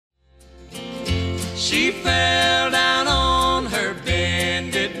She fell down on her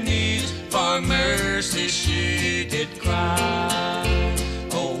bended knees, for mercy she did cry.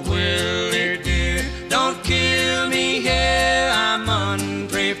 Oh, Willie dear, don't kill me here, I'm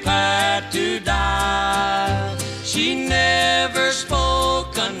unprepared to die. She never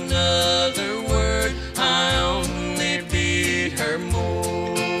spoke another word, I only beat her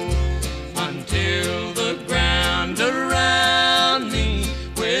more, until the ground around me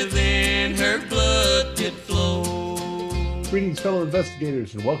within her blood did flow. Greetings, fellow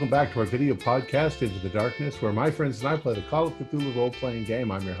investigators, and welcome back to our video podcast, Into the Darkness, where my friends and I play the Call of Cthulhu role-playing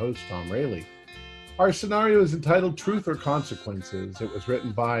game. I'm your host, Tom Rayleigh. Our scenario is entitled Truth or Consequences. It was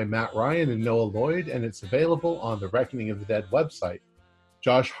written by Matt Ryan and Noah Lloyd, and it's available on the Reckoning of the Dead website.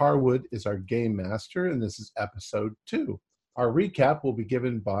 Josh Harwood is our game master, and this is episode 2. Our recap will be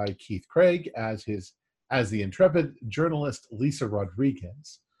given by Keith Craig as the intrepid journalist Lisa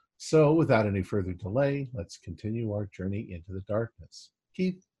Rodriguez. So, without any further delay, let's continue our journey into the darkness.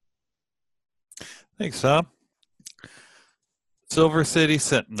 Keith? Thanks, Tom. Silver City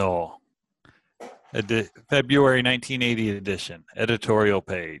Sentinel, February 1980 edition, editorial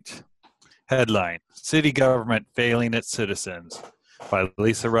page. Headline, City Government Failing Its Citizens, by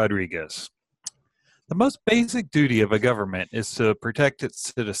Lisa Rodriguez. The most basic duty of a government is to protect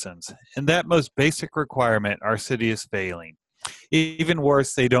its citizens. In that most basic requirement, our city is failing. Even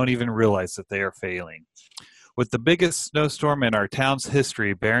worse, they don't even realize that they are failing. With the biggest snowstorm in our town's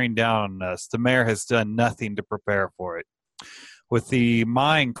history bearing down on us, the mayor has done nothing to prepare for it. With the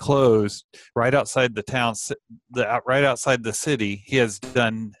mine closed right outside the city, he has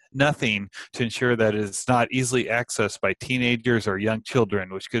done nothing to ensure that it is not easily accessed by teenagers or young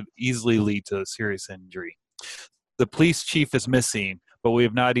children, which could easily lead to a serious injury. The police chief is missing, but we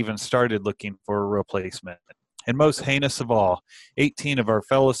have not even started looking for a replacement. And most heinous of all, 18 of our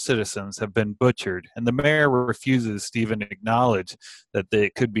fellow citizens have been butchered, and the mayor refuses to even acknowledge that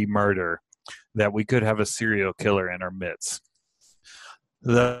it could be murder, that we could have a serial killer in our midst.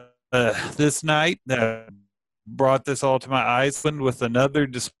 This night brought this all to my eyes with another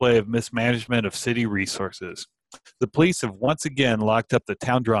display of mismanagement of city resources. The police have once again locked up the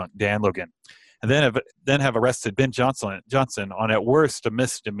town drunk, Dan Logan, and then have arrested Ben Johnson on at worst a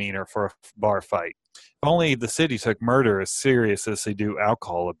misdemeanor for a bar fight. If only the city took murder as serious as they do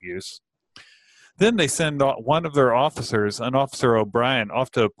alcohol abuse. Then they send one of their officers, an Officer O'Brien,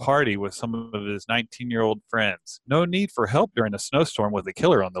 off to a party with some of his 19-year-old friends. No need for help during a snowstorm with a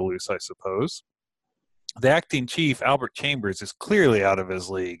killer on the loose, I suppose. The acting chief, Albert Chambers, is clearly out of his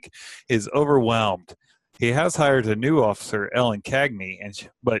league. He is overwhelmed. He has hired a new officer, Ellen Cagney,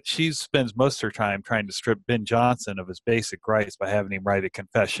 but she spends most of her time trying to strip Ben Johnson of his basic rights by having him write a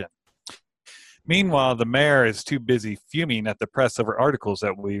confession. Meanwhile, the mayor is too busy fuming at the press over articles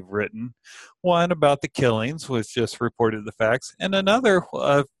that we've written. One about the killings, which just reported the facts, and another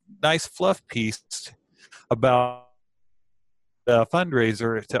nice fluff piece about a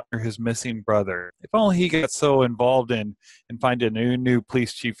fundraiser to honor his missing brother. If only he got so involved in finding a new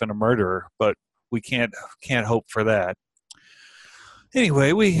police chief and a murderer, but we can't hope for that.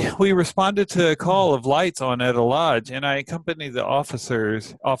 Anyway, we responded to a call of lights on at a lodge, and I accompanied the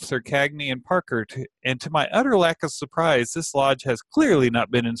officers, Officer Cagney and Parker, and to my utter lack of surprise, this lodge has clearly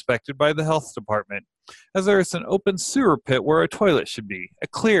not been inspected by the health department, as there is an open sewer pit where a toilet should be, a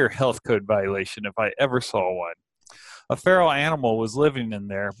clear health code violation if I ever saw one. A feral animal was living in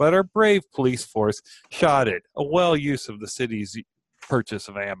there, but our brave police force shot it, a well use of the city's purchase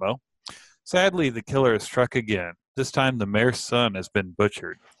of ammo. Sadly, the killer has struck again. This time, the mayor's son has been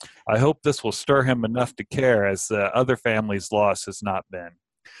butchered. I hope this will stir him enough to care, as the other family's loss has not been.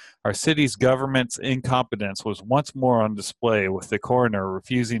 Our city's government's incompetence was once more on display, with the coroner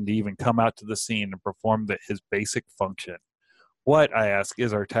refusing to even come out to the scene and perform his basic function. What, I ask,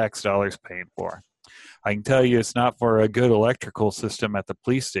 is our tax dollars paying for? I can tell you it's not for a good electrical system at the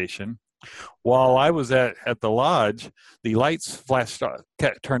police station. While I was at the lodge, the lights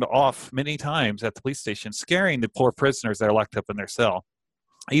turned off many times at the police station, scaring the poor prisoners that are locked up in their cell.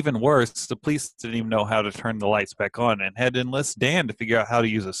 Even worse, the police didn't even know how to turn the lights back on and had to enlist Dan to figure out how to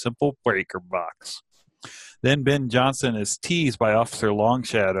use a simple breaker box. Then Ben Johnson is teased by Officer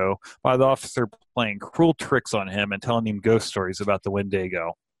Longshadow by the officer playing cruel tricks on him and telling him ghost stories about the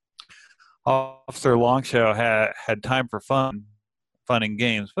Wendigo. Officer Longshadow had time for fun and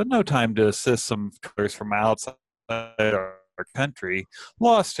games, but no time to assist some tourists from outside our country,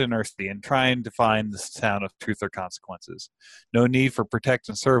 lost in our city and trying to find this town of truth or consequences. No need for protect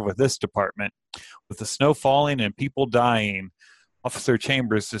and serve with this department. With the snow falling and people dying, Officer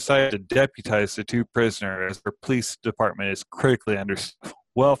Chambers decided to deputize the two prisoners as their police department is critically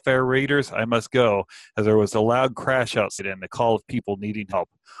Well, fair readers, I must go, as there was a loud crash outside and the call of people needing help.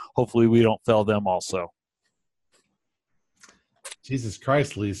 Hopefully we don't fail them also. Jesus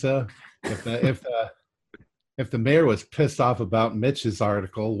Christ, Lisa. If the mayor was pissed off about Mitch's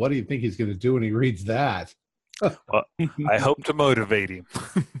article, what do you think he's going to do when he reads that? Well, I hope to motivate him.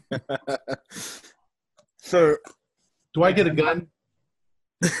 So, do I get a gun?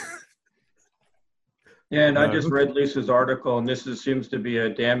 Yeah, and I just read Lisa's article, and seems to be a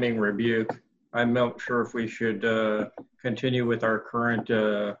damning rebuke. I'm not sure if we should continue with our current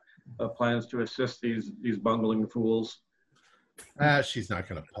plans to assist these bungling fools. She's not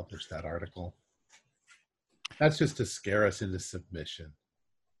going to publish that article. That's just to scare us into submission.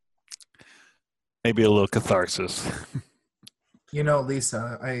 Maybe a little catharsis. You know,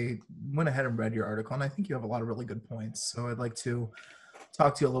 Lisa, I went ahead and read your article, and I think you have a lot of really good points. So I'd like to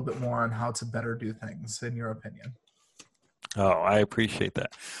talk to you a little bit more on how to better do things, in your opinion. Oh, I appreciate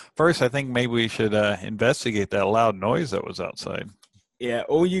that. First, I think maybe we should investigate that loud noise that was outside. yeah,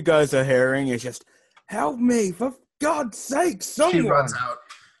 all you guys are hearing is just, help me, for God's sake, someone. She runs out.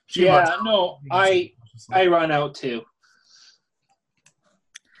 I run out too.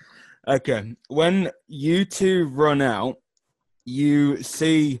 Okay, when you two run out, you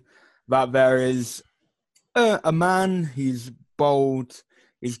see that there is a man. He's bald.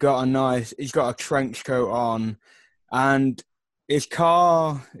 He's got a trench coat on, and his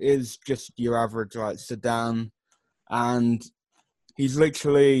car is just your average like sedan, and he's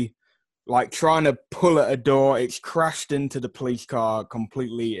literally like trying to pull at a door. It's crashed into the police car,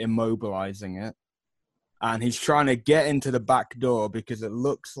 completely immobilizing it. And he's trying to get into the back door because it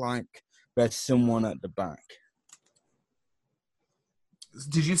looks like there's someone at the back.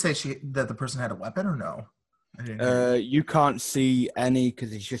 Did you say that the person had a weapon or no? I didn't hear. You can't see any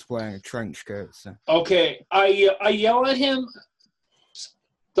because he's just wearing a trench coat. So. Okay, I yell at him,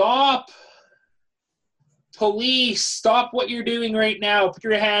 stop! Police, stop what you're doing right now. Put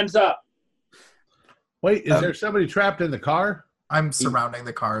your hands up. Wait, is there somebody trapped in the car? I'm surrounding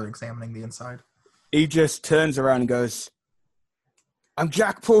the car, examining the inside. He just turns around and goes, I'm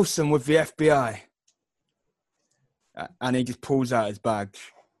Jack Paulson with the FBI. And he just pulls out his badge.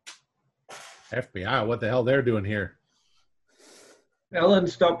 FBI, what the hell they're doing here? Ellen,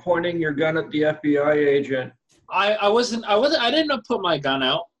 stop pointing your gun at the FBI agent. I didn't put my gun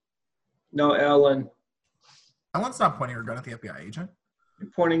out. No, Ellen. Ellen's not pointing her gun at the FBI agent.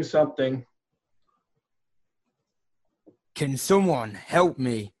 You're pointing something. Can someone help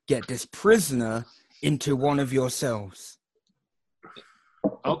me get this prisoner into one of your cells?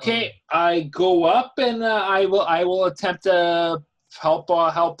 Okay, I go up and I will attempt to help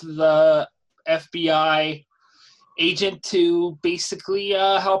the FBI agent to basically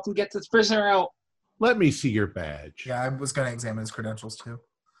help him get this prisoner out. Let me see your badge. Yeah, I was going to examine his credentials too.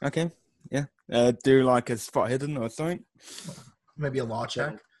 Okay, yeah. Do like a spot hidden or something? Maybe a law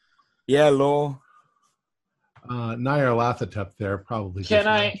check. Yeah, law. Nyarlathotep there probably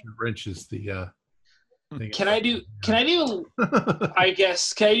wrenches the thing. Can I do I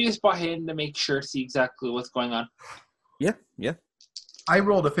guess can I do spot hidden to make sure see exactly what's going on? Yeah. I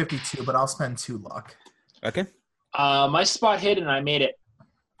rolled a 52, but I'll spend 2 luck. Okay. My spot hidden, I made it.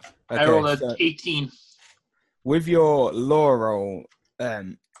 Okay, I rolled an 18. With your law roll,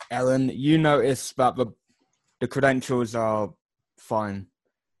 Ellen, you notice that the credentials are fine.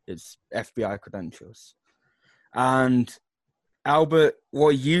 It's FBI credentials. And Albert,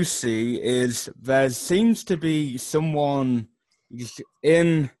 what you see is there seems to be someone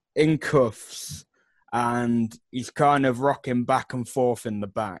in cuffs, and he's kind of rocking back and forth in the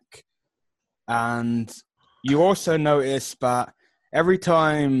back. And you also notice that every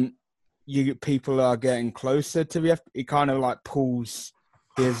time people are getting closer to the he kind of like pulls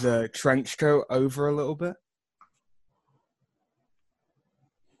his trench coat over a little bit.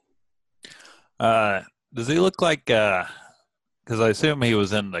 Does he look like? Because I assume he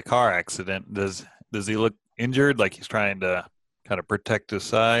was in the car accident. Does he look injured? Like he's trying to kind of protect his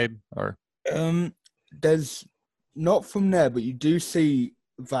side, or? There's not from there, but you do see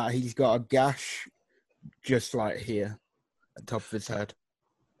that he's got a gash just like here at the top of his head.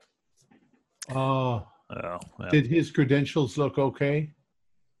 Oh, well. Did his credentials look okay?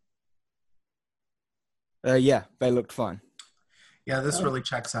 Yeah, they looked fine. Yeah, this really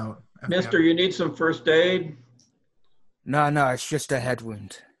checks out. FBI. Mister, you need some first aid? No, it's just a head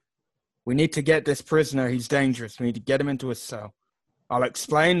wound. We need to get this prisoner. He's dangerous. We need to get him into a cell. I'll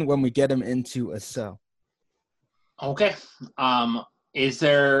explain when we get him into a cell. Okay. Is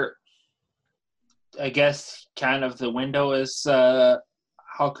there, I guess, kind of the window is,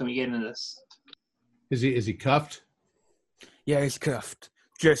 how can we get into this? Is he cuffed? Yeah, he's cuffed.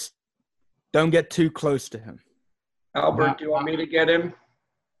 just don't get too close to him. Albert, do you want me to get him?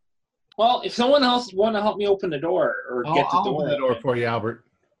 Well, if someone else want to help me open the door or get the I'll door open the door open. for you, Albert.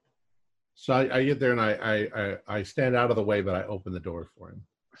 So I get there and I stand out of the way, but I open the door for him.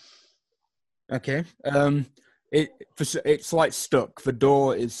 Okay. It's like stuck. The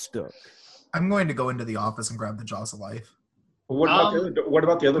door is stuck. I'm going to go into the office and grab the Jaws of Life. What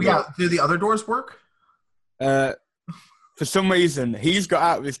about the other door? Yeah, do the other doors work? For some reason, he's got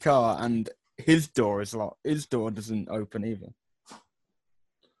out of his car and his door is locked. His door doesn't open either.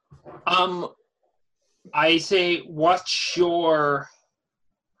 I say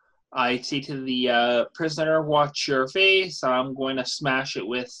I say to the prisoner, watch your face. I'm going to smash it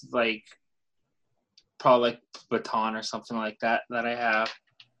with probably baton or something like that I have.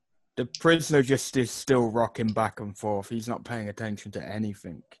 The prisoner just is still rocking back and forth. He's not paying attention to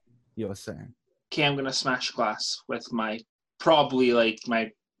anything you're saying. Okay, I'm gonna smash glass with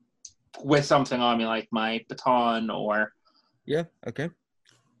with something on me, like my baton or. Yeah. Okay.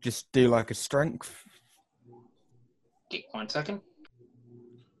 Just do like a strength. Okay, 1 second.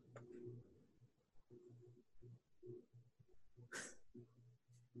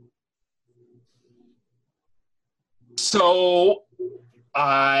 So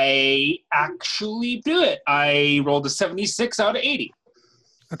I actually do it. I rolled a 76 out of 80.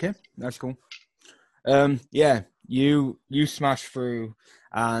 Okay, that's cool. Yeah, you smash through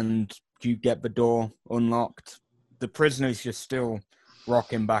and you get the door unlocked. The prisoner's just still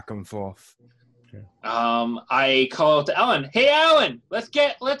rocking back and forth. I call out to Ellen. Hey, Ellen, let's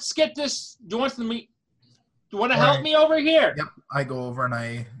get this. Do you want to help me over here? Yep. I go over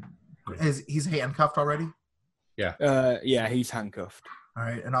and he's handcuffed already? Yeah, he's handcuffed. All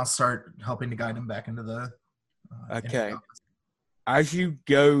right, and I'll start helping to guide him back into the. Okay. As you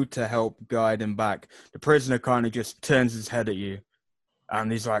go to help guide him back, the prisoner kind of just turns his head at you,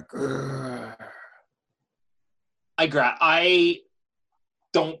 and he's like, "Ugh." I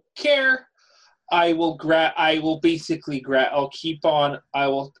don't care. I will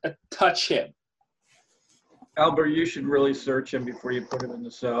touch him. Albert, you should really search him before you put him in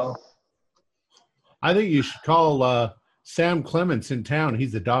the cell. I think you should call Sam Clements in town.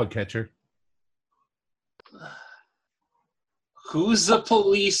 He's the dog catcher. Who's the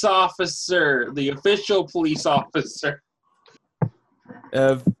police officer? The official police officer?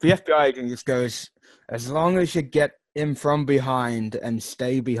 The FBI agent just goes, as long as you get him from behind and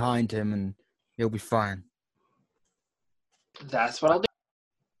stay behind him, and he'll be fine. That's what I'll do.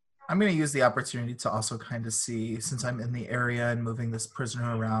 I'm going to use the opportunity to also kind of see, since I'm in the area and moving this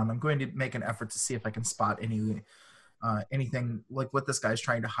prisoner around, I'm going to make an effort to see if I can spot anything like what this guy's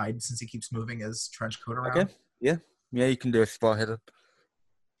trying to hide since he keeps moving his trench coat around. Okay, yeah, you can do a spot hit up.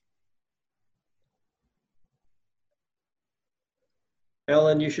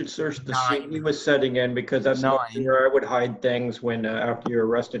 Ellen, you should search the scene he was setting in, because that's not where I would hide things when after you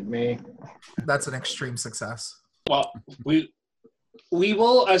arrested me. That's an extreme success. Well, we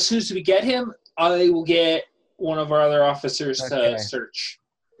will, as soon as we get him, I will get one of our other officers to search.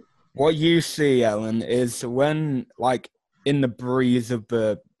 What you see, Ellen, is when, in the breeze of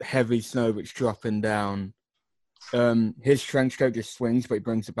the heavy snow that's dropping down, his trench coat just swings, but he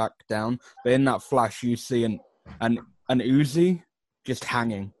brings it back down. But in that flash, you see an Uzi just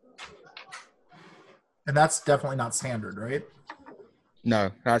hanging. And that's definitely not standard, right?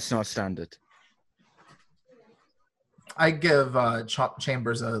 No, that's not standard. I give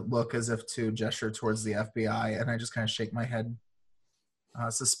Chambers a look as if to gesture towards the FBI, and I just kind of shake my head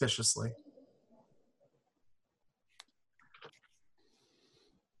suspiciously.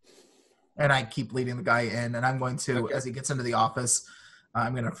 And I keep leading the guy in, and I'm going to, as he gets into the office,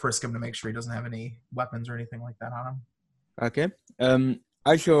 I'm going to frisk him to make sure he doesn't have any weapons or anything like that on him. Okay.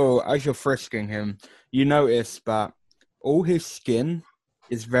 As you're frisking him, you notice that all his skin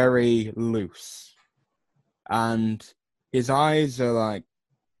is very loose, and his eyes are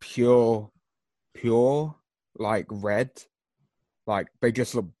pure, red, they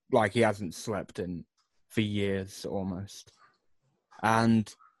just look like he hasn't slept for years almost.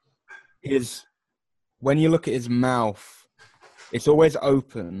 And when you look at his mouth, it's always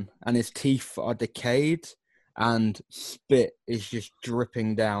open, and his teeth are decayed. And spit is just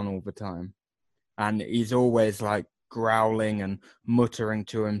dripping down all the time. And he's always growling and muttering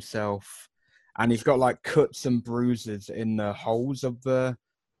to himself. And he's got cuts and bruises in the holes of the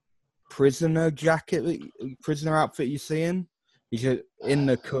prisoner outfit you see in. He's just in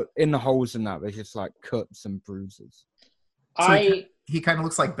the holes in that, there's just cuts and bruises. So he kind of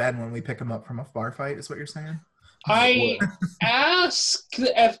looks like Ben when we pick him up from a bar fight, is what you're saying? I ask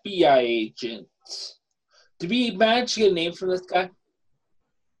the FBI agent, did we manage to get a name from this guy?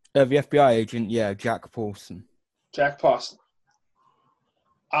 The FBI agent, yeah, Jack Paulson. Jack Pawson.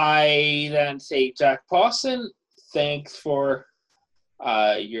 I then say, Jack Pawson, thanks for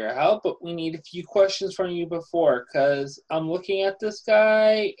your help, but we need a few questions from you before, because I'm looking at this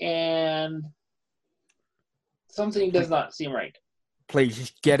guy and something does not seem right. Please,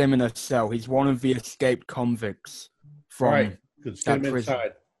 just get him in a cell. He's one of the escaped convicts from Right. Let's get that him prison.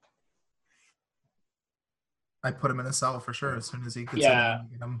 inside. I put him in a cell for sure as soon as he gets Yeah. in.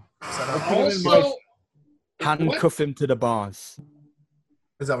 Get him set up. Okay. Also, Handcuff him to the bars.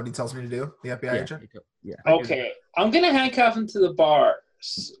 Is that what he tells me to do? The FBI agent? Yeah. okay, I'm going to handcuff him to the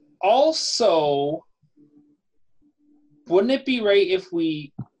bars. Also, wouldn't it be right if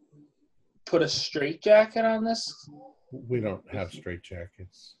we put a straitjacket on this? We don't have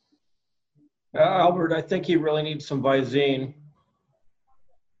straitjackets. Albert, I think he really needs some Visine.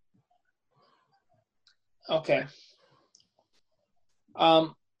 Okay.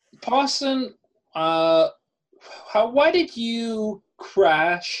 Pawson, why did you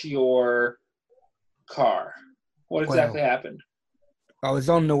crash your car? What exactly happened? I was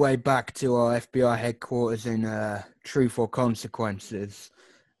on the way back to our FBI headquarters in Truth or Consequences,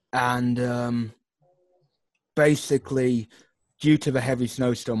 and basically, due to the heavy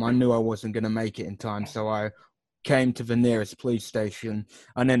snowstorm, I knew I wasn't going to make it in time, so I came to the nearest police station,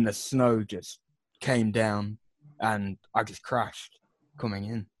 and then the snow just came down, and I just crashed coming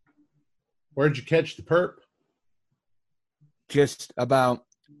in. Where'd you catch the perp? Just about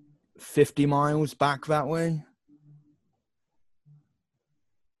 50 miles back that way.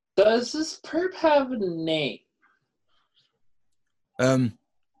 Does this perp have a name?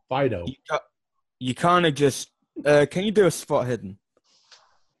 Fido. You kind of just... can you do a spot hidden?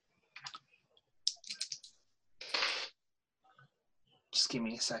 Just give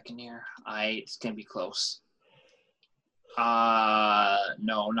me a second here. It's gonna be close.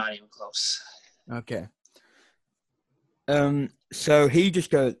 No, not even close. Okay. So he just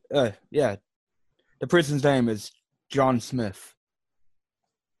goes, yeah. The prison's name is John Smith.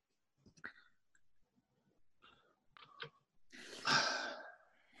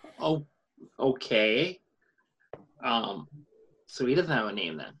 Oh, okay. So he doesn't have a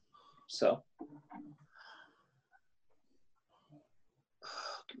name then. So,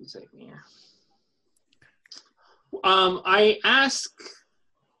 give me a second here. I ask,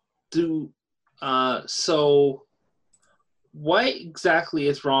 so what exactly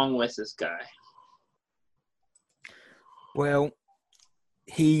is wrong with this guy? Well,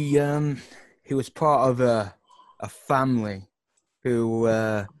 he was part of a family who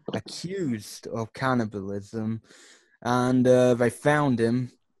were accused of cannibalism, and they found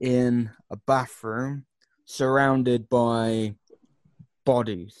him in a bathroom surrounded by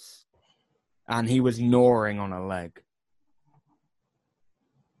bodies, and he was gnawing on a leg.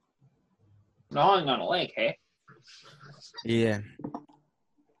 Gnawing on a leg, hey? Yeah.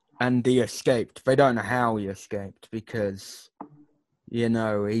 And he escaped. They don't know how he escaped because,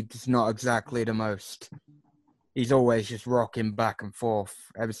 he's not exactly the most. He's always just rocking back and forth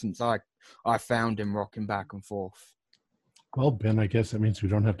ever since I found him rocking back and forth. Well, Ben, I guess that means we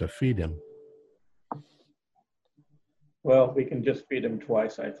don't have to feed him. Well, we can just feed him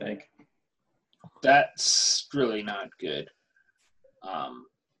twice, I think. That's really not good.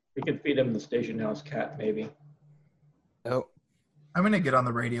 We can feed him the station house cat, maybe. Oh. I'm going to get on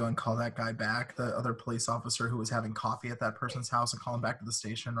the radio and call that guy back, the other police officer who was having coffee at that person's house, and call him back to the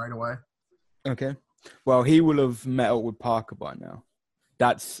station right away. Okay. Well, he will have met up with Parker by now.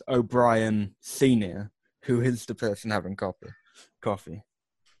 That's O'Brien Sr., who is the person having coffee.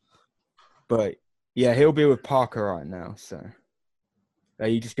 But, yeah, he'll be with Parker right now, so... Are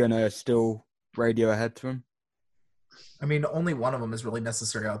you just going to still radio ahead to him? I mean, only one of them is really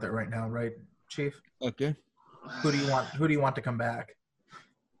necessary out there right now, right, Chief? Okay. Who do you want to come back?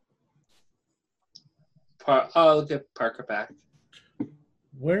 I'll get Parker back.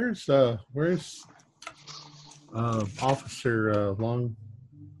 Where's Officer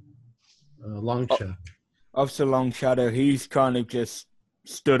Longshot? Officer Long Shadow, he's kind of just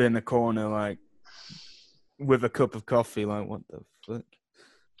stood in the corner, like, with a cup of coffee, like, what the fuck?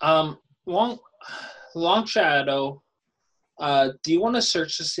 Long Shadow, do you want to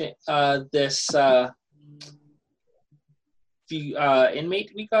search this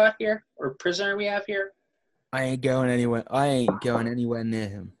inmate we got here, or prisoner we have here? I ain't going anywhere near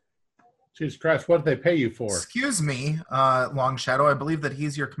him. Jesus Christ, what did they pay you for? Excuse me, Long Shadow. I believe that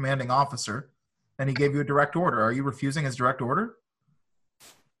he's your commanding officer, and he gave you a direct order. Are you refusing his direct order?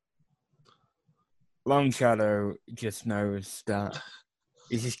 Long Shadow just knows that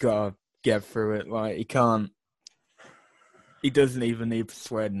he's just got to get through it. Like, he can't... He doesn't even need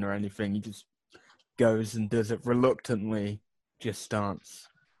persuading or anything. He just goes and does it reluctantly. Just starts.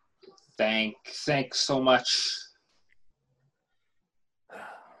 Thanks so much.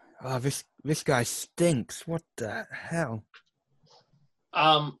 Oh, this guy stinks. What the hell?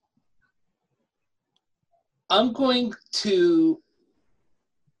 I'm going to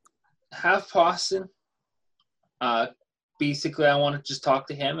have Poston. Basically, I want to just talk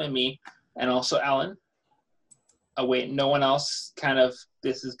to him and me, and also Alan. Wait, no one else.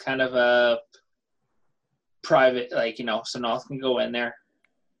 This is kind of a private, so no one else can go in there.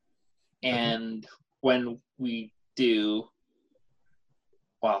 And when we do,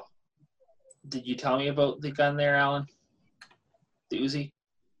 well, did you tell me about the gun there, Alan? The Uzi?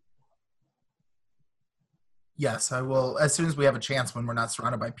 Yes, I will. As soon as we have a chance when we're not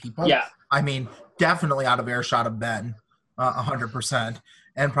surrounded by people. Yeah. I mean, definitely out of earshot of Ben, 100%,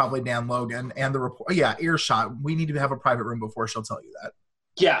 and probably Dan Logan and the report. Yeah, earshot. We need to have a private room before she'll tell you that.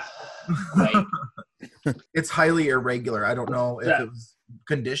 Yeah. Right. It's highly irregular. I don't know if it was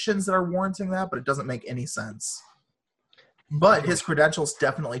conditions that are warranting that, but it doesn't make any sense. But his credentials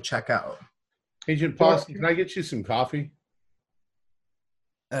definitely check out. Agent Poston, can I get you some coffee?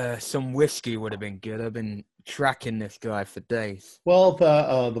 Some whiskey would have been good. I've been tracking this guy for days. Well,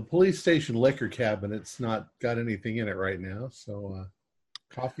 the police station liquor cabinet's not got anything in it right now, so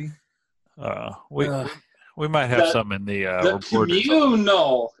coffee. We might have some in the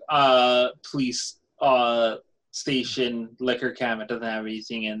communal police station liquor cabinet doesn't have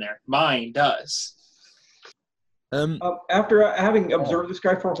anything in there. Mine does. After having observed this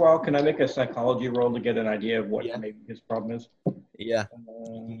guy for a while, can I make a psychology roll to get an idea of what maybe his problem is? Yeah.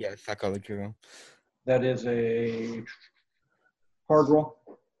 Psychology roll. That is a hard roll,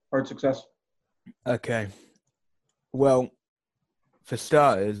 hard success. Okay. Well, for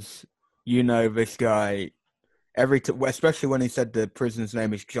starters, this guy, especially when he said the prisoner's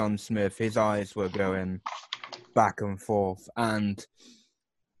name is John Smith, his eyes were going back and forth, and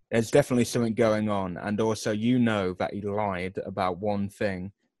there's definitely something going on. And also, that he lied about one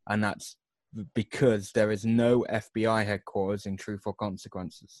thing, and that's because there is no FBI headquarters in Truth or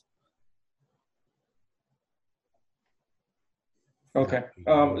Consequences. Okay.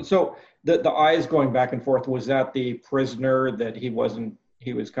 So the eyes going back and forth, was that the prisoner that he was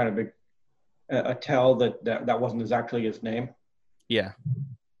kind of a tell that wasn't exactly his name? Yeah.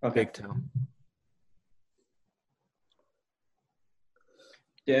 Okay. Big tell.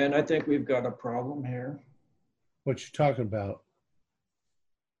 Dan, I think we've got a problem here. What you talking about?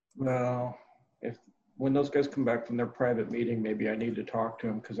 Well, when those guys come back from their private meeting, maybe I need to talk to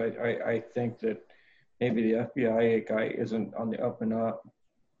them, because I think that maybe the FBI guy isn't on the up and up.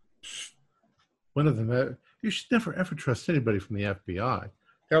 One of them, you should never ever trust anybody from the FBI.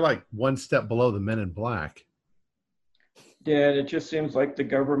 They're like one step below the men in black. Dan, it just seems like the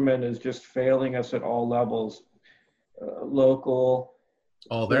government is just failing us at all levels. Local.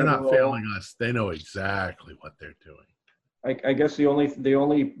 Oh, they're not failing us. They know exactly what they're doing. I guess the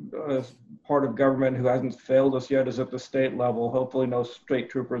only part of government who hasn't failed us yet is at the state level. Hopefully no state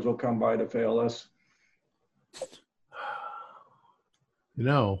troopers will come by to fail us.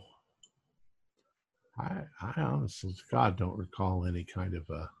 I honestly, God, don't recall any kind of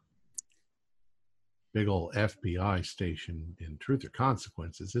a big old FBI station in Truth or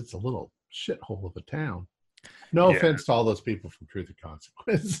Consequences. It's a little shithole of a town. No offense to all those people from Truth or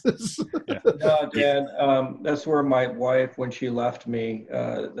Consequences. No, Dan, that's where my wife, when she left me,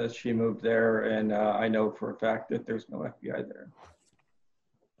 that she moved there, and I know for a fact that there's no FBI there.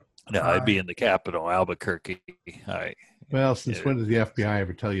 No, I'd be in the capital, Albuquerque. Well, since when did the FBI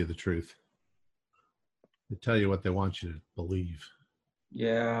ever tell you the truth? They tell you what they want you to believe.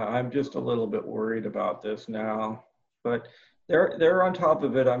 Yeah, I'm just a little bit worried about this now, but they're on top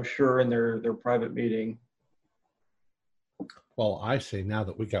of it, I'm sure, in their private meeting. Well, I say now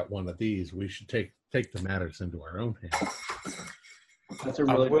that we got one of these, we should take the matters into our own hands. That's a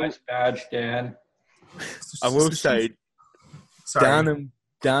really nice badge, Dan. I will say,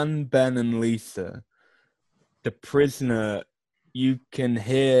 Dan, Ben, and Lisa, the prisoner, you can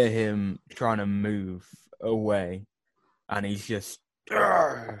hear him trying to move away, and he's just,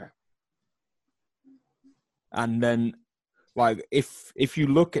 and then, like, if you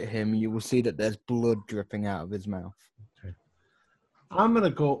look at him, you will see that there's blood dripping out of his mouth. Okay. I'm going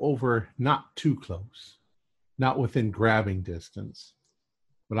to go over not too close, not within grabbing distance,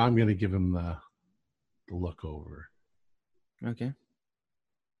 but I'm going to give him the look over. Okay.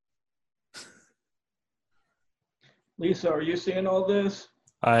 Lisa, are you seeing all this?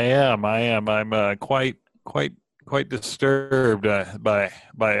 I am. I'm quite disturbed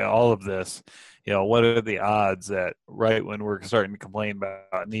by all of this, what are the odds that right when we're starting to complain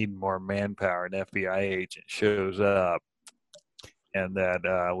about needing more manpower, an FBI agent shows up, and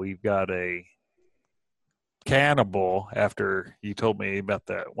that we've got a cannibal, after you told me about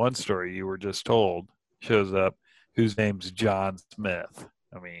that one story you were just told, shows up, whose name's John Smith.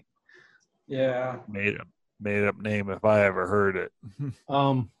 I mean, Yeah. made up name if I ever heard it.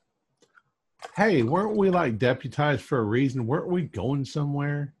 Hey, weren't we like deputized for a reason? Weren't we going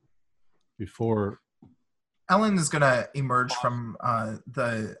somewhere before? Ellen is going to emerge from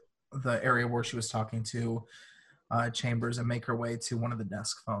the area where she was talking to Chambers and make her way to one of the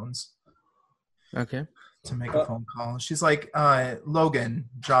desk phones. Okay. To make a phone call. She's like, Logan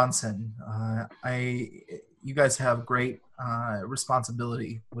Johnson, you guys have great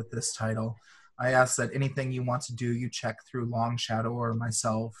responsibility with this title. I ask that anything you want to do, you check through Long Shadow or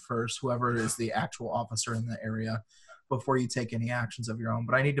myself first, whoever is the actual officer in the area, before you take any actions of your own.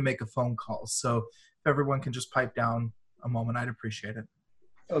 But I need to make a phone call. So if everyone can just pipe down a moment, I'd appreciate it.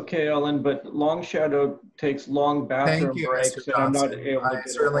 Okay, Ellen, but Long Shadow takes long bathroom Thank you, breaks, Mr. and I'm not Johnson. able to I get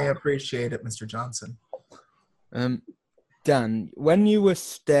certainly along. appreciate it, Mr. Johnson. Dan, when you were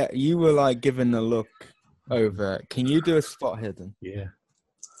you were like giving a look over. Can you do a spot hidden? Yeah.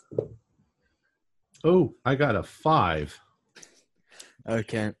 Oh, I got a 5.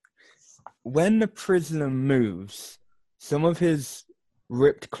 Okay. When the prisoner moves, some of his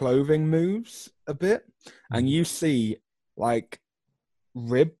ripped clothing moves a bit, and you see like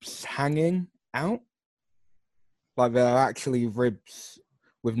ribs hanging out. Like they're actually ribs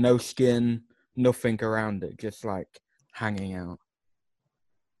with no skin, nothing around it, just like hanging out.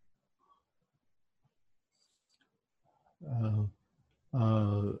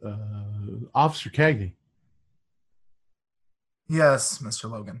 Officer Cagney. Yes, Mr.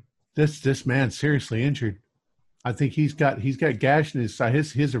 Logan. This man's seriously injured. I think he's got gash in his side.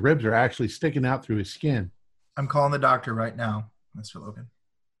 His ribs are actually sticking out through his skin. I'm calling the doctor right now, Mr. Logan.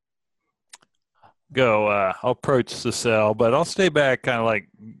 I'll approach the cell, but I'll stay back kind of like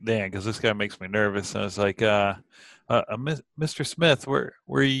Dan, because this guy makes me nervous. And I was like, Mr. Smith,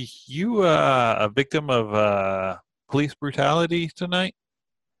 were you a victim of police brutality tonight?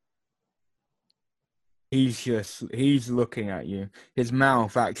 He's looking at you. His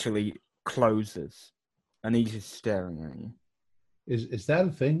mouth actually closes, and he's just staring at you. Is that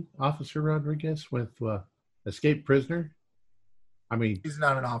a thing, Officer Rodriguez, with escaped prisoner? I mean, he's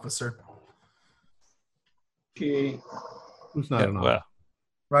not an officer. Who's not an officer?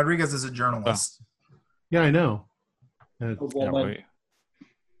 Rodriguez is a journalist. Yeah, I know.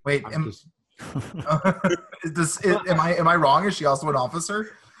 Wait, am I wrong? Is she also an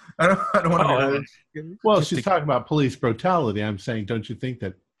officer? I don't want to. Well, she's talking about police brutality. I'm saying, don't you think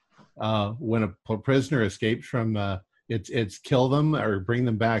that when a prisoner escapes from it's kill them or bring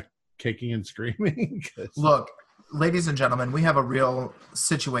them back kicking and screaming? Look, ladies and gentlemen, we have a real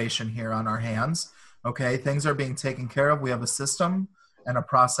situation here on our hands. Okay, things are being taken care of. We have a system and a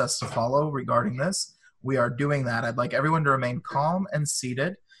process to follow regarding this. We are doing that. I'd like everyone to remain calm and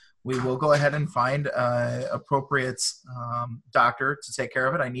seated. We will go ahead and find an appropriate doctor to take care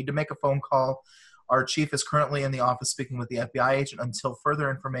of it. I need to make a phone call. Our chief is currently in the office speaking with the FBI agent. Until further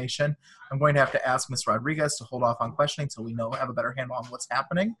information, I'm going to have to ask Ms. Rodriguez to hold off on questioning until we have a better handle on what's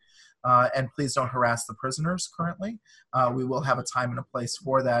happening. And please don't harass the prisoners currently. We will have a time and a place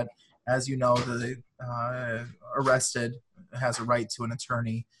for that. As you know, the arrested has a right to an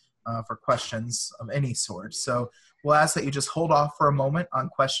attorney for questions of any sort. So we'll ask that you just hold off for a moment on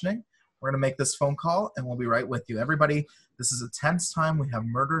questioning. We're going to make this phone call, and we'll be right with you. Everybody, this is a tense time. We have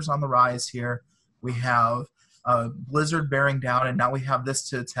murders on the rise here. We have a blizzard bearing down, and now we have this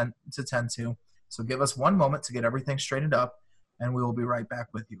to tend to. So give us one moment to get everything straightened up, and we will be right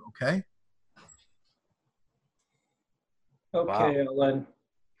back with you, okay? Okay, Ellen.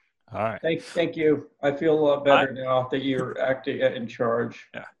 All right. Thank you. I feel a lot better now that you're acting in charge.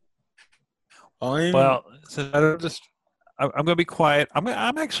 Yeah. Well, so I'm going to be quiet. I'm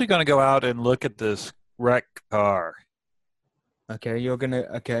actually going to go out and look at this wrecked car. Okay, you're gonna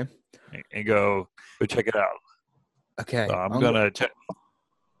and go check it out. Okay, so I'm gonna check.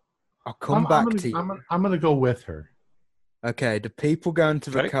 I'll come back to you. I'm gonna go with her. Okay, the people going to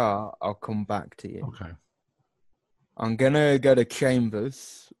the car, I'll come back to you. Okay. I'm gonna go to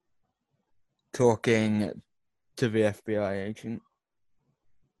Chambers, talking to the FBI agent.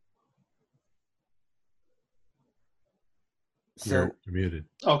 So you're muted.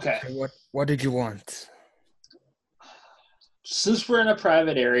 Okay. So what did you want? Since we're in a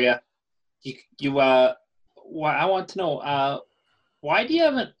private area, I want to know why do you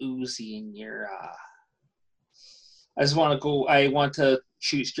have an Uzi in your I want to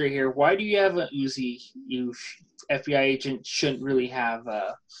shoot straight here. Why do you have an Uzi? You FBI agent shouldn't really have.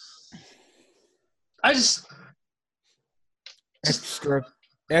 I just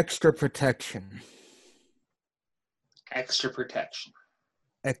extra protection. Extra protection.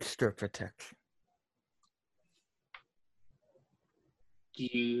 Extra protection.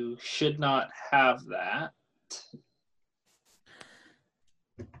 You should not have that.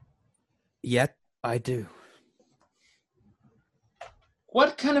 Yet I do.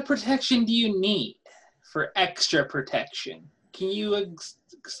 What kind of protection do you need for extra protection? Can you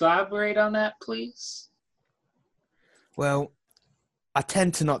elaborate on that, please? Well, I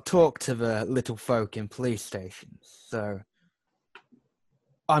tend to not talk to the little folk in police stations, so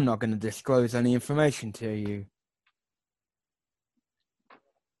I'm not going to disclose any information to you.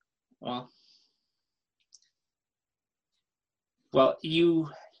 Well, you're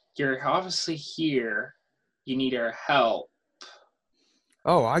obviously here. You need our help.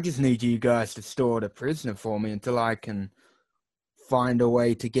 Oh, I just need you guys to store the prisoner for me until I can find a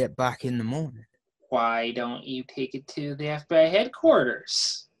way to get back in the morning. Why don't you take it to the FBI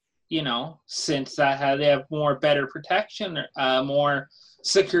headquarters? Since they have better protection, more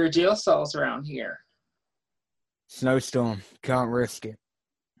secure jail cells around here. Snowstorm, can't risk it.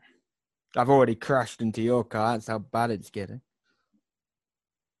 I've already crashed into your car, that's how bad it's getting.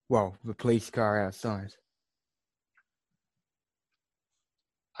 Well, the police car outside.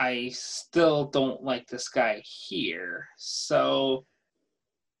 I still don't like this guy here, so...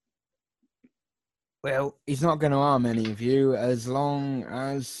 Well, he's not going to harm any of you as long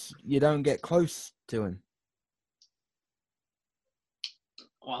as you don't get close to him.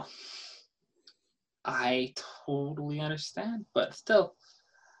 Well, I totally understand, but still,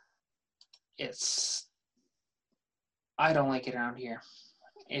 I don't like it around here.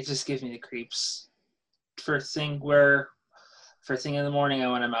 It just gives me the creeps. First thing in the morning, I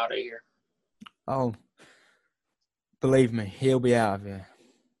want him out of here. Oh, believe me, he'll be out of here.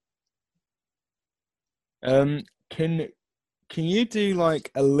 Can you do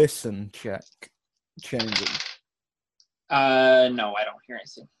like a listen check, Chambers? No, I don't hear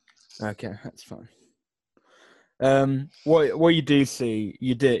anything. Okay, that's fine. What you do see,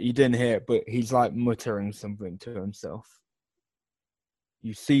 you didn't hear it, but he's like muttering something to himself.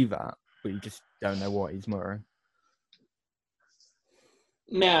 You see that, but you just don't know what he's muttering.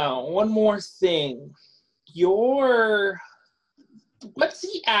 Now, one more thing. What's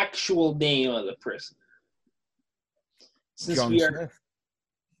the actual name of the prisoner? John Smith.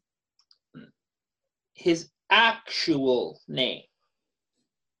 His actual name.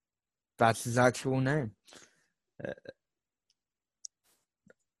 That's his actual name.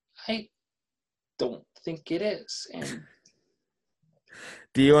 I don't think it is. And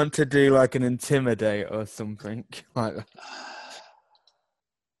do you want to do like an intimidate or something like that?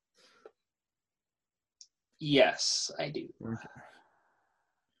 Yes, I do. Okay.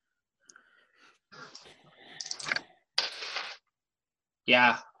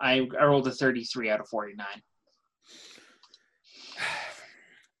 Yeah, I rolled a 33 out of 49.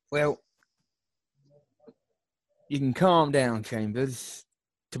 Well, you can calm down, Chambers.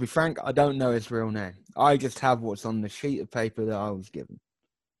 To be frank, I don't know his real name. I just have what's on the sheet of paper that I was given.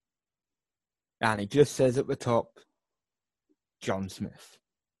 And it just says at the top, John Smith.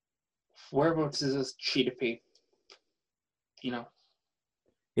 Whereabouts is this sheet of paper?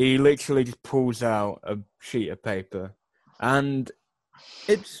 He literally just pulls out a sheet of paper. And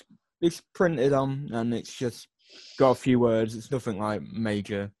it's printed on, and it's just got a few words. It's nothing like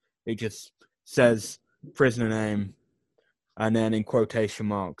major. It just says prisoner name, and then in quotation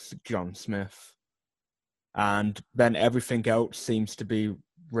marks, John Smith. And then everything else seems to be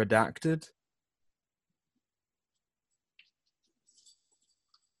redacted.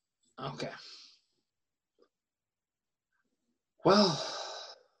 Okay. Well,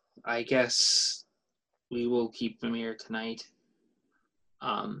 I guess we will keep him here tonight.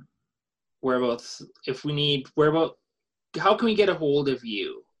 Whereabouts, how can we get a hold of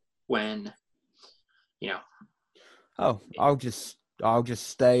you when, Oh, I'll just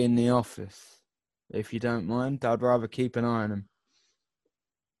stay in the office, if you don't mind. I'd rather keep an eye on him.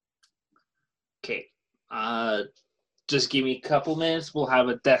 Okay. Just give me a couple minutes. We'll have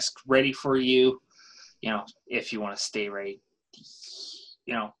a desk ready for you. If you want to stay right,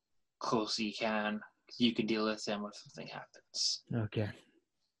 close as you can. You can deal with them if something happens. Okay.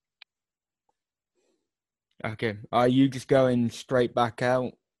 Are you just going straight back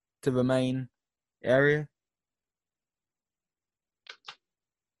out to the main area?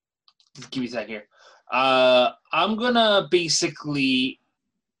 Give me a sec here. I'm gonna basically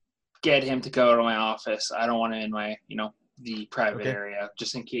get him to go to my office. I don't want him in my, the private Okay. area,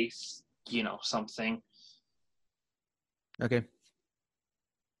 just in case, something. Okay.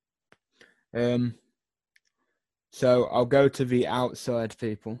 So I'll go to the outside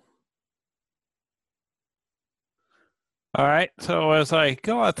people. All right. So as I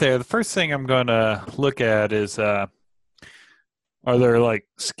go out there, the first thing I'm going to look at is, are there like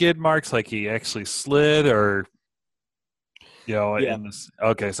skid marks, like he actually slid, or Yeah. in this?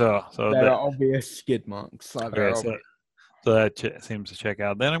 Okay, so There are obvious skid marks. Like okay, so that seems to check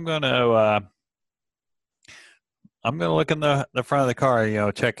out. Then I'm going to look in the front of the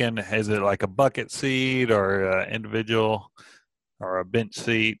car. Check in. Is it like a bucket seat or individual or a bench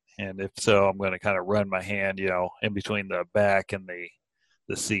seat? And if so, I'm going to kind of run my hand, in between the back and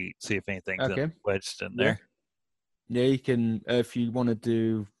the seat, see if anything's wedged in there. Yeah, you can if you want to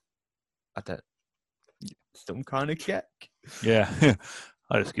do some kind of check. Yeah,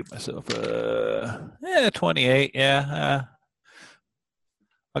 I'll just give myself 28. Yeah.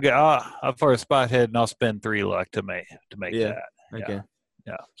 Okay. For a spot hit, and I'll spend 3 luck to make that. Okay.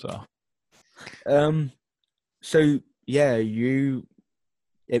 Yeah. So. So yeah,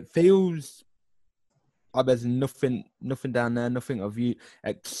 it feels like there's nothing down there, nothing of you,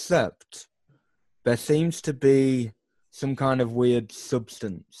 except there seems to be some kind of weird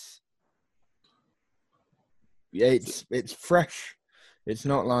substance. It's fresh. It's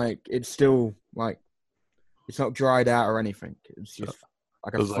not like it's still like it's not dried out or anything. It's just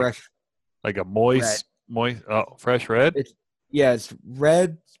like a fresh, like a moist. Fresh red. It's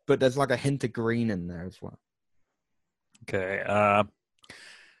red, but there's like a hint of green in there as well. Okay.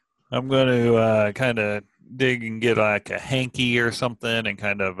 I'm going to kind of dig and get like a hanky or something and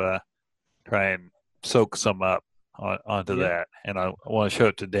kind of try and soak some up onto that. And I want to show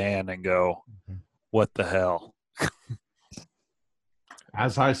it to Dan and go, what the hell?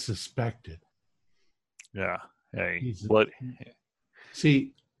 As I suspected. Yeah. Hey, what?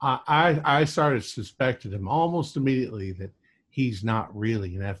 See, I started suspecting him almost immediately that he's not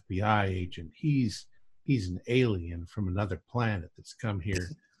really an FBI agent. He's an alien from another planet that's come here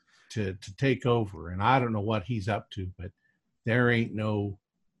to take over, and I don't know what he's up to, but there ain't no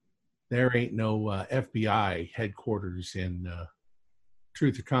FBI headquarters in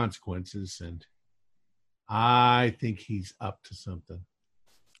Truth or Consequences, and I think he's up to something.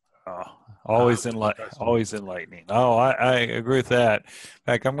 Always enlightening. Oh, I agree with that. In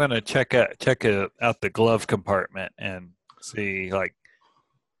fact, I'm going to check out the glove compartment and see, like,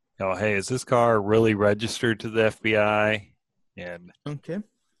 hey, is this car really registered to the FBI? And okay.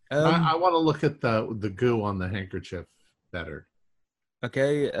 I want to look at the goo on the handkerchief better.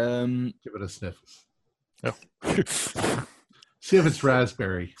 Okay. Give it a sniff. Oh. See if it's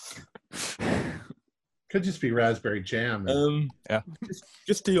raspberry. Could just be raspberry jam. Yeah.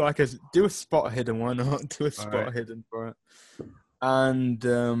 Just do a spot hidden. Why not do a spot hidden for it?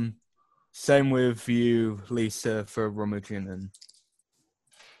 And same with you, Lisa, for rummaging and.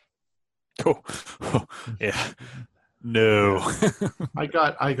 Oh, yeah. No. I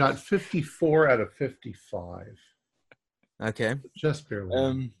got 54 out of 55. Okay. Just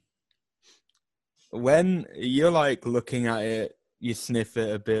barely. When you're like looking at it, you sniff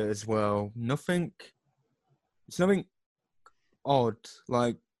it a bit as well. It's nothing odd.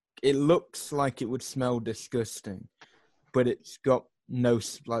 Like it looks like it would smell disgusting, but it's got you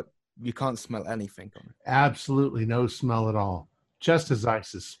can't smell anything on it. Absolutely no smell at all. Just as I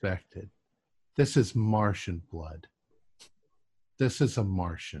suspected. This is Martian blood. This is a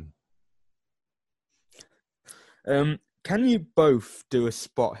Martian. Can you both do a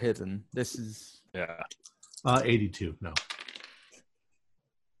spot hidden? This is 82. No.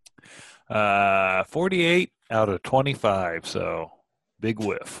 48 out of 25. So big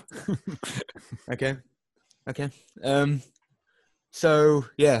whiff. Okay. So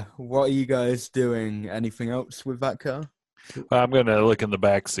yeah, what are you guys doing? Anything else with that car? I'm going to look in the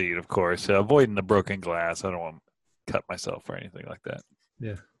back seat, of course, avoiding the broken glass. I don't want to cut myself or anything like that.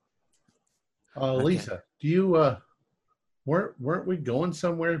 Yeah. Lisa, do you weren't we going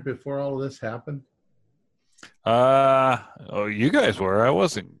somewhere before all of this happened? You guys were. I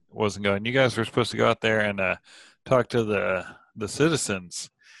wasn't going. You guys were supposed to go out there and talk to the citizens.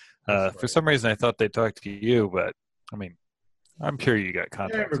 For some reason, I thought they talked to you, but I mean, I'm sure you got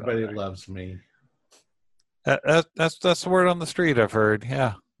contacts. Everybody loves me. That's the word on the street. I've heard.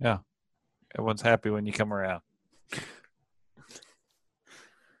 Yeah. Everyone's happy when you come around.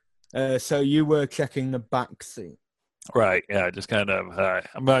 So you were checking the back seat. Right. Yeah. Just kind of.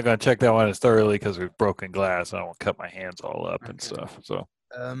 I'm not going to check that one as thoroughly because there's broken glass. I don't want to cut my hands all up and stuff. So.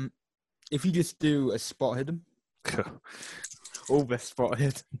 If you just do a spot hidden. All the spot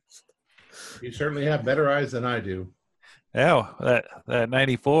hidden. You certainly have better eyes than I do. Yeah, that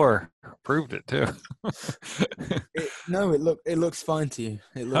 94 proved it too. No, it looks fine to you.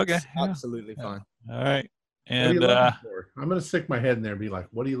 It looks Okay, yeah. absolutely fine. All right. What are you And looking for? I'm going to stick my head in there and be like,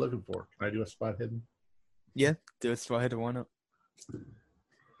 what are you looking for? Can I do a spot hidden? Yeah, do a spot hidden. Why not?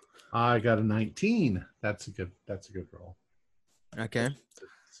 I got a 19. That's a good roll. Okay.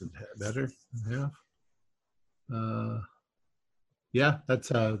 Is it better? Yeah,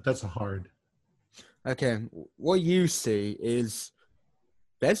 that's a hard. Okay. What you see is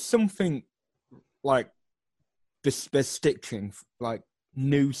there's something like there's stitching, like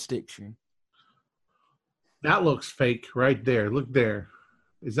new stitching. That looks fake right there. Look there.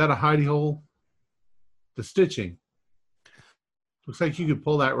 Is that a hidey hole? The stitching. Looks like you could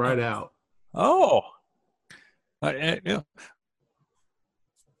pull that right out. yeah.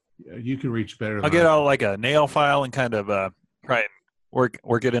 Yeah, you can reach better than I'll get out like a nail file and kind of try and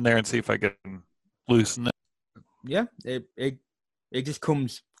work it in there and see if I can loosen it. Yeah, it just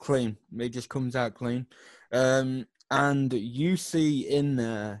comes clean. It just comes out clean. And you see in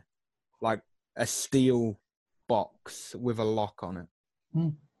there like a steel box with a lock on it.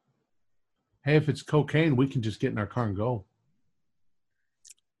 Hey, if it's cocaine, we can just get in our car and go.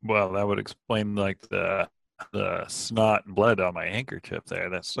 Well, that would explain like the snot and blood on my handkerchief there.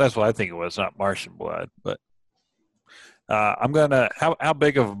 That's what I think it was, not Martian blood. But I'm gonna. How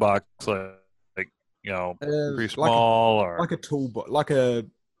big of a box? Like pretty small or like a toolbox, like a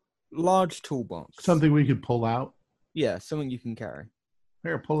large toolbox. Something we could pull out. Yeah, something you can carry.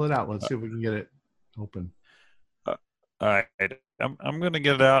 Here, pull it out. Let's see if we can get it open. all right. I'm gonna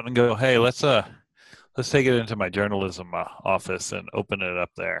get it out and go. Hey, let's take it into my journalism office and open it up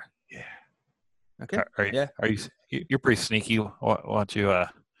there. Yeah. Okay. Are you? You're pretty sneaky. Why don't you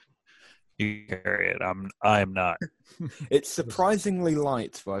you carry it? I'm not. It's surprisingly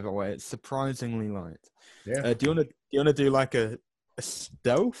light, by the way. It's surprisingly light. Yeah. Do you wanna do like a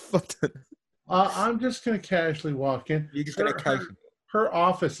stealth? I'm just gonna casually walk in. You're just gonna casually. Her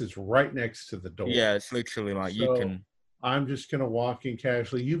office is right next to the door. Yeah, it's literally like you can. I'm just gonna walk in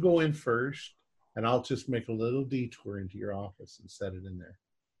casually. You go in first, and I'll just make a little detour into your office and set it in there.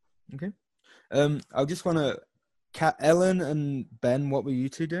 Okay. I just want to. Ellen and Ben, what were you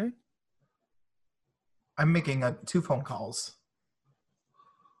two doing? I'm making 2 phone calls.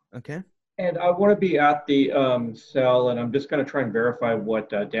 Okay. And I want to be at the cell, and I'm just going to try and verify what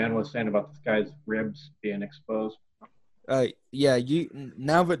Dan was saying about this guy's ribs being exposed. Yeah.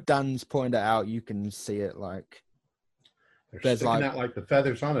 Now that Dan's pointed it out, you can see it like. They're sticking out like the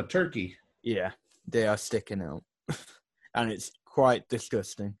feathers on a turkey. Yeah, they are sticking out, and it's quite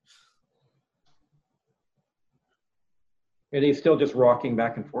disgusting. And he's still just rocking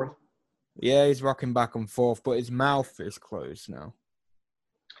back and forth? Yeah, he's rocking back and forth, but his mouth is closed now.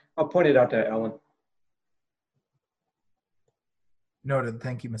 I'll point it out to Ellen. Noted.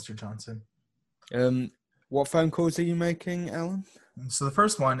 Thank you, Mr. Johnson. What phone calls are you making, Ellen? So the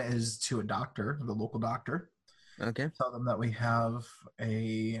first one is to a doctor, the local doctor. Okay. Tell them that we have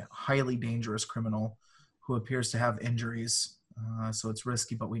a highly dangerous criminal who appears to have injuries. So it's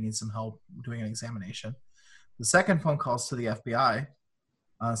risky, but we need some help doing an examination. The second phone call is to the FBI.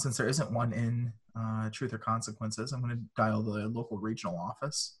 Since there isn't one in Truth or Consequences, I'm going to dial the local regional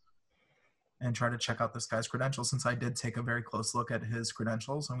office and try to check out this guy's credentials. Since I did take a very close look at his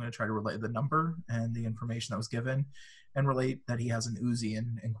credentials, I'm going to try to relay the number and the information that was given and relate that he has an Uzi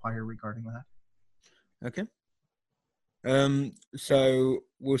and inquire regarding that. Okay. So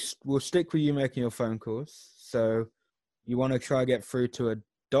we'll stick with you making your phone calls. So you want to try to get through to a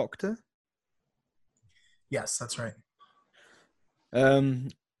doctor? Yes, that's right.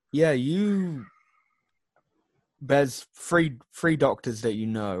 Yeah, there's three doctors that you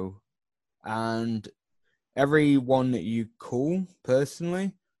know, and everyone that you call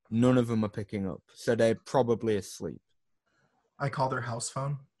personally, none of them are picking up. So they're probably asleep. I call their house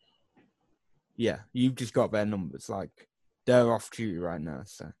phone. Yeah, you've just got their numbers. Like, they're off duty right now,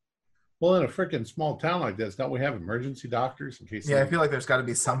 so. Well, in a freaking small town like this, don't we have emergency doctors in case? Yeah, I feel like there's got to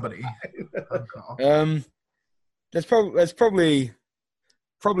be somebody on call. There's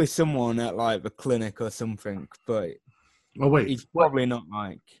probably someone at like the clinic or something, but oh wait, he's probably not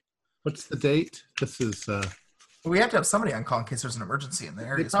like. What's the date? This is. We have to have somebody on call in case there's an emergency in the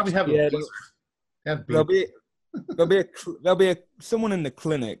area. They probably have. Yeah, there'll be someone in the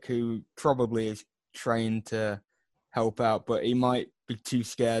clinic who probably is trained to help out, but he might be too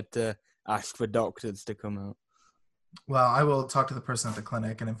scared to ask for doctors to come out. Well, I will talk to the person at the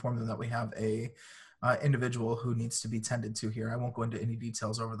clinic and inform them that we have a individual who needs to be tended to here. I won't go into any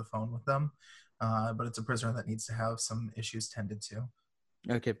details over the phone with them, but it's a prisoner that needs to have some issues tended to.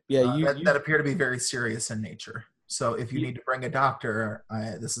 Okay. Yeah, that appear to be very serious in nature. So if you need to bring a doctor,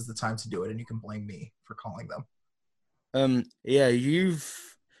 this is the time to do it, and you can blame me for calling them. Yeah, you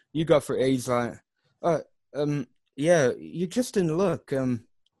got for A's like, yeah, you just didn't look.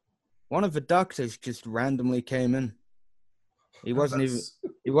 One of the doctors just randomly came in. He wasn't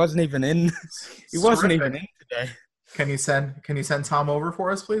even in. He wasn't even in today. Can you send Tom over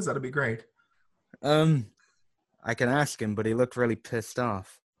for us, please? That'd be great. I can ask him, but he looked really pissed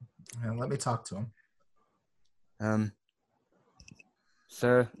off. Yeah, let me talk to him.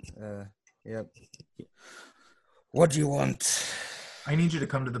 Sir, yep. What do you want? I need you to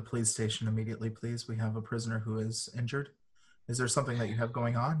come to the police station immediately, please. We have a prisoner who is injured. Is there something that you have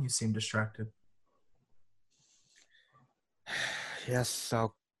going on? You seem distracted. Yes,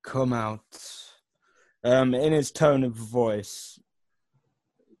 I'll come out. In his tone of voice,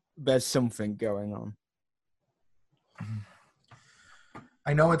 there's something going on.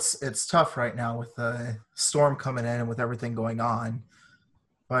 I know it's tough right now with the storm coming in and with everything going on,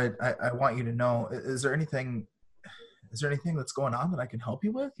 but I want you to know, is there anything that's going on that I can help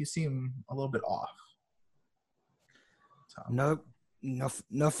you with? You seem a little bit off. Tom. Nope,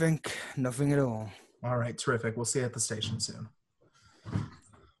 nothing at all. All right, terrific. We'll see you at the station soon.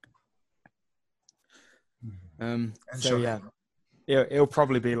 So yeah, it'll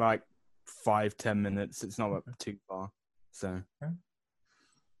probably be like 5-10 minutes. It's not too far. So. Okay.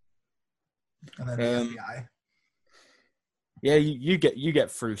 And then the FBI. Yeah, you get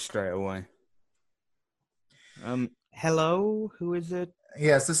through straight away. Hello, who is it?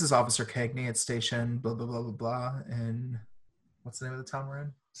 Yes, this is Officer Cagney at station blah blah blah blah blah. And what's the name of the town we're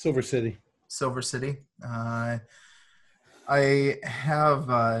in? Silver City. Silver City. I have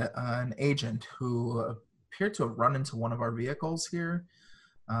an agent who appeared to have run into one of our vehicles here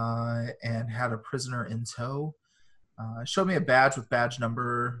and had a prisoner in tow. Showed me a badge with badge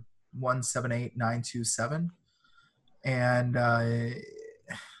number 178927. And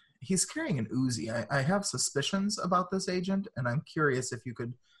he's carrying an Uzi. I have suspicions about this agent, and I'm curious if you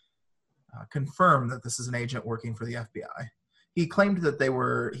could confirm that this is an agent working for the FBI. He claimed that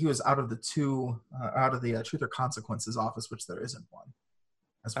he was out of the Truth or Consequences office, which there isn't one,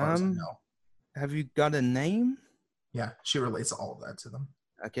 as far as I know. Have you got a name? Yeah, she relates all of that to them.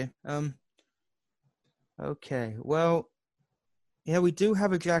 Okay. Okay. Well, yeah, we do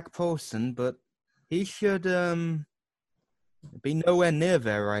have a Jack Paulson, but he should be nowhere near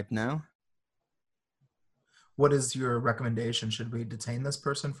there right now. What is your recommendation? Should we detain this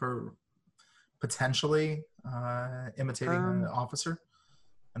person for potentially imitating an officer,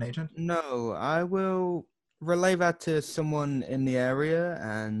 an agent? No, I will relay that to someone in the area,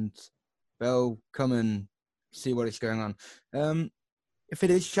 and they'll come and see what is going on. If it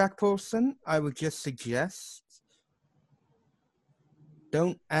is Jack Paulson, I would just suggest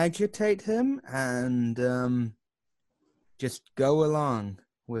don't agitate him and just go along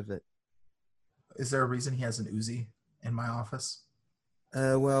with it. Is there a reason he has an Uzi in my office?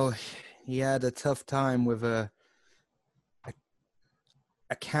 Well, he had a tough time with a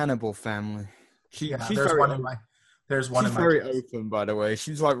cannibal family. She's there's one in my very open, by the way.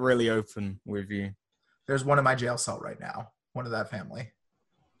 She's like really open with you. There's one in my jail cell right now. One of that family.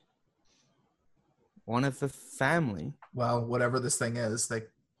 One of the family? Well, whatever this thing is, they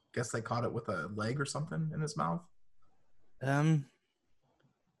caught it with a leg or something in his mouth.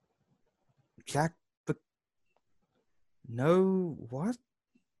 Jack, but no, what?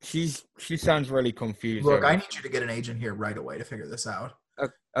 She sounds really confused. Look, I need you to get an agent here right away to figure this out.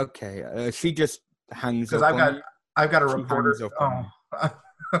 Okay, she just hangs up. Because I've got a reporter.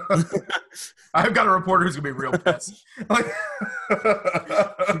 I've got a reporter who's gonna be real pissed. She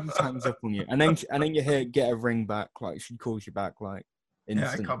just hangs up on you, and then you hear get a ring back. Like she calls you back, like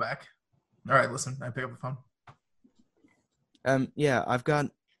instantly. Yeah, I call back. All right, listen. I pick up the phone. Yeah, I've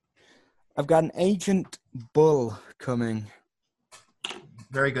got an Agent Bull coming.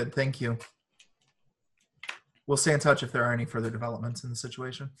 Very good, thank you. We'll stay in touch if there are any further developments in the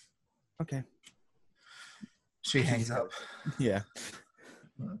situation. Okay. She hangs up. Yeah.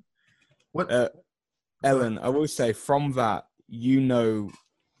 What? Ellen, I will say from that,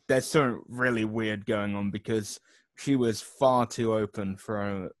 there's something really weird going on because she was far too open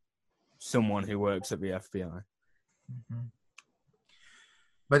for someone who works at the FBI. Mm-hmm.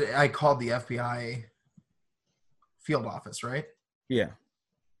 But I called the FBI field office, right? Yeah.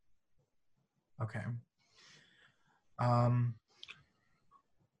 Okay.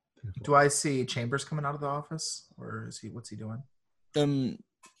 Do I see Chambers coming out of the office, or what's he doing?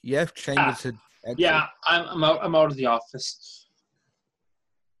 Yeah, Chambers had. Yeah, I'm out of the office.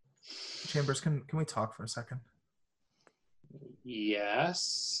 Chambers, can we talk for a second?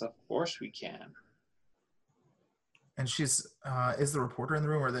 Yes, of course we can. And she's is the reporter in the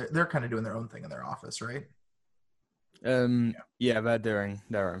room, or they're kind of doing their own thing in their office, right? Yeah, they're doing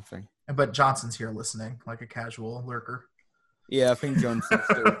their own thing. But Johnson's here listening, like a casual lurker. Yeah, I think Johnson's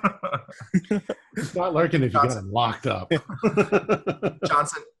still. He's not lurking if you got him locked up.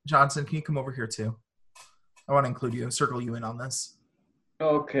 Johnson, can you come over here too? I want to include you, circle you in on this.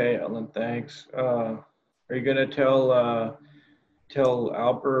 Okay, Ellen, thanks. Are you going to tell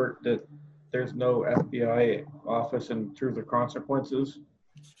Albert that there's no FBI office in Truth or Consequences?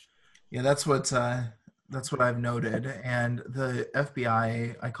 Yeah, that's what I've noted. And the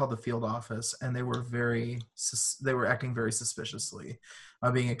FBI, I called the field office, and they were acting very suspiciously,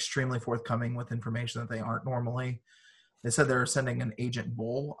 being extremely forthcoming with information that they aren't normally. They said they're sending an Agent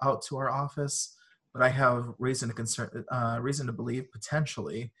Bull out to our office, but I have reason to believe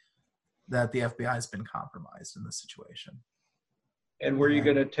potentially that the FBI has been compromised in this situation. And were you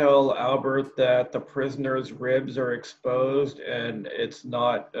going to tell Albert that the prisoner's ribs are exposed and it's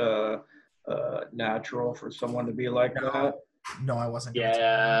not natural for someone to be like that? No, I wasn't.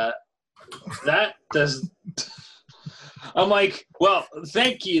 Yeah, that does. I'm like, well,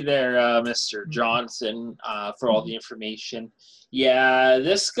 thank you there, Mr. Johnson, for all the information. Yeah,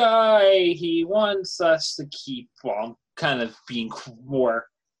 this guy, he wants us to keep, well, kind of being more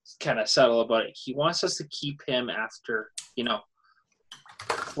kind of subtle about it. He wants us to keep him after,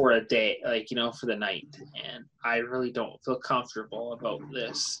 for a day, for the night. And I really don't feel comfortable about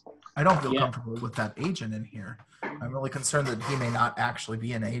this. I don't feel comfortable with that agent in here. I'm really concerned that he may not actually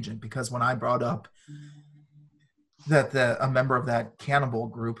be an agent, because when I brought up that a member of that cannibal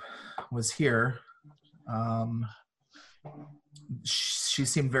group was here, she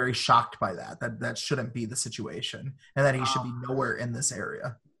seemed very shocked by that shouldn't be the situation, and that he should be nowhere in this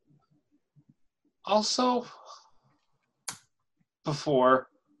area. Also, before,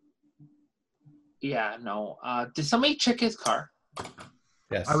 did somebody check his car?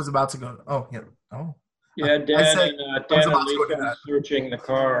 Yes. I was about to go. Oh, yeah. Oh. Yeah, Dan and Lisa are searching the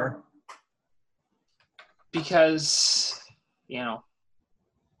car. Because,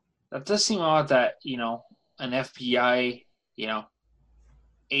 that does seem odd that, an FBI,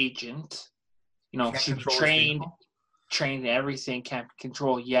 agent, should be trained in everything, can't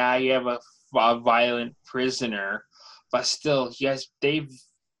control. Yeah, you have a violent prisoner, but still, yes, I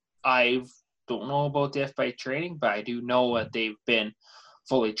don't know about the FBI training, but I do know that they've been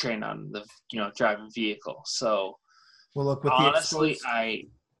fully trained on the, driving vehicle. So, well, look, with honestly, I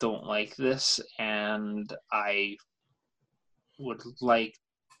don't like this, and I kind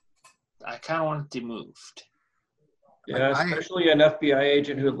of want it demoved. Yeah, especially an FBI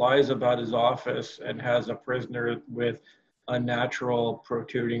agent who lies about his office and has a prisoner with unnatural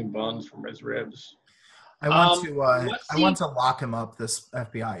protruding bones from his ribs. I want to lock him up, this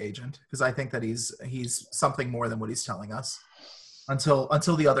FBI agent, because I think that he's something more than what he's telling us until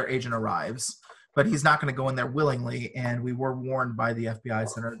the other agent arrives. But he's not going to go in there willingly, and we were warned by the FBI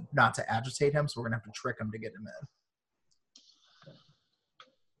center not to agitate him, so we're going to have to trick him to get him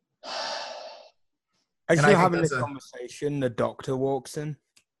in. As you're having this conversation, the doctor walks in.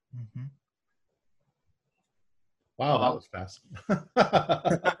 Mm-hmm. Wow, that was fast.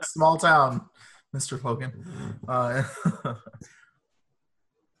 Small town, Mr. Logan.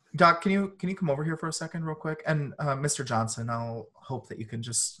 Doc, can you come over here for a second real quick? And Mr. Johnson, I'll hope that you can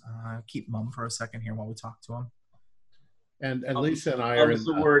just keep mum for a second here while we talk to him. And Lisa and I are in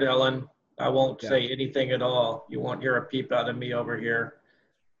the word, Ellen. I won't say anything at all. You won't hear a peep out of me over here.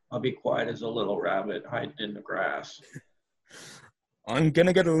 I'll be quiet as a little rabbit hiding in the grass. I'm going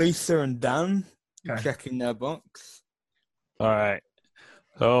to go to Lisa and Dan, checking their box. All right.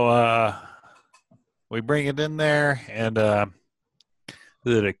 So we bring it in there, and is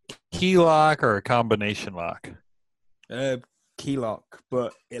it a key lock or a combination lock? Key lock,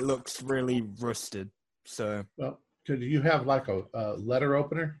 but it looks really rusted. So, well, could you have like a letter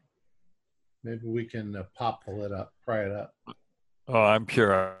opener? Maybe we can pop the lid up, pry it up. Oh, I'm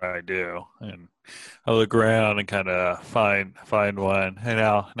sure I do. And I look around and kind of find one.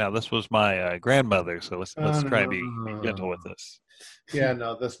 And now this was my grandmother, so let's try and be gentle with this. Yeah,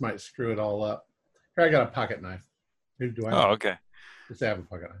 no, this might screw it all up. Here, I got a pocket knife. Do I? Oh, okay. Just have a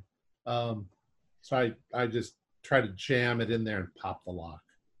pocket knife. So I just try to jam it in there and pop the lock.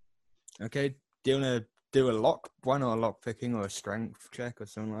 Okay. Do you want to do a lock? Why not a lock picking or a strength check or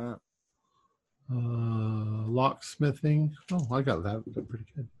something like that? Locksmithing. Oh, I got that. Pretty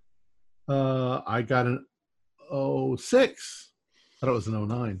good. I got an 06. I thought it was an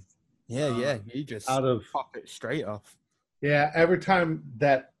 09. Yeah. You just pop it straight off. Yeah, every time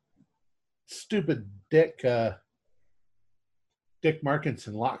that stupid Dick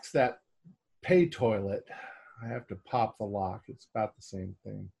Markinson locks that pay toilet, I have to pop the lock. It's about the same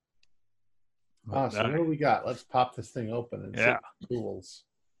thing. Well, So what do we got? Let's pop this thing open and Yeah. see the tools.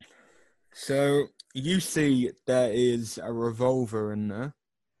 So you see there is a revolver in there.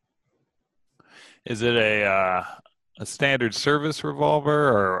 Is it a standard service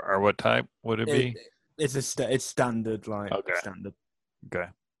revolver, or what type would it be? It's it's standard, like Okay. standard. Okay.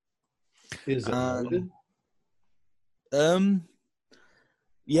 Is it loaded?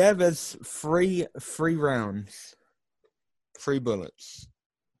 Yeah, there's three rounds, 3 bullets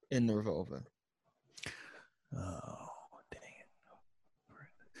in the revolver. Oh, dang it.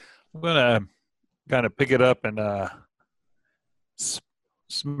 I'm going to kind of pick it up and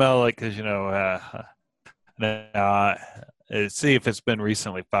smell it because, see if it's been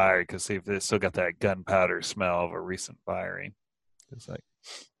recently fired, because see if it's still got that gunpowder smell of a recent firing. It's like,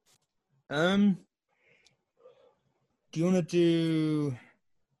 do you want to do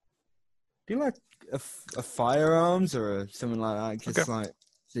like a firearms or something like that? Just Okay. like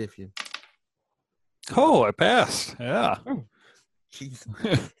see if you. oh, I passed. Yeah. Oh, jeez.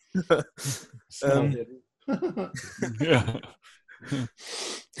 Smell hidden. Yeah.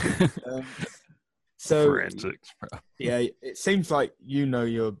 So Forensics, bro. yeah, it seems like you know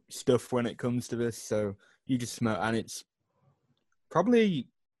your stuff when it comes to this. So you just smell, and it's probably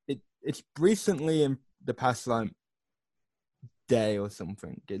it's recently in the past like day or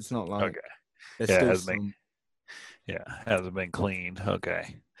something. It's not like Okay. there's Yeah, it still hasn't some. been, hasn't been cleaned.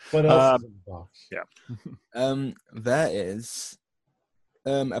 Okay. What else is in the box? Yeah. There is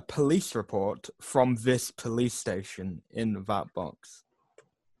a police report from this police station in that box.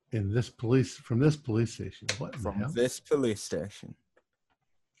 From this police station. What in the hell? This police station.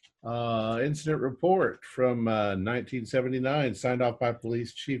 Incident report from 1979, signed off by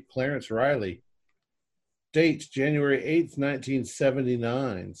Police Chief Clarence Riley. Date, January 8th,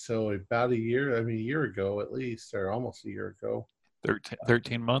 1979. So about a year ago at least, or almost a year ago.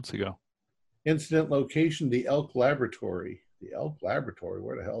 13 months ago. Incident location, the Elk Laboratory. The Elk Laboratory,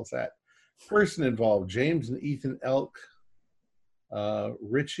 where the hell is that? Person involved, James and Ethan Elk,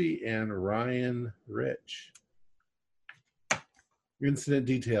 Richie and Ryan Rich. Incident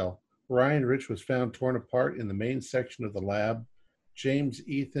detail. Ryan Rich was found torn apart in the main section of the lab. James,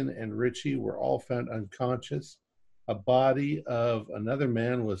 Ethan, and Richie were all found unconscious. A body of another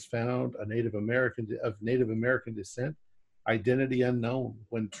man was found, of Native American descent, identity unknown.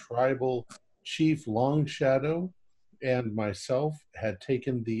 When Tribal Chief Longshadow and myself had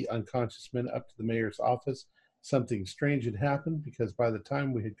taken the unconscious men up to the mayor's office, something strange had happened, because by the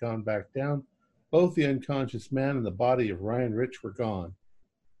time we had gone back down, both the unconscious man and the body of Ryan Rich were gone.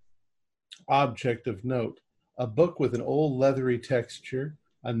 Object of note: a book with an old leathery texture,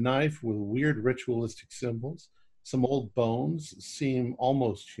 a knife with weird ritualistic symbols, some old bones seem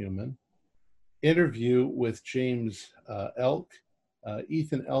almost human. Interview with James Elk,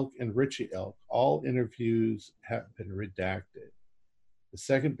 Ethan Elk, and Richie Elk. All interviews have been redacted. The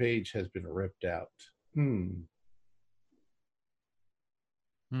second page has been ripped out.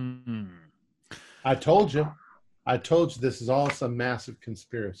 I told you this is all some massive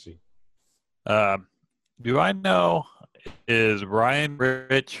conspiracy. Do I know, is Ryan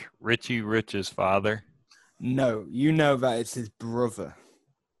Rich Richie Rich's father? No, you know that it's his brother.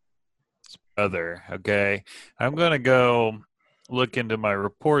 His brother. Okay. I'm going to go look into my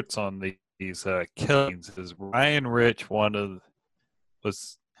reports on these killings. Is Ryan Rich what the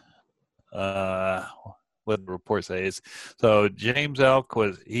report says? So James Elk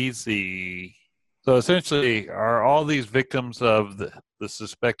so essentially, are all these victims of the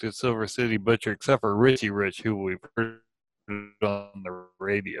suspected Silver City Butcher, except for Richie Rich, who we've heard on the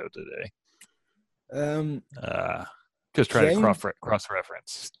radio today? Just trying to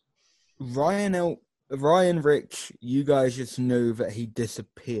cross-reference. Ryan Rich, you guys just knew that he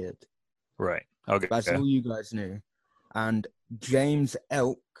disappeared. Right. Okay. That's all you guys knew. And James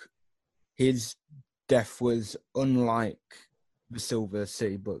Elk, his death was unlike the Silver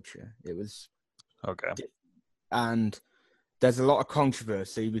City Butcher. It was okay. And there's a lot of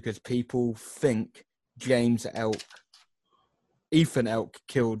controversy because people think Ethan Elk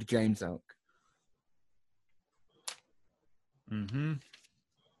killed James Elk. Mm-hmm.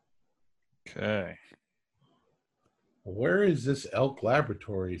 Okay. Where is this Elk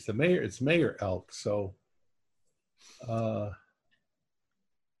Laboratory? It's Mayor Elk. So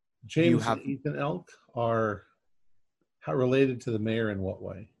James and Ethan Elk are how related to the mayor in what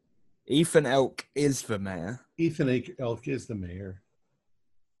way? Ethan Elk is the mayor. Ethan Elk is the mayor.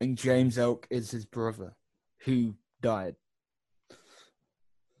 And James Elk is his brother, who died.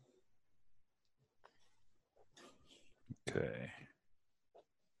 Okay.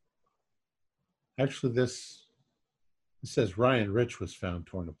 Actually, this It says Ryan Rich was found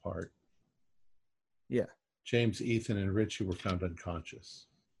torn apart. Yeah. James, Ethan, and Richie were found unconscious.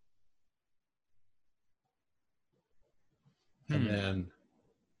 And then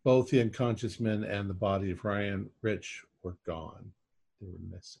both the unconscious men and the body of Ryan Rich were gone. They were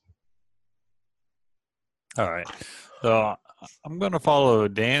missing. All right. So I'm going to follow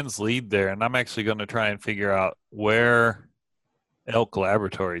Dan's lead there, and I'm actually going to try and figure out where Elk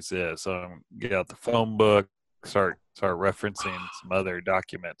Laboratories is. So get out the phone book, start referencing some other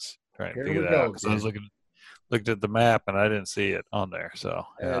documents, try and Here figure we that out. go, Because I was looked at the map and I didn't see it on there. So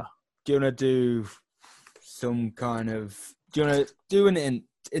yeah. Do you want to do some kind of? Do you want to do an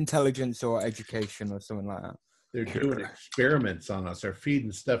intelligence or education or something like that? They're doing experiments on us. They're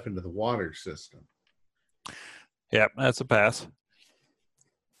feeding stuff into the water system. Yep, that's a pass.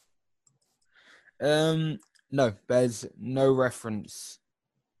 No, there's no reference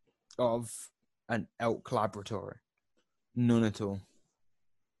of an elk laboratory. None at all.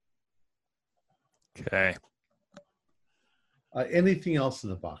 Okay. Anything else in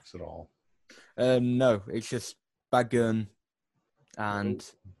the box at all? No, it's just bad gun and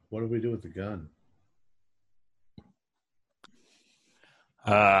What do we do with the gun?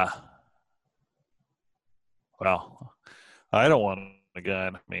 Well, I don't want a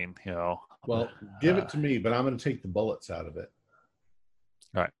gun. I mean, Well, give it to me, but I'm going to take the bullets out of it.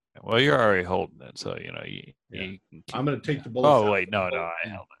 All right. Well, you're already holding it, so you can keep, I'm going to take the bullets out. Oh, wait, no, I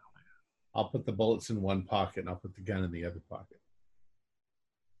held it. I'll put the bullets in one pocket, and I'll put the gun in the other pocket.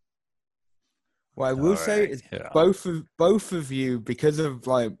 what I will say is both of you, because of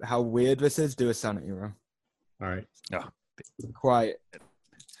like how weird this is, do a sanity roll. All right. Yeah. Quite.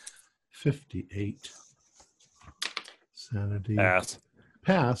 58. Sanity. Pass.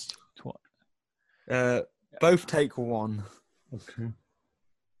 Both take one. Okay.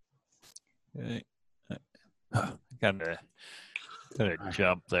 Kind of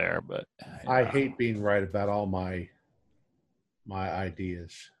jump there, but I hate being right about all my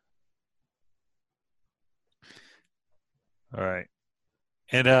ideas. All right.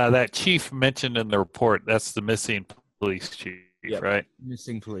 And that chief mentioned in the report, that's the missing police chief, right?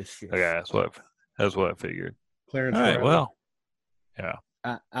 Missing police chief. Okay, that's what I figured. Clarence. All right, Riley. well, yeah.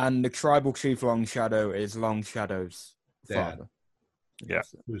 And the tribal chief Long Shadow is Long Shadow's Dad. father. Yeah.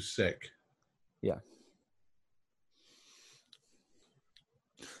 Who's sick. Yeah.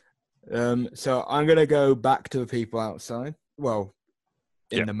 So I'm going to go back to the people outside. Well,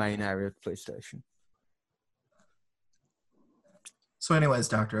 in the main area of the police station. So anyways,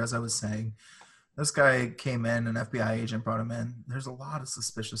 Doctor, as I was saying, this guy came in, an FBI agent brought him in. There's a lot of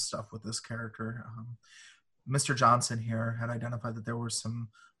suspicious stuff with this character. Mr. Johnson here had identified that there were some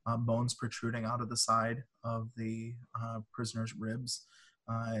bones protruding out of the side of the prisoner's ribs.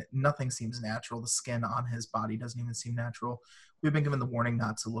 Nothing seems natural. The skin on his body doesn't even seem natural. We've been given the warning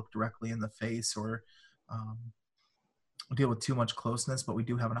not to look directly in the face or deal with too much closeness, but we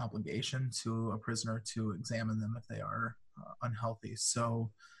do have an obligation to a prisoner to examine them if they are unhealthy. So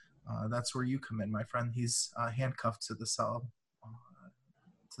that's where you come in, my friend. He's handcuffed to the cell,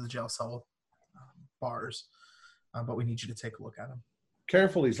 to the jail cell bars, but we need you to take a look at him.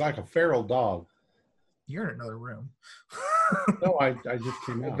 Careful, he's like a feral dog. You're in another room. No, I just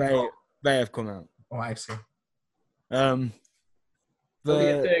came out. They have come out. Oh, I see. What do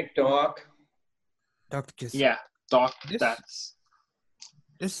you think, Doc? Dr. Kiss. Yeah, Doc.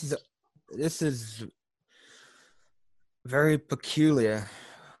 This is very peculiar.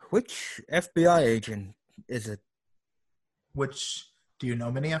 Which FBI agent is it? Do you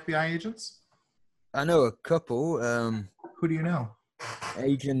know many FBI agents? I know a couple. Who do you know?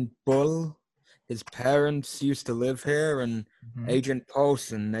 Agent Bull. His parents used to live here, and Agent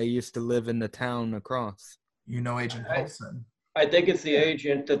Paulson, they used to live in the town across. You know Agent Paulson? I think it's the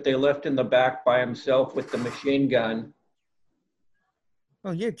agent that they left in the back by himself with the machine gun.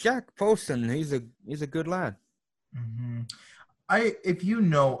 Oh yeah, Jack Paulson. He's a good lad. Mm-hmm. If you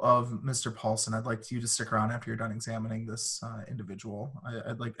know of Mr. Paulson, I'd like you to stick around after you're done examining this individual.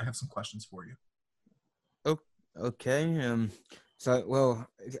 I have some questions for you. Oh, okay. So,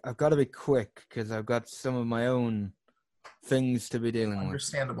 I've got to be quick because I've got some of my own things to be dealing with.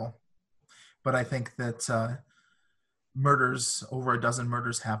 Understandable. But I think that murders, over a dozen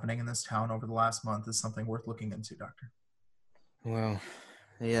murders happening in this town over the last month is something worth looking into, Doctor. Well,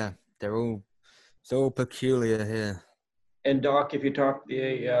 yeah, it's all peculiar here. And Doc, if you talk to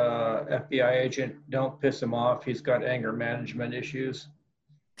the FBI agent, don't piss him off. He's got anger management issues.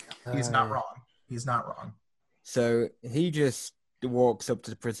 He's not wrong. He's not wrong. So he just walks up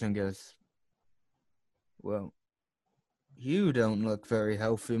to the prisoner and goes, "Well, you don't look very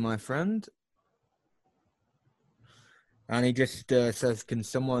healthy, my friend. And he just says, "Can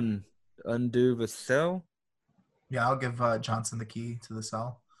someone undo the cell?" Yeah, I'll give Johnson the key to the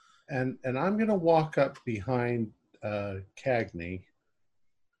cell. And I'm going to walk up behind Cagney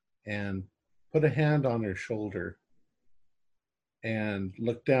and put a hand on her shoulder and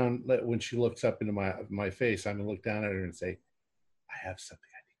look down. When she looks up into my face, I'm going to look down at her and say, "I have something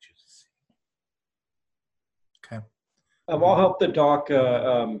I need you to see." Okay. I'll help the doc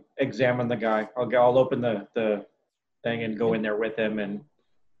examine the guy. I'll open the thing and go in there with him, and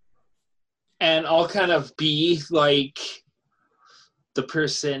I'll kind of be like the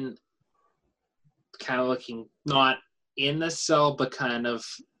person kind of looking not in the cell, but kind of,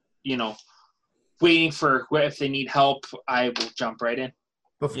 waiting for if they need help, I will jump right in.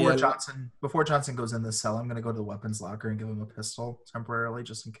 Before Johnson goes in the cell, I'm going to go to the weapons locker and give him a pistol temporarily,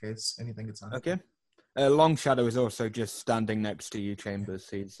 just in case anything gets on. Okay. Long Shadow is also just standing next to you, Chambers.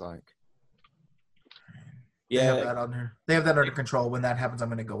 He's like, They have that under control. When that happens, I'm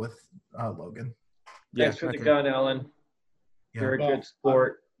going to go with Logan. thanks for the gun, Ellen. Yeah. You're a good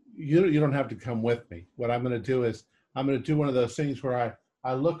sport. You don't have to come with me. What I'm going to do is I'm going to do one of those things where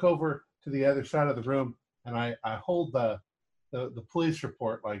I look over to the other side of the room and I hold the police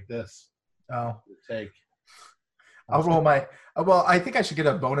report like this. Oh. Take. I'll roll my. Well, I think I should get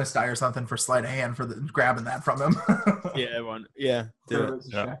a bonus die or something for sleight of hand for grabbing that from him. Yeah, everyone. Yeah, do it.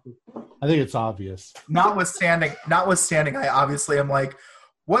 Yeah. I think it's obvious. Notwithstanding, I obviously am like,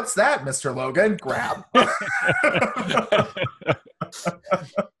 "What's that, Mr. Logan?" Grab.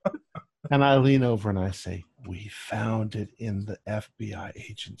 And I lean over and I say, "We found it in the FBI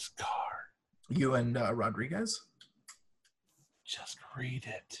agent's car." You and Rodriguez? Just read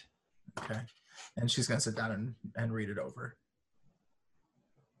it. Okay. And she's going to sit down and read it over.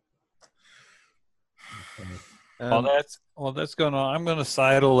 While that's going on, I'm going to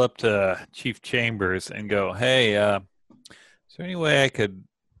sidle up to Chief Chambers and go, "Hey, is there any way I could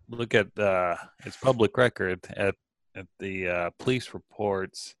look at its public record at the police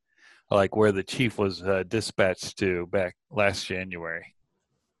reports, like where the chief was dispatched to back last January?"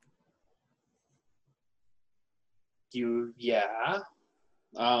 Yeah.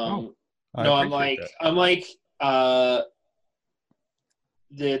 No, I'm like,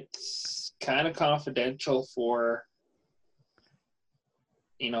 it's kind of confidential for,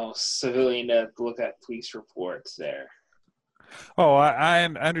 civilian to look at police reports there. Oh, I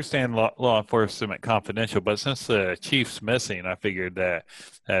understand law enforcement confidential, but since the chief's missing, I figured that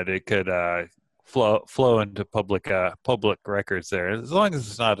it could flow into public records there, as long as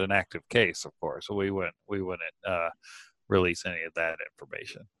it's not an active case, of course. We wouldn't release any of that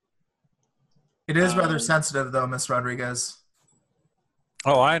information. It is rather sensitive, though, Miss Rodriguez.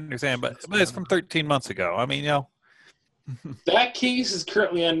 Oh, I understand, but it's from 13 months ago. I mean, That case is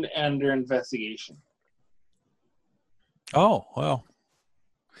currently under investigation. Oh, well,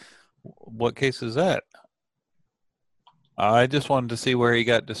 what case is that? I just wanted to see where he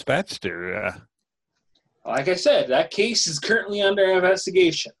got dispatched to. Like I said, that case is currently under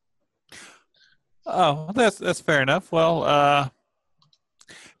investigation. Oh, that's fair enough. Well,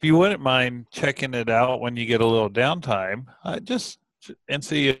 if you wouldn't mind checking it out when you get a little downtime, just and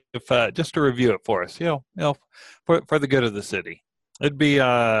see if just to review it for us, for the good of the city. It'd be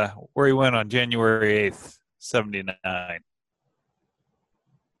where he went on January 8th, 79.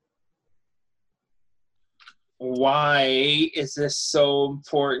 Why is this so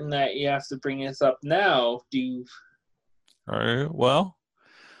important that you have to bring this up now? All right. Well,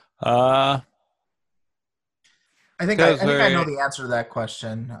 I think I know the answer to that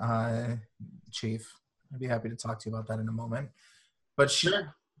question, Chief. I'd be happy to talk to you about that in a moment. But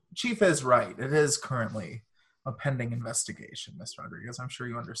sure. Chief is right. It is currently a pending investigation, Ms. Rodriguez. I'm sure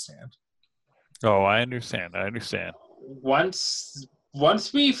you understand. Oh, I understand. Once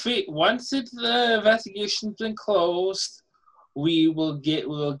the investigation's been closed, we'll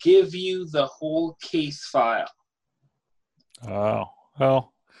give you the whole case file. Oh,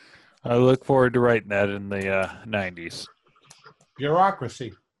 well, I look forward to writing that in the 90s.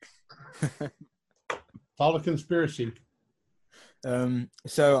 Bureaucracy. It's all a conspiracy.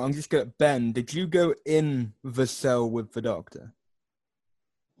 So I'm just going to, Ben, did you go in the cell with the doctor?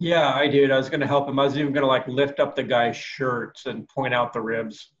 Yeah, I did. I was going to help him. I was even going to lift up the guy's shirts and point out the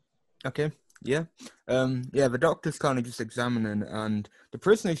ribs. Okay. Yeah. The doctor's kind of just examining, and the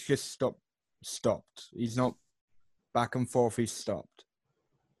prisoner's just stopped. He's not back and forth. He's stopped.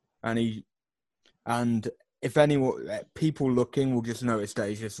 And if people looking will just notice that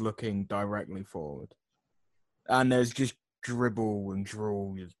he's just looking directly forward. And there's just dribble and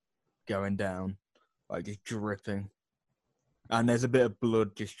drool just going down, just dripping. And there's a bit of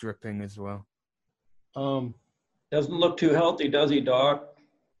blood just dripping as well. Doesn't look too healthy, does he, Doc?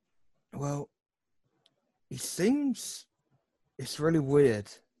 Well, he seems... It's really weird.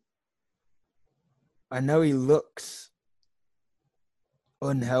 I know he looks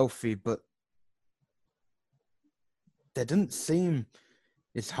unhealthy, but there doesn't seem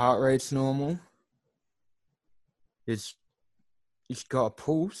his heart rate's normal. He's got a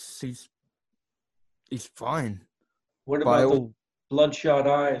pulse. He's fine. What about the bloodshot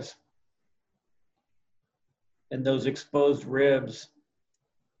eyes and those exposed ribs?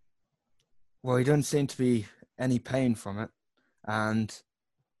 Well, he doesn't seem to be any pain from it, and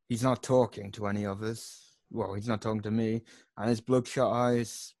he's not talking to any of us. Well, he's not talking to me, and his bloodshot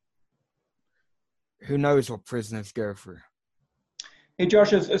eyes. Who knows what prisoners go through? Hey,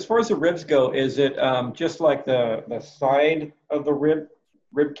 Josh, as far as the ribs go, is it just like the side of the rib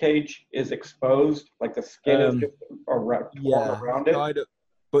cage is exposed, like the skin is just around it?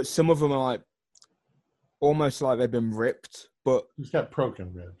 But some of them are like almost like they've been ripped, but He's got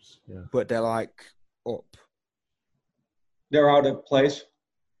broken ribs. Yeah. but they're like up. They're out of place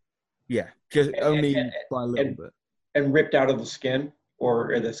Yeah, just only by a little bit. and ripped out of the skin,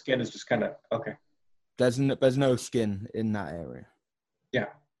 or the skin is just kind of okay. There's no skin in that area. Yeah.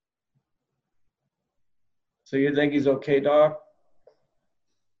 So you think he's okay, Doc?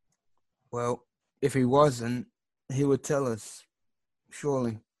 Well, if he wasn't, he would tell us,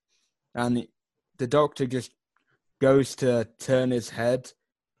 surely. And the doctor just goes to turn his head,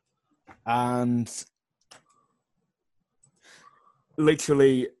 and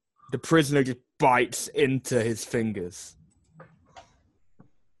literally the prisoner just bites into his fingers.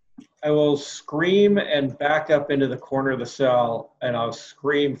 I will scream and back up into the corner of the cell, and I'll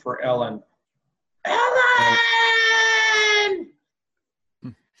scream for Ellen. Ellen!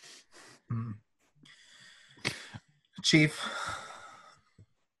 Chief.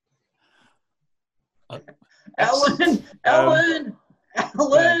 Ellen! Ellen!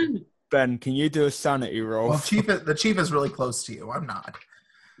 Ellen! Ben, can you do a sanity roll? Well, the chief is really close to you. I'm not.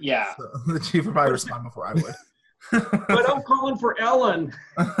 Yeah. So the chief would probably respond before I would. But I'm calling for Ellen.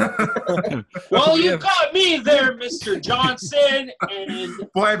 Well, you got me there, Mr. Johnson. And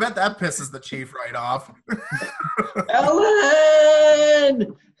Boy, I bet that pisses the chief right off.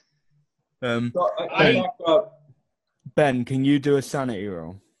 Ellen! Ben, can you do a sanity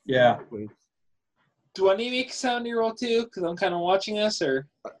roll? Yeah. Please. do I need to make a sanity roll too? Because I'm kind of watching this, or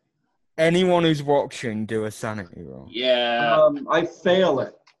Anyone who's watching, do a sanity roll. yeah. I fail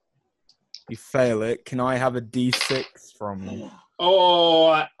it. You fail it. Can I have a D6 from you?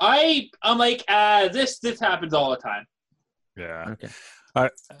 Oh, I'm like, this happens all the time. Yeah. Okay. I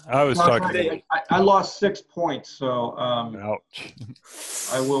was talking. I lost 6 points, so Ouch.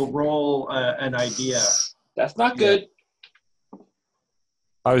 I will roll an idea. That's not good.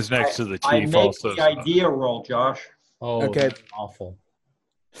 I was next to the I chief make also. the idea roll, Josh. Oh, Okay. that's awful.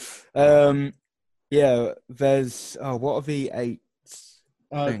 Yeah, there's... Oh, what are the 8?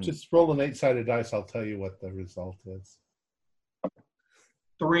 Just roll an 8-sided dice. I'll tell you what the result is.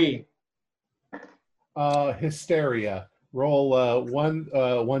 3. Hysteria. Roll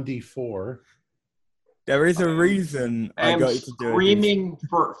 1d4. There is a reason I I'm got you to do it. screaming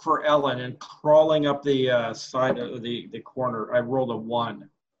for Ellen and crawling up the side of the corner. I rolled a 1.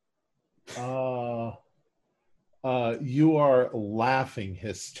 You are laughing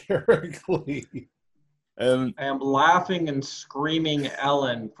hysterically. I am laughing and screaming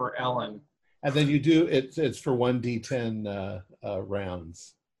Ellen for Ellen. And then you do it's for 1d10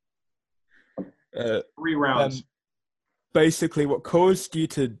 rounds. 3 rounds. Basically, what caused you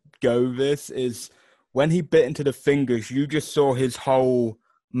to go this is when he bit into the fingers, you just saw his whole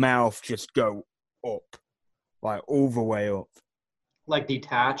mouth just go up, like all the way up. Like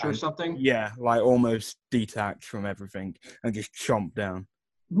detach or something? Yeah, like almost detached from everything and just chomp down.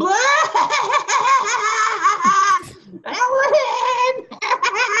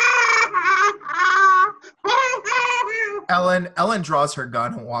 Ellen draws her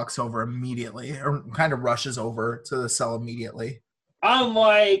gun and walks over immediately, or kind of rushes over to the cell immediately. I'm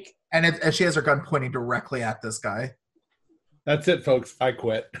like, And she has her gun pointing directly at this guy. That's it, folks. I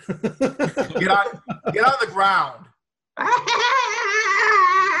quit. Get on the ground.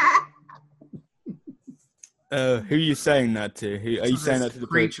 Who are you saying that to? Are you saying that to the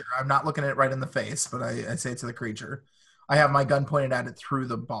creature? I'm not looking at it right in the face, but I say it to the creature. I have my gun pointed at it through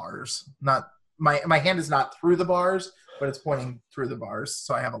the bars. Not my hand is not through the bars, but it's pointing through the bars,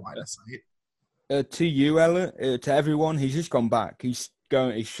 so I have a line of sight. To you, Ellen, to everyone, he's just gone back. He's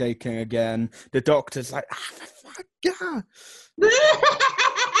shaking again. The doctor's like, fuck yeah.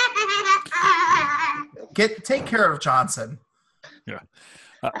 Take care of Johnson. Yeah.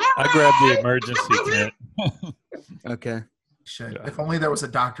 I grabbed the emergency kit. Okay. Shit. Yeah. If only there was a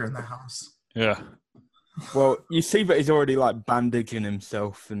doctor in the house. Yeah. Well, you see that he's already like bandaging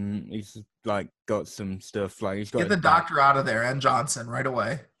himself, and he's like got some stuff. Like he's got Get the his back. doctor out of there and Johnson right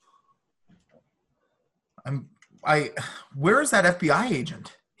away. Where is that FBI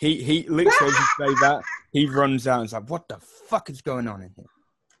agent? He literally, as you say that, he runs out and is like, "What the fuck is going on in here?"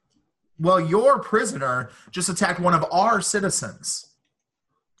 Well, your prisoner just attacked one of our citizens.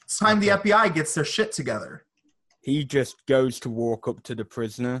 It's time the FBI gets their shit together. He just goes to walk up to the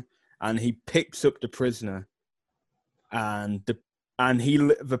prisoner, and he picks up the prisoner, and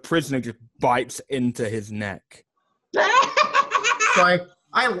the prisoner just bites into his neck. So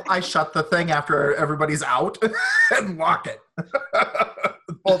I shut the thing after everybody's out and lock it.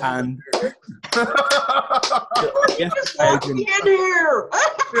 And In here!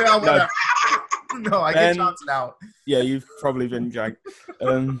 Yeah, whatever. No, I Ben- get Johnson out. yeah, you've probably been dragged.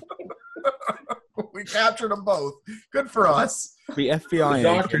 We captured them both. Good for us. The The FBI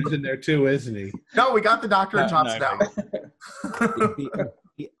doctor's agent, in there too, isn't he? No, we got the doctor and No, Johnson no, out.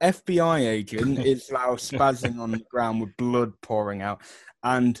 the FBI agent is now spazzing on the ground with blood pouring out,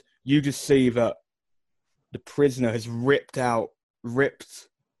 and you just see that the prisoner has ripped out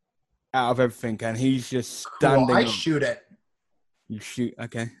of everything, and he's just standing Cool. I up. shoot it. You shoot,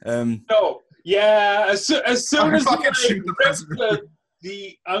 okay. No, yeah. As soon I as fucking I shoot the rip prisoner.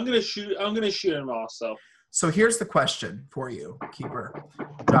 I'm gonna shoot him also. So here's the question for you, Keeper.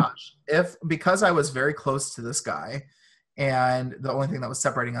 Josh, because I was very close to this guy, and the only thing that was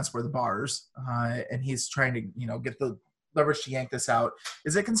separating us were the bars, and he's trying to, get the leverage to yank this out,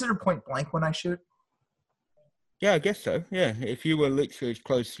 is it considered point blank when I shoot? Yeah, I guess so. Yeah, if you were literally as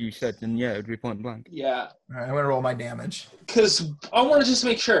close as you said, then yeah, it would be point blank. Yeah, All right, I'm going to roll my damage. because I want to just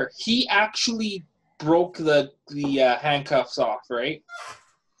make sure he actually broke the handcuffs off, right?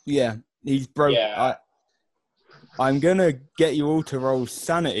 Yeah, he's broke. Yeah. I'm gonna get you all to roll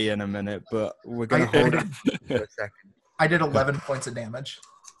sanity in a minute, but we're gonna hold it for a second. I did 11 points of damage.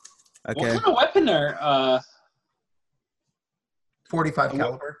 Okay. What kind of weapon are? 45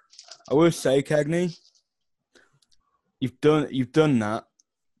 caliber. I will say, Cagney, you've done that,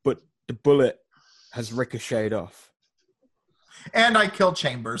 but the bullet has ricocheted off. And I killed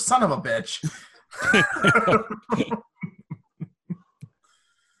Chambers. Son of a bitch.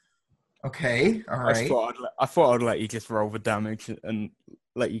 Okay, all right. I thought I'd let you just roll the damage and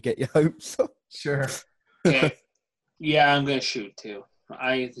let you get your hopes up. Sure. Okay. Yeah, I'm gonna shoot too.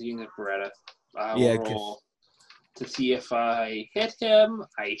 I think it's Beretta. I will Yeah, roll to see if I hit him.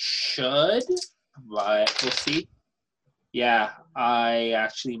 I should, but we'll see. Yeah, I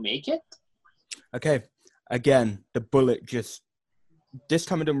actually make it. Okay. Again, the bullet this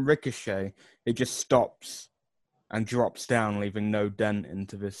time it didn't ricochet. It just stops and drops down, leaving no dent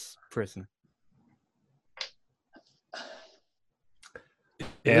into this prisoner.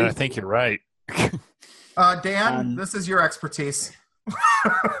 Yeah, I think you're right. Dan, this is your expertise.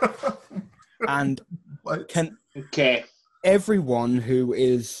 And What? can Okay. everyone who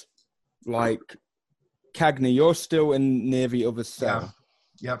is like Cagney, you're still near the other cell.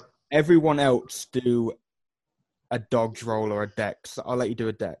 Yep. Everyone else do a dodge roll or a dex. I'll let you do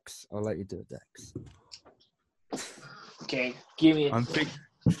a dex. Okay. Give me. I'm big.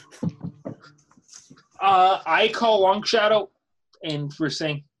 I call Long Shadow, and we're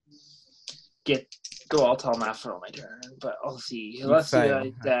saying, go. I'll tell him after my turn, but I'll see. Let's see fail,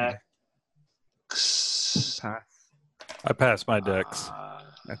 like that. Pass. I passed my dex.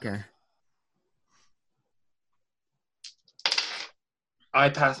 Okay. I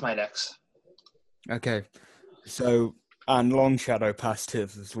passed my dex. Okay. So, and Long Shadow passed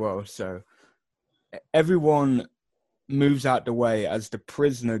his as well. So, everyone moves out the way as the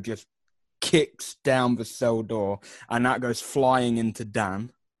prisoner just kicks down the cell door, and that goes flying into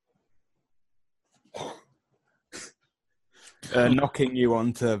Dan, knocking you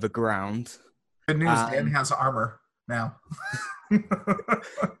onto the ground. Good news, Dan has armor now.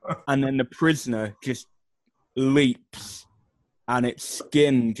 And then the prisoner just leaps, and its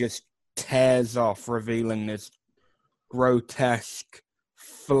skin just tears off, revealing this grotesque,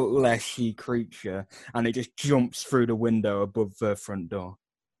 fleshy creature, and it just jumps through the window above the front door.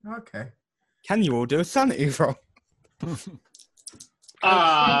 Okay. Can you all do a sanity roll? Get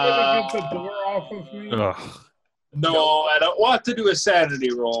the door off of me. Ugh. No, I don't want to do a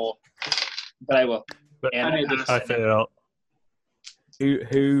sanity roll, but I will. But And I passed I it. failed.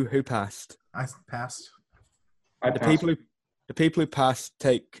 Who passed? I passed. The people who passed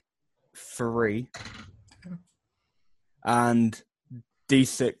take 3. And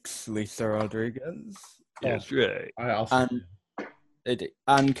D6 Lisa Rodriguez. That's right. I also. And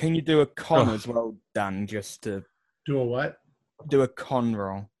And can you do a con as well, Dan, just to Do a what? do a con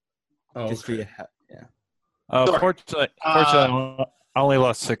roll? Oh, Just for okay. your yeah. Sure. Fortunately, I only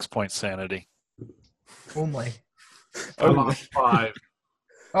lost 6 points sanity. Only. I lost 5.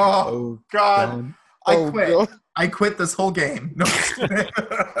 Oh, God. I quit. God. I quit this whole game. No.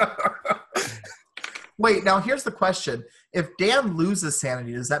 Wait, now here's the question. If Dan loses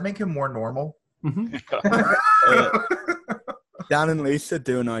sanity, does that make him more normal? Mhm. Dan and Lisa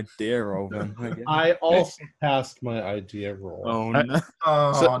do an idea roll then. I guess. I also passed my idea roll. Oh no.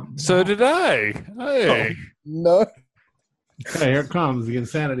 Oh, So did I. Hey. No. Okay, here it comes. The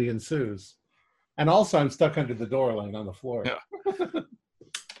insanity ensues. And also, I'm stuck under the door laying on the floor. Yeah.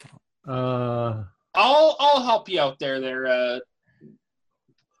 I'll help you out there,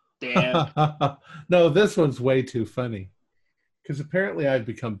 Dan. No, this one's way too funny. Because apparently I've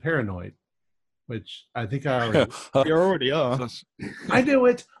become paranoid, which I think I already... You already are. I knew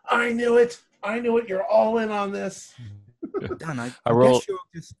it. I knew it. I knew it. You're all in on this. Dan, I rolled- guess you're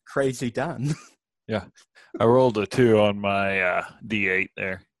just crazy Dan. Yeah. I rolled a 2 on my D8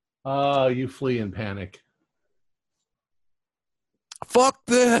 there. You flee in panic. Fuck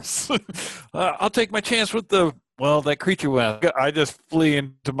this! I'll take my chance with that creature went. I just flee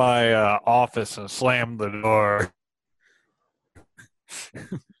into my office and slam the door.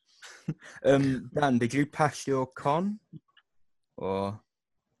 Dan, did you pass your con? Or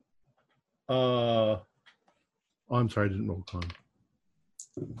I'm sorry, I didn't roll con.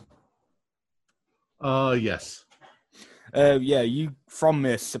 Yes. yeah, you from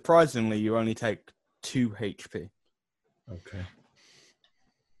this, surprisingly, you only take 2 HP. Okay.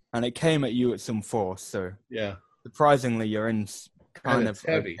 And it came at you at some force, so Yeah, surprisingly, you're in kind it's of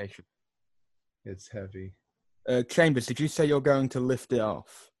heavy. okay shape. it's heavy. Chambers, did you say you're going to lift it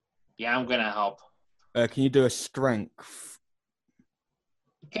off? Yeah, I'm gonna help. Can you do a strength?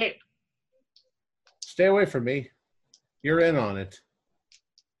 Okay. Stay away from me. You're in on it.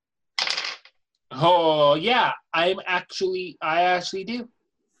 Oh yeah, I actually do.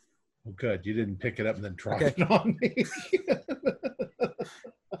 Oh, good. You didn't pick it up and then drop Okay. it on me.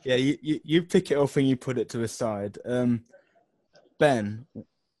 Yeah, you pick it up and you put it to the side. Ben,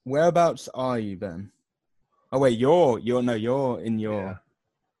 whereabouts are you, Ben? Oh wait, you're in your. Yeah.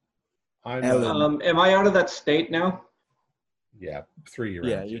 I'm Ellen. Am I out of that state now? yeah, 3 year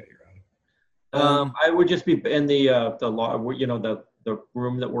Yeah, rounds. you- Yeah, you're out. I would just be in the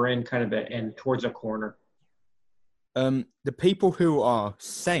room that we're in, kind of and towards a corner. The people who are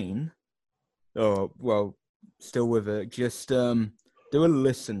sane, or well, still with it, just do a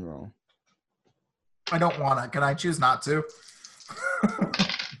listen roll. I don't want to. Can I choose not to?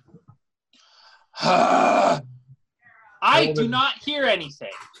 I do not hear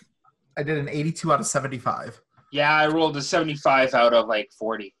anything. I did an 82 out of 75. Yeah, I rolled a 75 out of like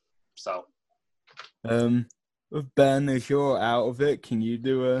 40. So. With Ben, as you're out of it, can you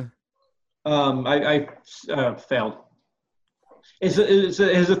do a? I failed. Is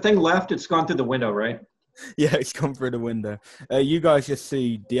the thing left? It's gone through the window, right? Yeah, it's come through the window. You guys just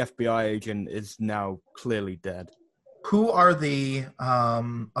see the FBI agent is now clearly dead. Who are the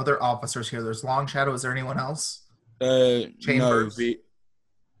other officers here? There's Long Shadow. Is there anyone else? Chambers?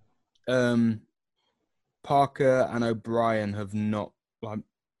 No, Parker and O'Brien have not,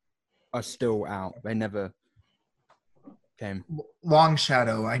 are still out. They never came. Long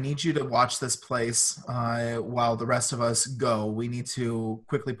Shadow, I need you to watch this place while the rest of us go. We need to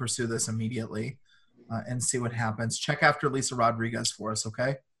quickly pursue this immediately and see what happens. Check after Lisa Rodriguez for us,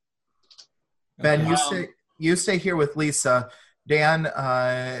 okay? Ben, you stay here with Lisa. Dan,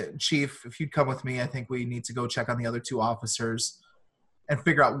 Chief, if you'd come with me, I think we need to go check on the other 2 officers and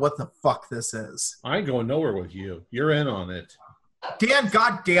figure out what the fuck this is. I ain't going nowhere with you. You're in on it. Dan,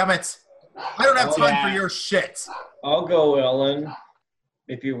 God damn it. I don't have time for your shit. I'll go, Ellen,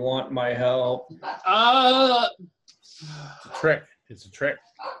 if you want my help. It's a trick. It's a trick.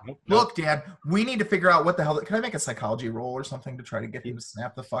 Nope. Look, Dan, we need to figure out what the hell. Can I make a psychology roll or something to try to get him to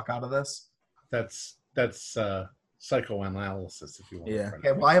snap the fuck out of this? That's psychoanalysis, if you want. Yeah.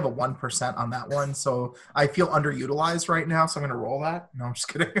 Okay, well, I have a 1% on that one, so I feel underutilized right now, so I'm going to roll that. No, I'm just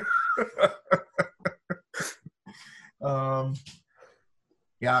kidding.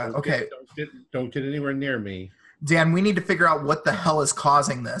 Yeah, okay. Don't get anywhere near me. Dan, we need to figure out what the hell is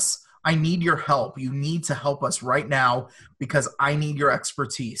causing this. I need your help. You need to help us right now because I need your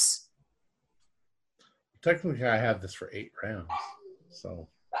expertise. Technically, I have this for 8 rounds.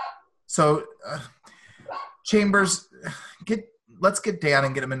 So, Chambers, let's get Dan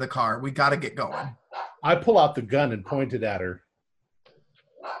and get him in the car. We got to get going. I pull out the gun and point it at her.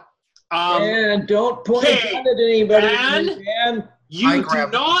 And don't point a gun at anybody. Dan. You do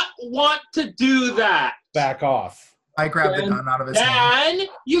not want to do that. Back off. I grab the gun out of his hand. Dan,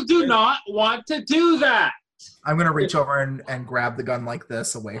 you do not want to do that. I'm going to reach over and grab the gun like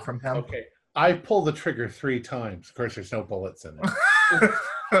this away from him. Okay. I pull the trigger 3 times. Of course, there's no bullets in it.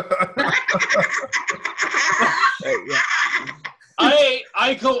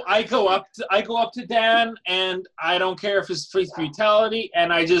 I go up to Dan, and I don't care if it's police brutality,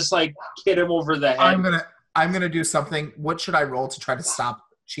 and I just like hit him over the head. I'm gonna do something. What should I roll to try to stop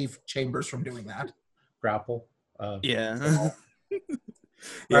Chief Chambers from doing that? Grapple. Yeah.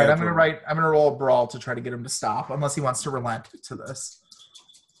 All right, I'm gonna roll a brawl to try to get him to stop, unless he wants to relent to this.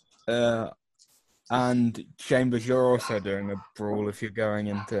 And Chambers, you're also doing a brawl if you're going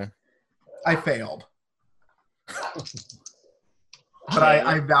into. I failed, but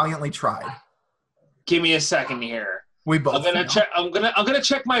I valiantly tried. Give me a second here. We both. I'm gonna check. I'm gonna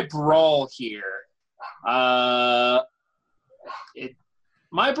check my brawl here. My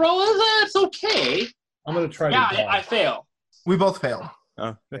brawl is it's okay. I'm gonna try. Yeah, I fail. We both failed.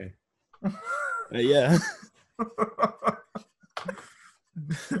 Oh, okay. Yeah.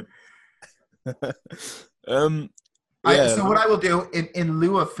 So what I will do in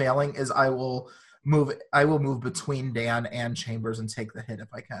lieu of failing is I will move between Dan and Chambers and take the hit if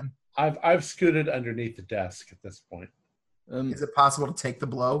I can. I've scooted underneath the desk at this point. Is it possible to take the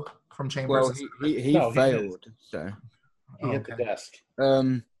blow from Chambers? Well, he failed, so he hit the desk.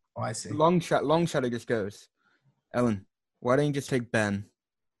 I see. Long Shadow just goes, Ellen, why don't you just take Ben?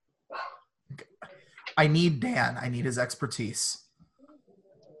 I need Dan. I need his expertise.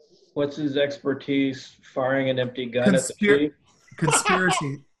 What's his expertise? Firing an empty gun at the chief?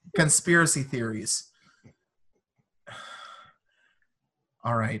 Conspiracy theories.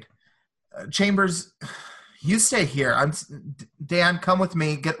 All right. Chambers, you stay here. Dan, come with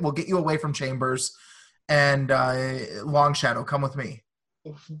me. We'll get you away from Chambers. And Long Shadow, come with me.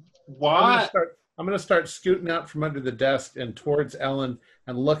 Why? I'm going to start scooting out from under the desk and towards Ellen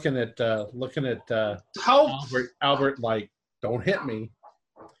and looking at Albert like, don't hit me.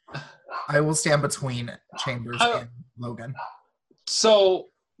 I will stand between Chambers and Logan. So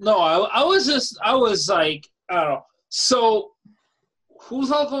no, I was like, I don't know. So who's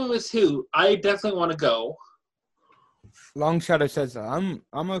helping with who? I definitely want to go. Long Shadow says, I'm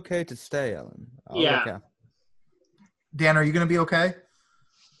okay to stay, Ellen. Yeah. Dan, are you going to be okay?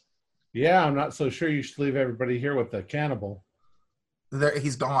 Yeah, I'm not so sure you should leave everybody here with the cannibal.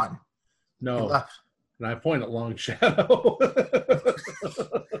 He's gone. No. He left. And I point at Long Shadow.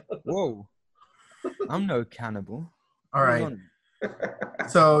 Whoa. I'm no cannibal. All right.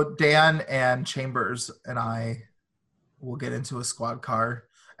 So Dan and Chambers and I will get into a squad car.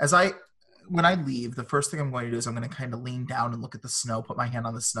 When I leave, the first thing I'm going to do is I'm going to kind of lean down and look at the snow, put my hand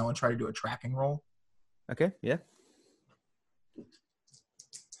on the snow, and try to do a tracking roll. Okay, yeah.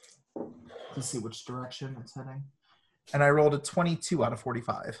 To see which direction it's heading. And I rolled a 22 out of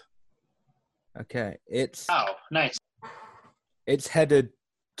 45. Okay, nice. It's headed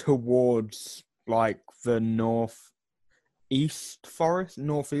towards like the northeast part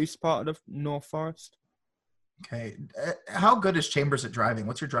of North Forest. Okay. How good is Chambers at driving?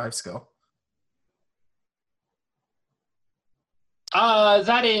 What's your drive skill?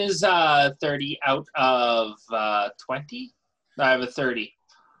 That is 30 out of 20. I have a 30.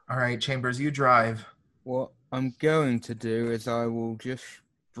 All right, Chambers, you drive. What I'm going to do is I will just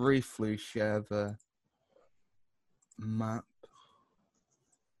briefly share the map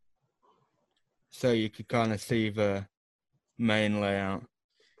so you could kind of see the main layout.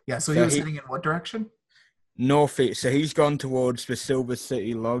 Yeah, so he was heading in what direction? Northeast. So he's gone towards the Silver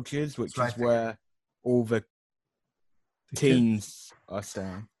City Lodges, which is where all the teens are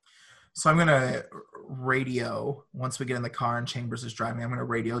staying. So I'm going to radio, once we get in the car and Chambers is driving, I'm going to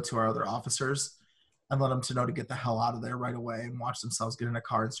radio to our other officers and let them know to get the hell out of there right away and watch themselves get in a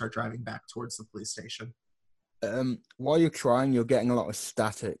car and start driving back towards the police station. While you're trying, you're getting a lot of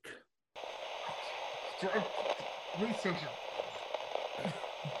static. Police station.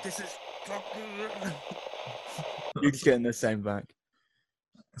 This is... You're just getting the same back.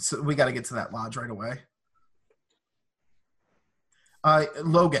 So we got to get to that lodge right away.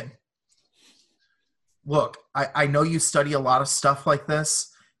 Logan, look, I know you study a lot of stuff like this.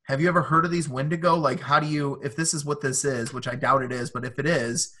 Have you ever heard of these Wendigo? Like, how do you, if this is what this is, which I doubt it is, but if it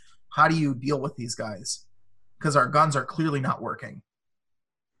is, how do you deal with these guys? Because our guns are clearly not working.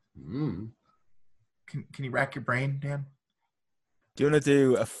 Can you rack your brain, Dan? Do you want to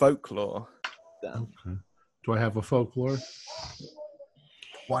do a folklore? Okay. Do I have a folklore?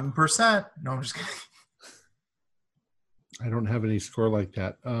 1%. No, I'm just kidding. I don't have any score like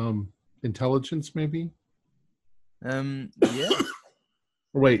that. Intelligence, maybe? Yeah.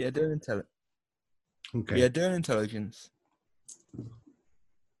 Wait. Yeah, doing intelligence. Okay. Yeah, doing intelligence.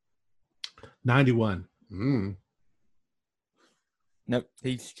 91. Nope,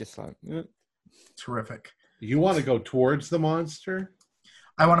 he's just like, Terrific. You want to go towards the monster?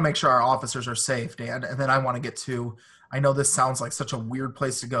 I want to make sure our officers are safe, Dan, and then I want to get to. I know this sounds like such a weird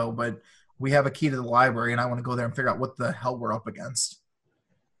place to go, but we have a key to the library, and I want to go there and figure out what the hell we're up against.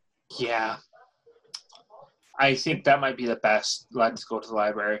 Yeah. I think that might be the best. Let's go to the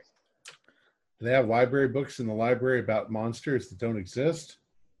library. Do they have library books in the library about monsters that don't exist?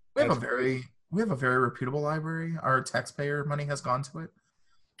 We have a very reputable library. Our taxpayer money has gone to it.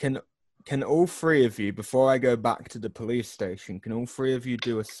 Can all three of you, before I go back to the police station, can all three of you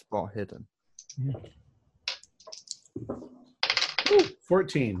do a spot hidden?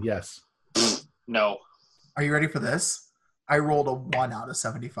 14, yes. No. Are you ready for this? I rolled a 1 out of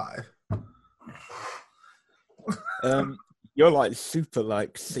 75. You're like super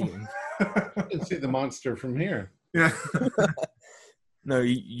like seeing. You can see the monster from here. Yeah. No,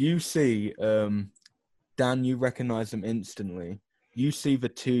 you see, Dan, you recognize them instantly. You see the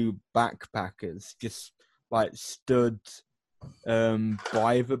two backpackers just like stood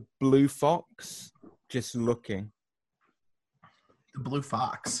by the blue fox, just looking. The blue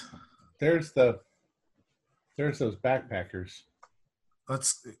fox. There's those backpackers.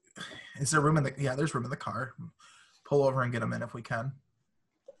 Is there room in the? Yeah, there's room in the car. Pull over and get them in if we can.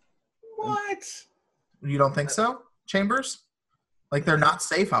 What? You don't think so, Chambers? Like they're not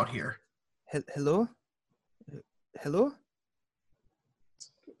safe out here. Hello? Hello?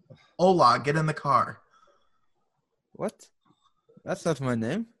 Ola, get in the car. What? That's not my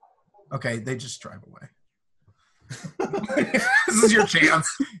name. Okay, they just drive away. This is your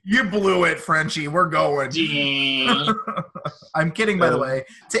chance. You blew it, Frenchie. We're going. I'm kidding, by the way.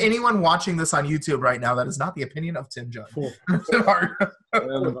 To anyone watching this on YouTube right now, that is not the opinion of Tim Judd. For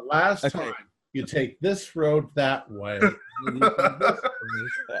the last time, you take this road that way.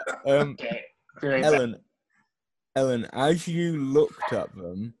 Ellen, as you looked at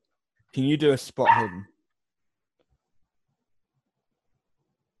them, can you do a spot hidden?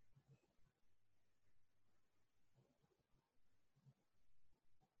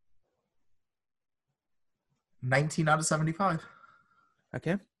 $19 out of 75.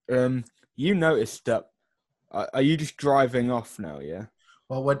 Okay. You noticed that. Are you just driving off now? Yeah.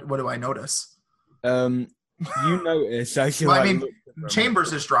 Well, what do I notice? You notice as you. Well, I mean,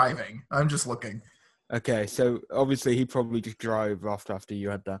 Chambers is driving. I'm just looking. Okay, so obviously he probably just drove after you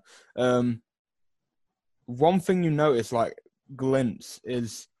had that. One thing you notice, like glimpse,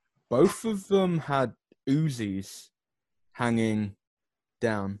 is both of them had Uzis hanging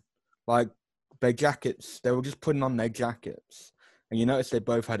down, like their jackets. They were just putting on their jackets, and you notice they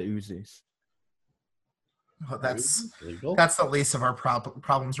both had Uzis. Well, that's the least of our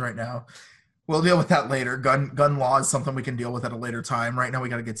problems right now. We'll deal with that later. Gun law is something we can deal with at a later time. Right now, we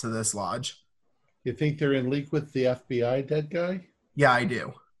got to get to this lodge. You think they're in league with the FBI dead guy? Yeah, I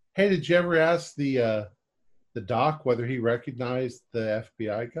do. Hey, did you ever ask the doc whether he recognized the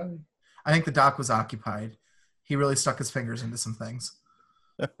FBI guy? I think the doc was occupied. He really stuck his fingers into some things.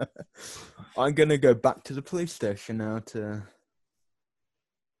 I'm gonna go back to the police station now to.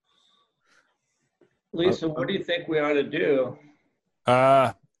 Lisa, what do you think we ought to do?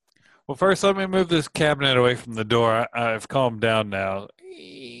 Well, first, let me move this cabinet away from the door. I've calmed down now.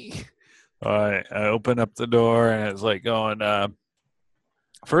 I open up the door, and it's like going,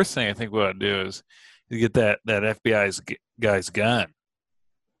 first thing I think we ought to do is get that FBI's guy's gun.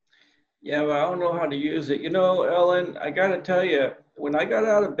 Yeah, well, I don't know how to use it. You know, Ellen, I got to tell you, when I got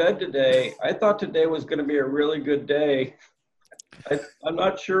out of bed today, I thought today was going to be a really good day. I'm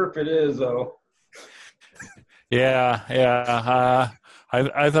not sure if it is, though. Yeah.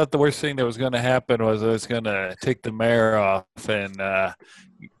 I thought the worst thing that was going to happen was I was going to take the mayor off and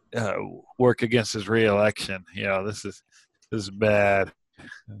work against his reelection. You know, this is bad.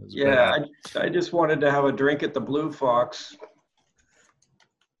 Yeah, bad. I just wanted to have a drink at the Blue Fox.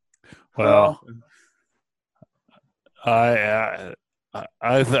 Well, I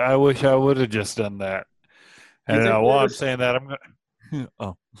wish I would have just done that. And while I'm saying that, I'm going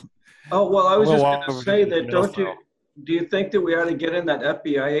to. Oh, well, I was just going to say that, do you think that we ought to get in that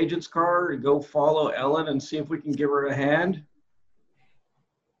FBI agent's car and go follow Ellen and see if we can give her a hand?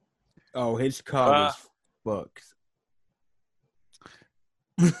 Oh, his car is fucked.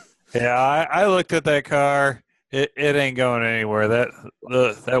 Yeah, I looked at that car. It ain't going anywhere.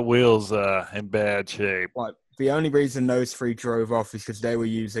 That wheel's in bad shape. Like, the only reason those three drove off is because they were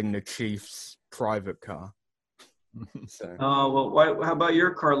using the chief's private car. So Well, how about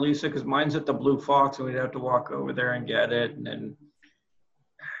your car, Lisa? Because mine's at the Blue Fox, and we'd have to walk over there and get it. And then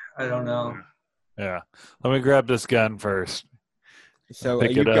I don't know. Yeah. Let me grab this gun first. so are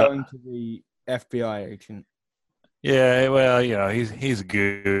Pick you it up. going to the FBI agent? Yeah, well, you know, he's a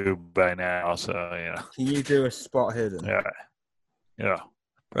goob by now, so you know. Can you do a spot hidden? Yeah,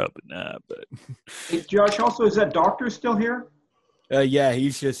 probably not, but Hey, Josh, also, is that doctor still here? Yeah,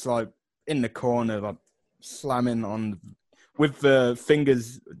 he's just like in the corner, like slamming on with the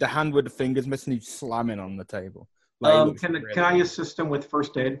fingers, the hand with the fingers missing. He's slamming on the table. Like, he looks Can really I bad. assist him with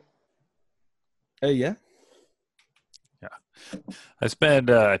first aid? Yeah. I spend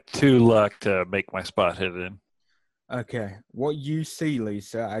 2 luck to make my spot hidden. Okay. What you see,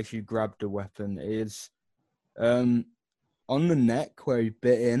 Lisa, as you grab the weapon is on the neck where you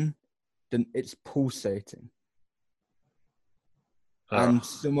bit in, then it's pulsating. And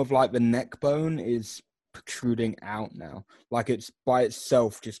some of like the neck bone is protruding out now. Like it's by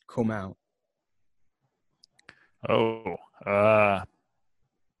itself just come out. Oh,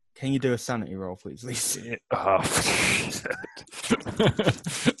 Can you do a sanity roll, please, Lisa? yeah,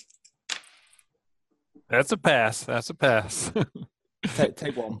 That's a pass.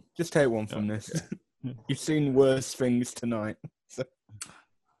 Take one. Just take one from this. You've seen worse things tonight. So.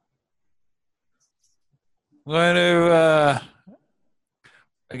 I'm going to,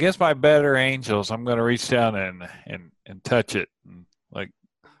 against my better angels, I'm going to reach down and touch it. And like,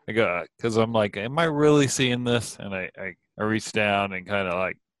 I got, because I'm like, am I really seeing this? And I reach down and kind of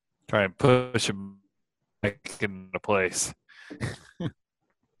like try and push him back into place.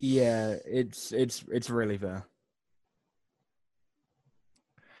 Yeah, it's really there.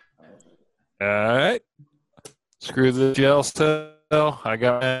 All right. Screw the jail cell. I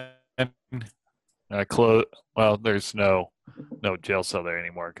got. I close. Well, there's no jail cell there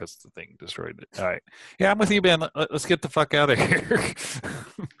anymore because the thing destroyed it. All right. Yeah, I'm with you, Ben. Let's get the fuck out of here.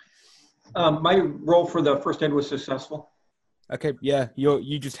 My roll for the first aid was successful. Okay, yeah,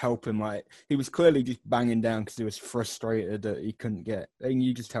 you just help him. Like he was clearly just banging down because he was frustrated that he couldn't get. And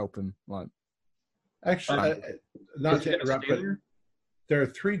you just help him. Like Actually, not to interrupt, but there are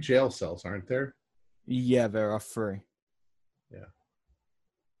 3 jail cells, aren't there? yeah, there are 3.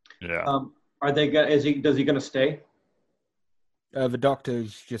 Yeah. Are they? Does he going to stay? The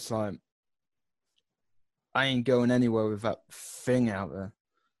doctor's just like, I ain't going anywhere with that thing out there.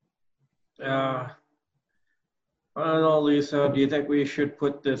 I don't know, Lisa. Do you think we should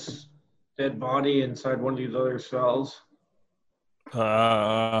put this dead body inside one of these other cells?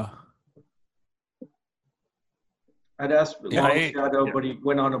 Yeah, I'd asked Yeah, Long I- Shadow, yeah. but he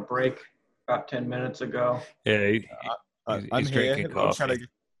went on a break about 10 minutes ago. Yeah. I'm He's here. drinking Long Shadow coffee.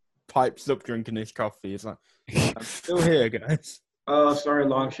 just pipes up drinking his coffee. He's like, I'm still here, guys. Oh, sorry,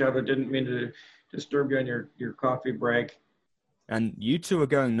 Long Shadow. Didn't mean to disturb you on your coffee break. And you two are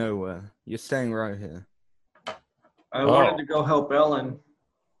going nowhere. You're staying right here. I wanted to go help Ellen.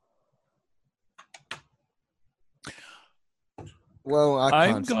 Well, I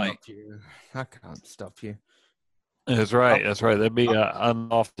I'm can't going- stop you. I can't stop you. That's right. That'd be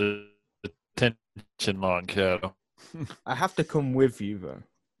off the detention, Long Shadow. I have to come with you, though.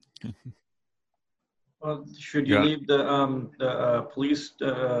 Well, should you Yeah. leave the police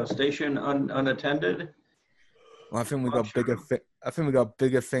station unattended? Well, I think we got bigger. I think we got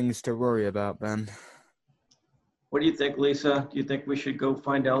bigger things to worry about, Ben. What do you think, Lisa? Do you think we should go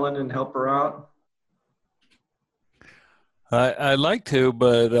find Ellen and help her out? I'd like to,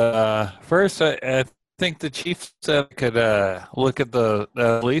 but first, I think the chief said I could look at the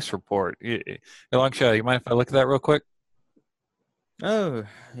police report. Long Shadow, you mind if I look at that real quick? Oh,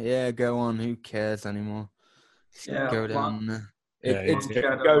 yeah. Go on. Who cares anymore? Just Yeah, go down there. Yeah,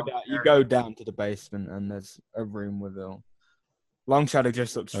 You go down to the basement, and there's a room with it. Long Shadow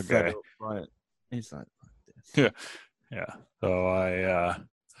just looks fed Okay. up, right? He's like, Yeah. So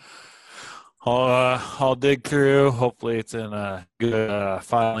I'll dig through. Hopefully, it's in a good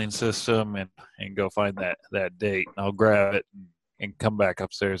filing system, and go find that date. And I'll grab it and come back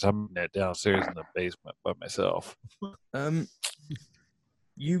upstairs. I'm downstairs in the basement by myself.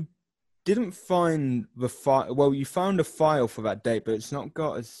 You didn't find the file. Well, you found a file for that date, but it's not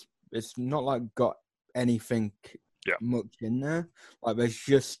got anything much in there. Like there's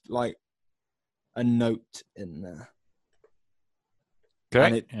just like a note in there.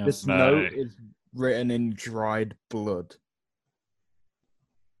 Okay. And this note is written in dried blood.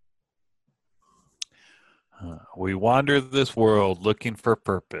 We wander this world looking for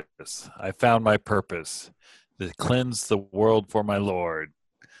purpose. I found my purpose, to cleanse the world for my Lord.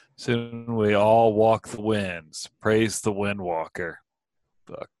 Soon we all walk the winds. Praise the wind walker.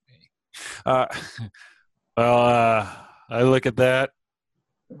 Fuck me. Well, I look at that.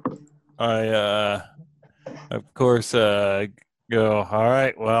 I, of course, go, all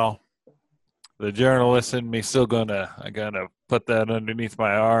right, well, the journalist in me still I gotta put that underneath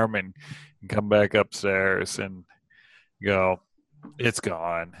my arm and come back upstairs and go, it's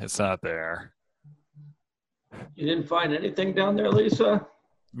gone. It's not there. You didn't find anything down there, Lisa?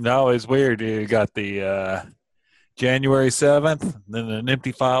 No, it's weird. You got the January 7th, then an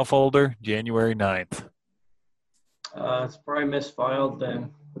empty file folder, January 9th. It's probably misfiled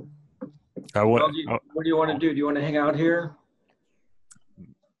then. What do you want to do? Do you want to hang out here?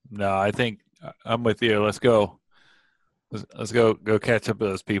 No, I think I'm with you. Let's go. Let's go catch up with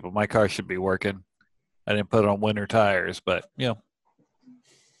those people. My car should be working. I didn't put on winter tires, but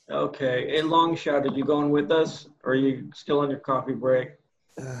Okay. Hey, Long Shot, are you going with us? Or are you still on your coffee break?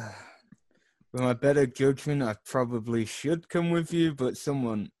 With my better judgment, I probably should come with you, but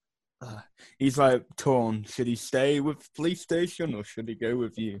someone, he's like torn. Should he stay with the police station or should he go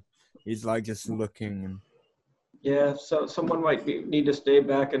with you? He's like just looking. And yeah, so someone might need to stay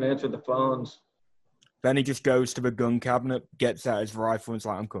back and answer the phones. then he just goes to the gun cabinet, gets out his rifle, and is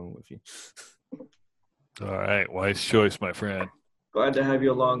like, I'm coming with you. All right. Wise choice, my friend. Glad to have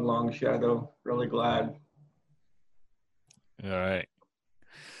you along, Long Shadow. Really glad. All right.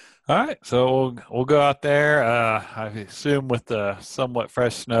 All right. So we'll go out there. I assume with the somewhat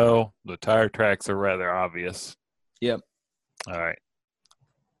fresh snow, the tire tracks are rather obvious. Yep. All right.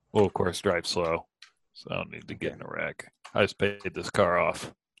 We'll, of course, drive slow. So I don't need to get in a wreck. I just paid this car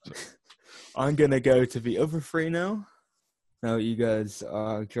off. So. I'm going to go to the other three now. Now you guys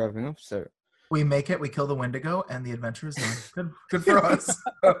are driving up, so. We make it, we kill the Wendigo, and the adventure is done. Good for us.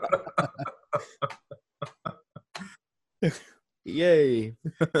 Yay.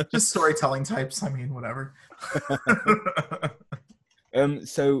 Just storytelling types, I mean, whatever.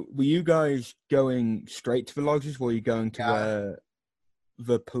 So were you guys going straight to the lodges, or were you going to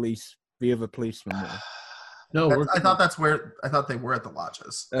where the other policemen were? No, I thought they were at the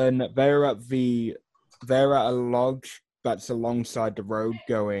lodges. And they're at a lodge that's alongside the road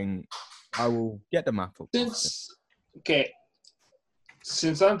going, I will get the map up.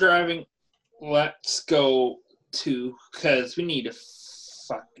 Since I'm driving, let's go because we need to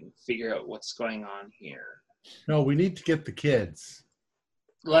fucking figure out what's going on here. No, we need to get the kids.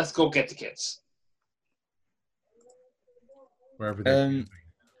 Let's go get the kids. Wherever they're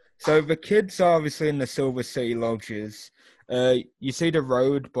So the kids are obviously in the Silver City lodges. You see the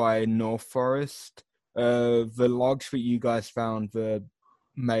road by North Forest. The lodge that you guys found the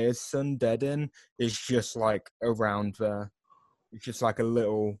mayor's son dead in is just like around there. It's just like a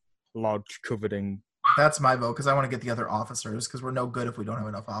little lodge covered in. That's my vote because I want to get the other officers because we're no good if we don't have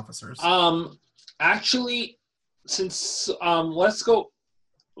enough officers. Actually, since let's go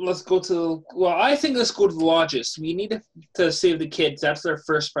to. Well, I think let's go to the lodges. We need to save the kids. That's their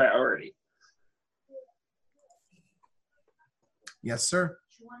first priority. Yes, sir.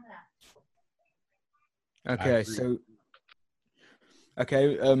 Okay, so.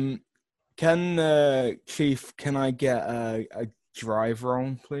 Okay, Chief, can I get a driver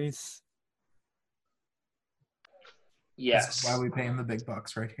on, please? Yes. This is why we pay him the big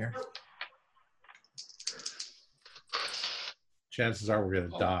bucks right here. chances are we're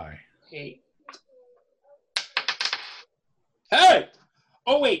going to die. Hey! Hey!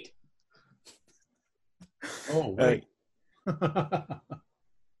 Oh, wait. Oh, wait.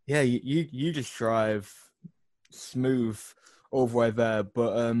 Yeah, you just drive smooth all the way there,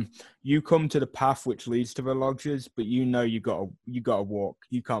 but you come to the path which leads to the lodges, but you know you gotta walk.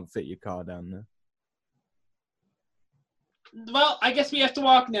 You can't fit your car down there. Well, I guess we have to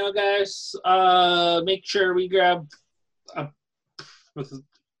walk now, guys. Make sure we grab a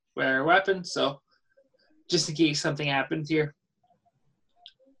weapon, so just in case something happens here.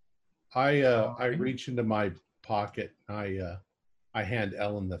 I reach into my pocket. I hand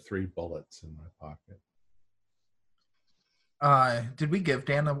Ellen the 3 bullets in my pocket. Did we give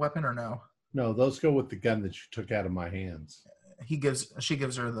Dan a weapon or no? No, those go with the gun that you took out of my hands. She gives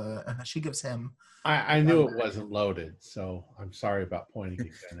him. I knew it wasn't loaded, so I'm sorry about pointing a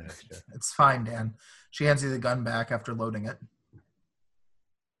gun at you. It's fine, Dan. She hands you the gun back after loading it.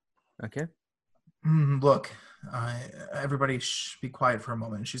 Okay. Look, everybody be quiet for a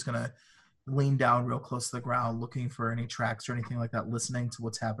moment. She's going to lean down real close to the ground, looking for any tracks or anything like that, listening to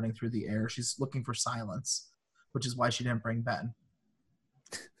what's happening through the air. She's looking for silence, which is why she didn't bring Ben.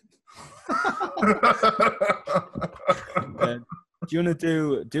 Do you want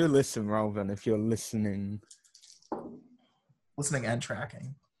to do a listen roll then if you're listening? Listening and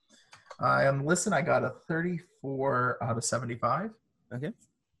tracking. On listen, I got a 34 out of 75. Okay.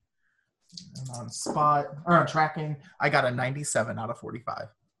 I'm on spot or on tracking. I got a 97 out of 45.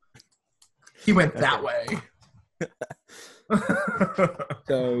 He went that way.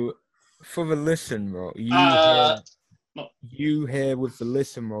 So for the listen roll, you hear with the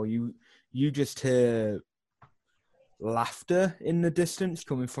listen roll, you just hear laughter in the distance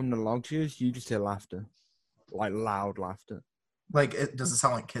coming from the lodges. You just hear laughter, like loud laughter. Like, does it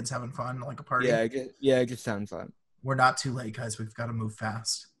sound like kids having fun, like a party? Yeah, it just sounds like. We're not too late, guys. We've got to move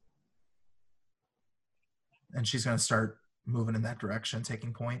fast. And she's going to start moving in that direction,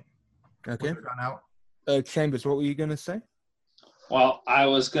 taking point. Okay. Out. Chambers, what were you gonna say? Well, I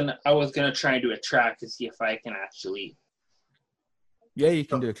was gonna try and do a track to see if I can actually. Yeah, you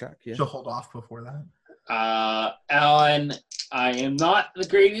can do a track. Yeah. She'll hold off before that. Alan, I am not the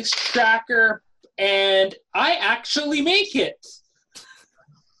greatest tracker, and I actually make it.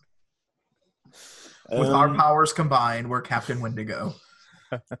 With our powers combined, we're Captain Wendigo.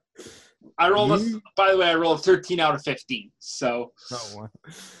 I rolled by the way, I rolled 13 out of 15. So. Oh,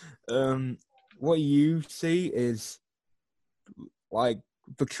 wow. What you see is like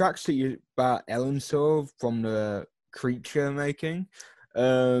the tracks that Ellen saw from the creature making.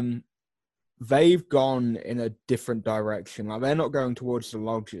 They've gone in a different direction. Like they're not going towards the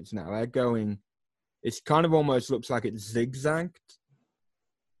lodges now. They're going. It's kind of almost looks like it's zigzagged.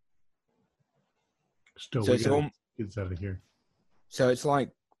 Still, so we gotta get this out of here. So it's like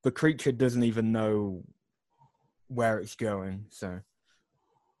the creature doesn't even know where it's going. So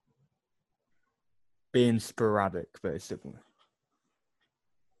being sporadic, basically.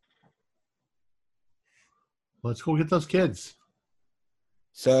 Let's go get those kids.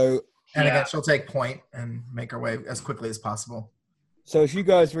 So. And again, she'll take point and make her way as quickly as possible. So as you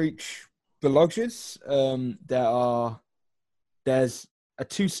guys reach the lodges, there's a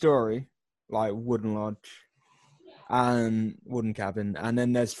 2-story, like wooden lodge and wooden cabin, and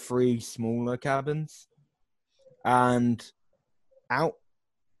then there's 3 smaller cabins. And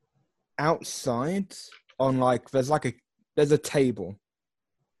outside on there's a table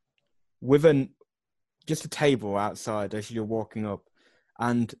with just a table outside as you're walking up,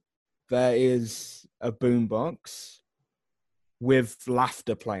 and there is a boombox with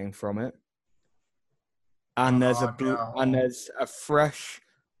laughter playing from it, and there's a fresh,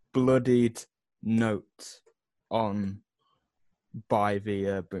 bloodied note by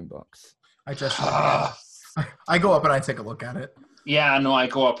the boombox. I go up and I take a look at it. Yeah, no, I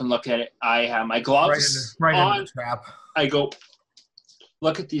go up and look at it. I have my gloves right on. in the trap. I go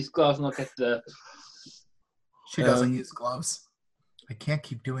look at these gloves and look at the. She doesn't use gloves. I can't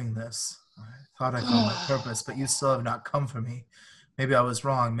keep doing this. I thought I found my purpose, but you still have not come for me. Maybe I was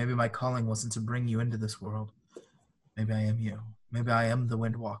wrong. Maybe my calling wasn't to bring you into this world. Maybe I am you. Maybe I am the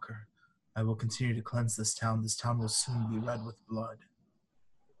Windwalker. I will continue to cleanse this town. This town will soon be red with blood.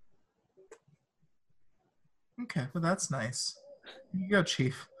 Okay, well that's nice. You go,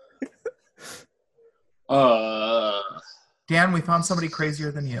 Chief. Dan, we found somebody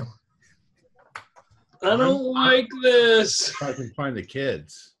crazier than you. I don't like this. I can find the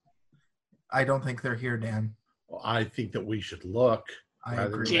kids. I don't think they're here, Dan. Well, I think that we should look. I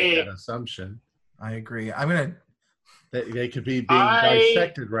rather agree. than make that assumption. I agree. I'm gonna. They could be being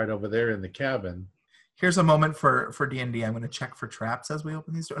dissected right over there in the cabin. Here's a moment for D&D. I'm gonna check for traps as we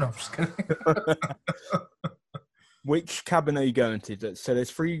open these doors. No, I'm just kidding. Which cabin are you going to? So there's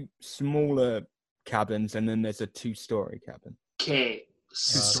 3 smaller cabins, and then there's a 2-story cabin. Okay,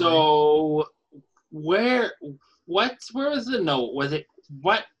 so. Where was the note?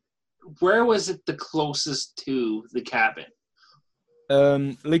 Where was it the closest to the cabin?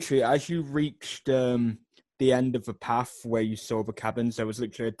 Literally, as you reached the end of the path where you saw the cabins, there was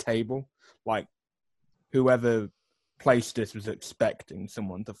literally a table. Like, whoever placed this was expecting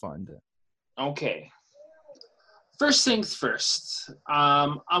someone to find it. Okay. First things first.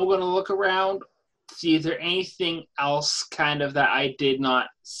 I'm going to look around, see if there's anything else kind of that I did not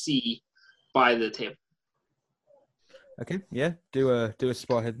see by the table. Okay, yeah. Do a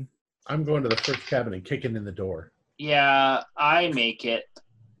spot hidden. I'm going to the first cabin and kicking in the door. Yeah, I make it.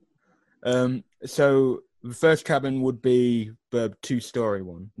 So the first cabin would be the 2-story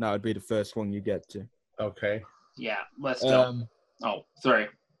one. That would be the first one you get to. Okay. Yeah, let's go. Sorry.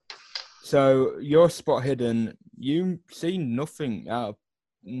 So your spot hidden, you see nothing out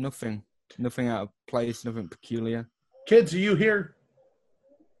of place, nothing peculiar. Kids, are you here?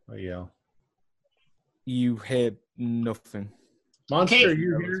 I yell. You hear nothing. Monster, Okay. are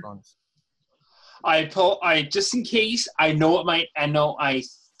you here? I just in case,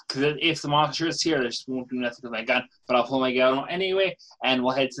 because if the monster is here, they just won't do nothing with my gun, but I'll pull my gun anyway, and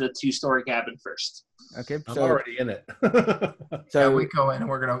we'll head to the 2-story cabin first. Okay, I'm so already in it. Yeah, we go in and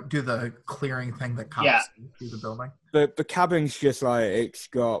we're gonna do the clearing thing that comes through the building. the cabin's just like it's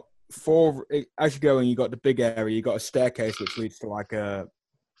got four. As you go in, you got the big area. You got a staircase which leads to like a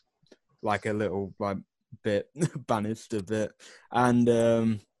little bit banister bit,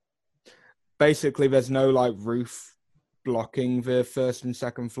 and basically there's no like roof blocking the first and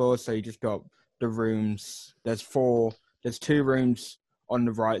second floor, so you just got the rooms. There's 2 rooms on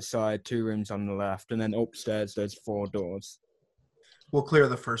the right side, 2 rooms on the left, and then upstairs there's 4 doors. We'll clear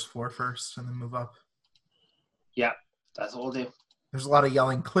the first floor first and then move up. Yeah, that's what we'll do. There's a lot of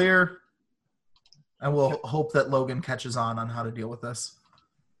yelling clear, and we'll hope that Logan catches on how to deal with this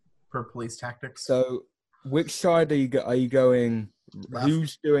per police tactics. So which side are you going? Left.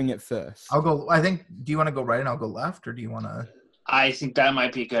 Who's doing it first? I'll go. I think. Do you want to go right and I'll go left, or do you want to? I think that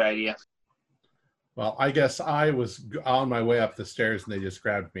might be a good idea. Well, I guess I was on my way up the stairs and they just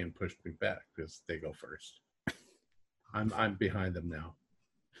grabbed me and pushed me back because they go first. I'm behind them now.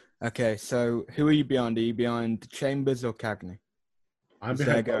 Okay, so who are you behind? Are you behind Chambers or Cagney? I'm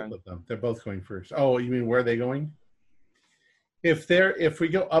behind both of them. They're both going first. Oh, you mean where are they going? If we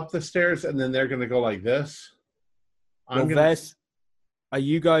go up the stairs and then they're going to go like this, are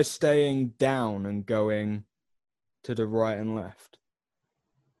you guys staying down and going to the right and left?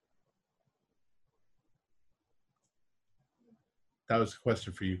 That was a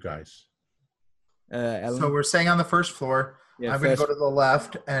question for you guys. Ellen? So we're staying on the first floor. Yeah, I'm going to go to the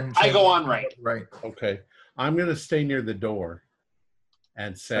left, and I go on right. Right. Okay, I'm going to stay near the door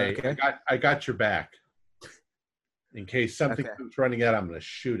and say, Okay. I got your back. In case something comes running out, I'm going to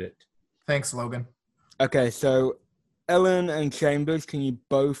shoot it. Thanks, Logan. Okay, so Ellen and Chambers, can you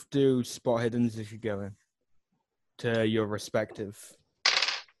both do spot hiddens as you go in to your respective?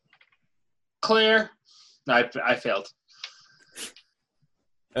 Clear. No, I failed.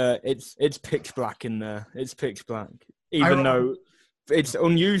 It's pitch black in there. It's pitch black, even though it's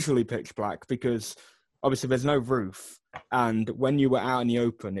unusually pitch black because obviously there's no roof, and when you were out in the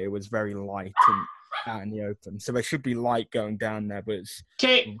open, it was very light and out in the open. So there should be light going down there, but it's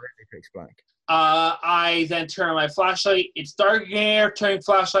really pitch black. I then turn on my flashlight. It's dark in here. Turning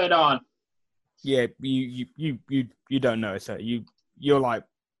flashlight on. Yeah, you don't notice it. You're like,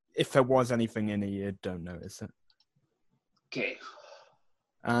 if there was anything in here, you don't notice it. Okay.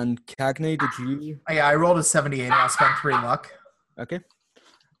 And Cagney, did you? Yeah, I rolled a 78 and I'll spend 3 luck. Okay.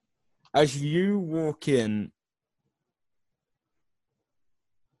 As you walk in...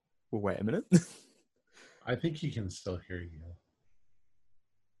 Well, wait a minute. I think he can still hear you.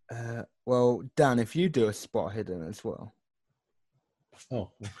 Well, Dan, if you do a spot hidden as well.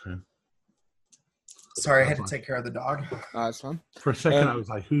 Oh, okay. Sorry, I had to take care of the dog. That's fine. For a second, I was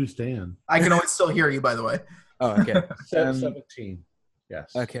like, who's Dan? I can always still hear you, by the way. Oh, okay. 17.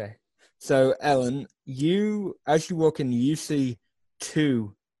 Yes. Okay. So, Ellen, as you walk in, you see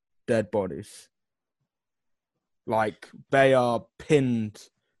 2 dead bodies. Like, they are pinned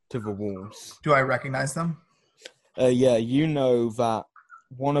to the walls. Do I recognize them? Yeah, you know that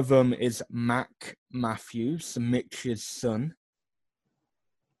one of them is Mac Matthews, Mitch's son.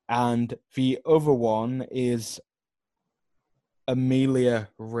 And the other one is Amelia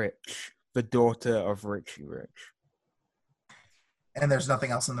Rich, the daughter of Richie Rich. And there's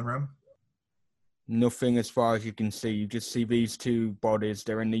nothing else in the room? Nothing as far as you can see. You just see these 2 bodies.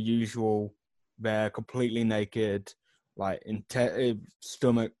 They're in the usual, they're completely naked, like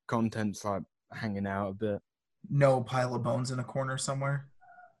stomach contents like hanging out a bit. No pile of bones in a corner somewhere?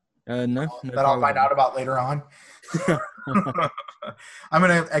 No. That I'll find out about later on. I'm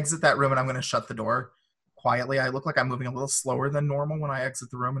going to exit that room and I'm going to shut the door quietly. I look like I'm moving a little slower than normal when I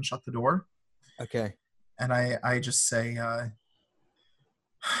exit the room and shut the door. Okay. And I just say,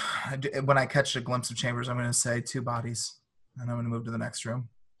 when I catch a glimpse of Chambers, I'm going to say 2 bodies. And I'm going to move to the next room.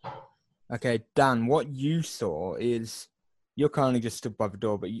 Okay, Dan, what you saw is you're currently just stood by the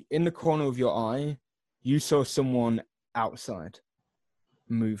door, but in the corner of your eye, you saw someone outside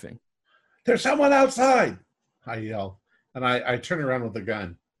moving. There's someone outside, I yell. And I turn around with a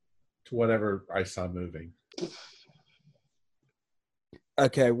gun to whatever I saw moving.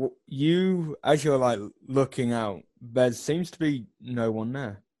 Okay, well, as you're like looking out, there seems to be no one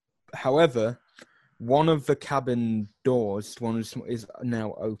there. However, one of the cabin doors, is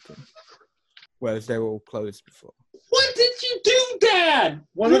now open, whereas they were all closed before. What did you do, Dad?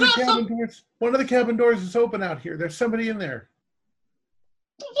 One of the cabin doors is open out here. There's somebody in there.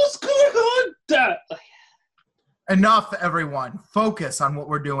 What's going on, Dad? Enough, everyone. Focus on what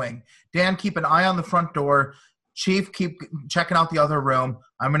we're doing. Dan, keep an eye on the front door. Chief, keep checking out the other room.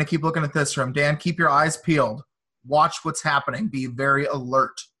 I'm going to keep looking at this room. Dan, keep your eyes peeled. Watch what's happening. Be very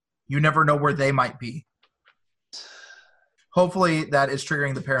alert. You never know where they might be. Hopefully that is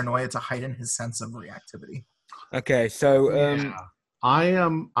triggering the paranoia to heighten his sense of reactivity. Okay, so I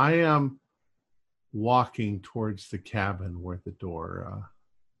am walking towards the cabin where the door.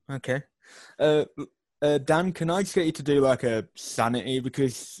 okay. Dan, can I just get you to do like a sanity,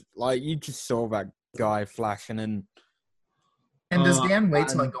 because like you just saw that guy flashing and. And does Dan wait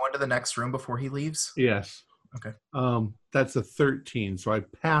till I go into the next room before he leaves? Yes. Okay. That's a 13, so I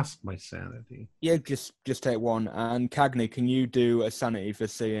passed my sanity. Yeah, just take one. And Cagney, can you do a sanity for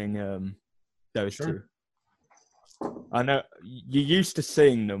seeing those two? I know you're used to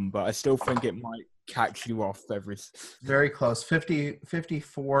seeing them, but I still think it might catch you off every. Very close.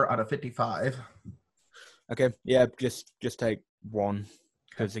 54 out of 55. Okay, yeah, just take one,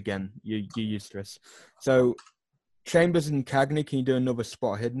 because again, you're used to this. So, Chambers and Cagney, can you do another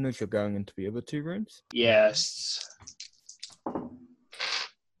spot hidden as you're going into the other two rooms? Yes.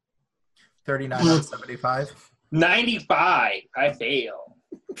 39 out of 75. 95. I fail.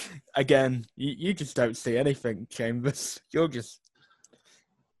 Again, you just don't see anything, Chambers. You're just.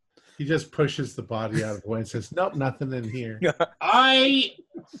 He just pushes the body out of the way and says, "Nope, nothing in here." I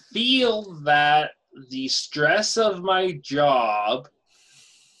feel that the stress of my job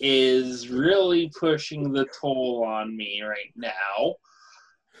is really pushing the toll on me right now.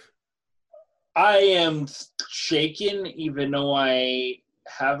 I am shaken, even though I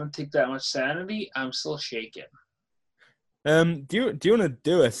haven't taken that much sanity. I'm still shaken. Do you want to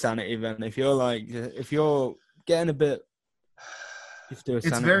do a sanity then? If you're getting a bit, just do a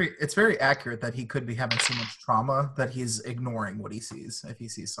sanity. It's very accurate that he could be having so much trauma that he's ignoring what he sees if he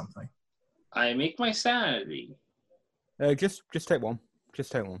sees something. I make my sanity. Just take one.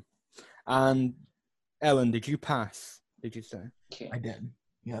 Just take one. And Ellen, did you pass? Did you say? Okay. I did.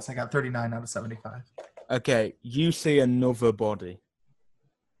 Yes, I got 39 out of 75. Okay, you see another body.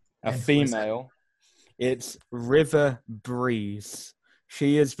 A female. It's River Breeze.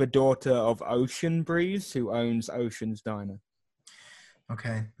 She is the daughter of Ocean Breeze, who owns Ocean's Diner.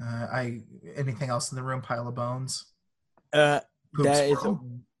 Okay. Anything else in the room? Pile of bones? There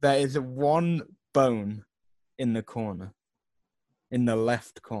is one bone in the corner. In the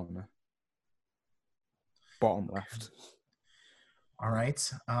left corner. Bottom left. All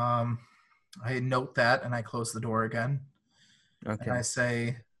right. I note that and I close the door again. Okay. And I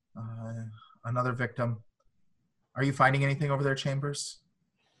say, another victim. Are you finding anything over there, Chambers?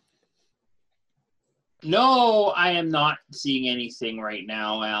 No, I am not seeing anything right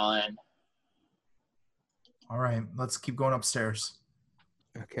now, Alan. All right. Let's keep going upstairs.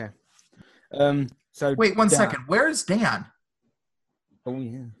 Okay. So wait 1 second. Where is Dan? Oh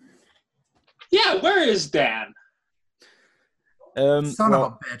yeah. Yeah, where is Dan? Son of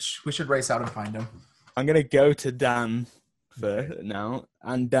a bitch. We should race out and find him. I'm gonna go to Dan now.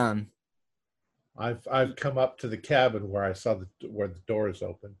 And Dan. I've come up to the cabin where I saw where the door is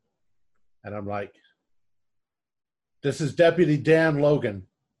open. And I'm like, "This is Deputy Dan Logan.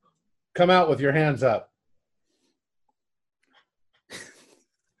 Come out with your hands up."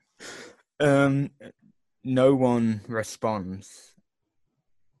 No one responds.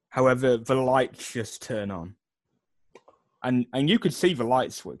 However, the lights just turn on. And you could see the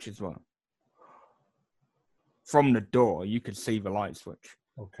light switch as well. From the door, you could see the light switch.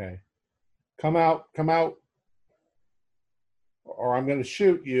 Okay. Come out, or I'm going to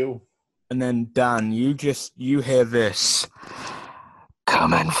shoot you. And then, Dan, you hear this.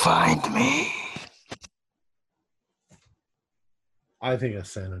 Come and find me. I think a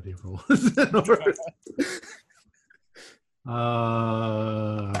sanity roll is in order.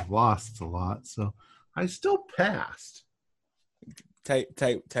 I've lost a lot, so I still passed. Take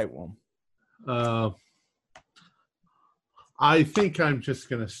one. I think I'm just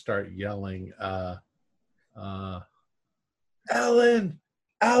gonna start yelling, "Ellen,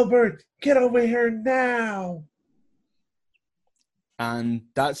 Albert, get over here now!" And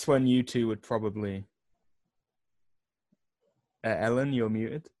that's when you two would probably. Ellen, you're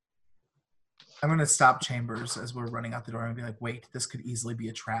muted. I'm going to stop Chambers as we're running out the door and be like, wait, this could easily be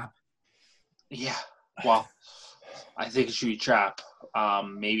a trap. Yeah, well, I think it should be a trap.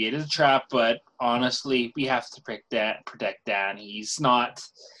 Maybe it is a trap, but honestly, we have to protect Dan. He's not...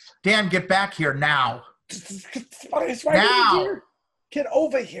 Dan, get back here now. It's right now. Here. Get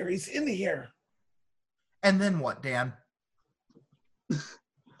over here. He's in here. And then what, Dan?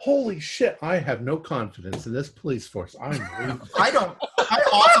 Holy shit! I have no confidence in this police force. I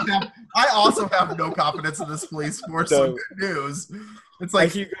also have no confidence in this police force. So good news. It's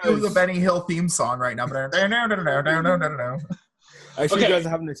like do the Benny Hill theme song right now. As you guys are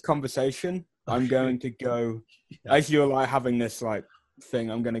having this conversation, I'm going to go. As you're like having this like thing,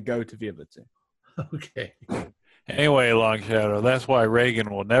 I'm going to go to the other two. Okay. Anyway, Long Shadow, that's why Reagan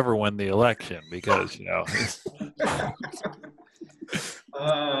will never win the election because,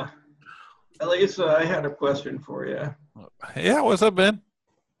 Elisa, I had a question for you. Yeah, what's up, Ben?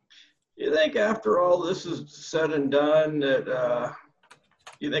 You think after all this is said and done that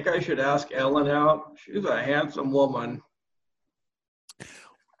you think I should ask Ellen out? She's a handsome woman.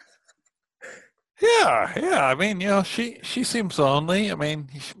 Yeah. I mean, she seems lonely. I mean,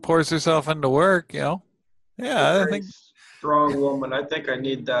 she pours herself into work, Yeah, I think. Strong woman. I think I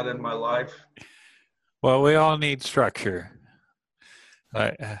need that in my life. Well, we all need structure.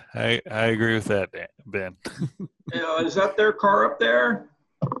 I agree with that, Ben. Is that their car up there?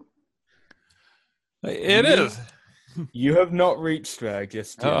 It is. You have not reached there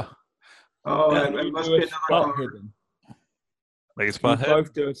just yet. Oh, Yeah, it must be another car. Hidden. Like a spot You hidden?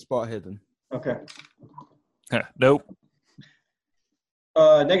 both do a spot hidden. Okay. Nope.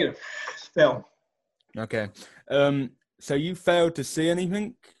 Negative. Fail. Okay. So you failed to see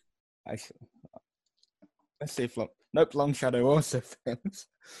anything? Let's see if Long Shadow also fails.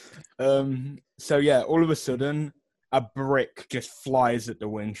 So yeah, all of a sudden, a brick just flies at the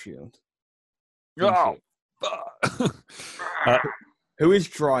windshield. Oh. Who is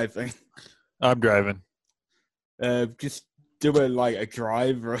driving? I'm driving. Just do a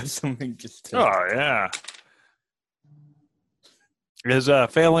drive or something. Oh yeah. Is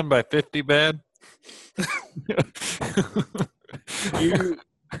failing by 50 bad?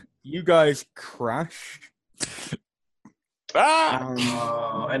 You guys crash.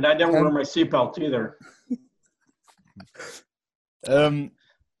 And I didn't wear my seatbelt either.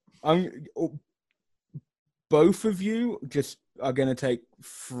 Both of you just are going to take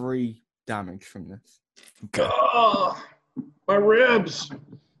 3 damage from this. Okay. Oh, my ribs.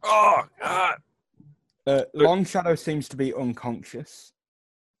 Oh God. Long Shadow seems to be unconscious.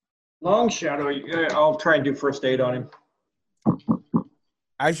 Long Shadow. I'll try and do first aid on him.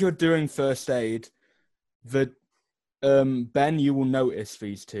 As you're doing first aid, Ben, you will notice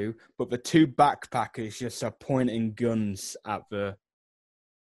these two, but the 2 backpackers just are pointing guns at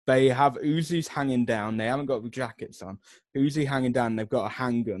They have Uzis hanging down. They haven't got the jackets on. Uzi hanging down. They've got a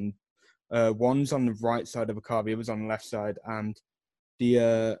handgun. One's on the right side of the car. The other's on the left side. And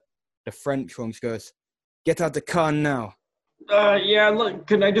the French one goes, "Get out the car now." Yeah. Look,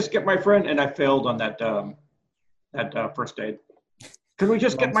 can I just get my friend? And I failed on that first aid. Can we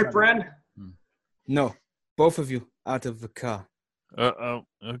just get my friend? No, both of you out of the car.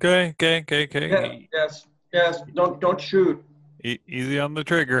 Okay. Yes. Don't shoot. Easy on the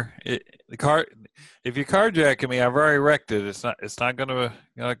trigger. The car. If you carjacking me, I've already wrecked it. It's not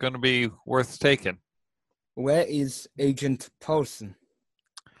gonna be worth taking. Where is Agent Paulson?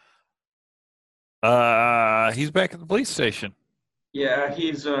 He's back at the police station. Yeah,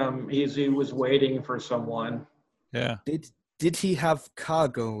 he was waiting for someone. Yeah. Did he have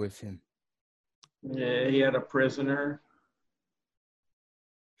cargo with him? Yeah, he had a prisoner.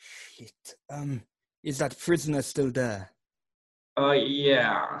 Shit. Is that prisoner still there?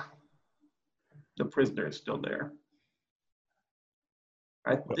 Yeah. The prisoner is still there.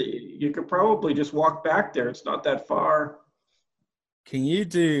 You could probably just walk back there. It's not that far. Can you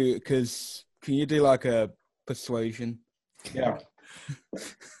do like a persuasion? Yeah.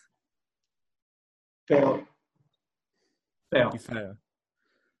 Fail. You fail.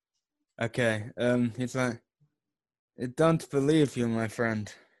 Okay. He's like, "I don't believe you, my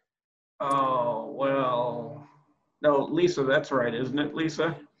friend." Oh, well. No, Lisa, that's right, isn't it,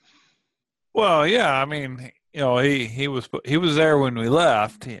 Lisa? Well, yeah. I mean, he was there when we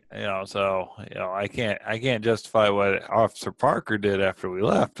left. So I can't justify what Officer Parker did after we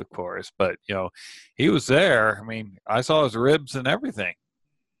left, of course. But he was there. I mean, I saw his ribs and everything.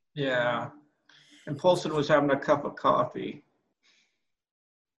 Yeah. And Paulson was having a cup of coffee.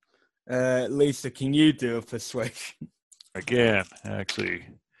 Lisa, can you do a persuasion? Again, actually,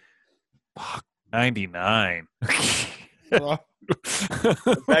 99.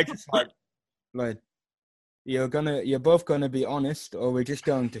 Like, you're both gonna be honest, or we're just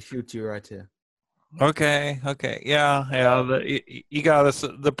going to shoot you right here. Okay. Yeah. He got us.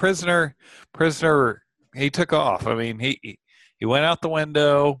 The prisoner. He took off. I mean, he went out the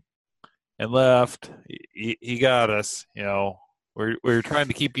window and left. He got us. We're trying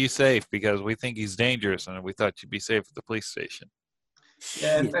to keep you safe because we think he's dangerous, and we thought you'd be safe at the police station.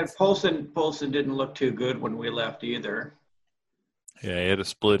 Yeah, and Paulson didn't look too good when we left either. Yeah, he had a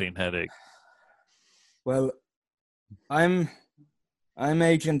splitting headache. Well, I'm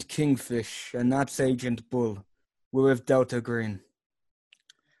Agent Kingfish, and that's Agent Bull. We're with Delta Green.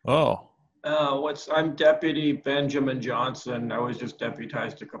 Oh, I'm Deputy Benjamin Johnson. I was just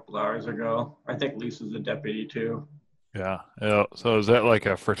deputized a couple hours ago. I think Lisa's a deputy too. Yeah. Yeah. So is that like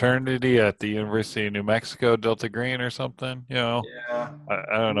a fraternity at the University of New Mexico, Delta Green or something? Yeah.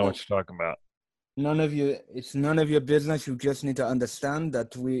 I don't know what you're talking about. It's none of your business. You just need to understand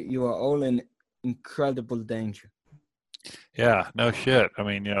that you are all in incredible danger. Yeah, no shit. I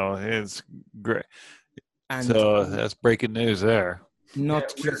mean, it's great. And So that's breaking news there.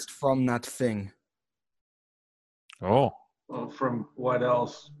 not Yeah, just from that thing. Oh. Well, from what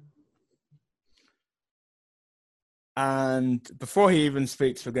else? And before he even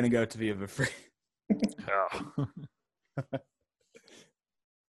speaks, we're going to go to the other three.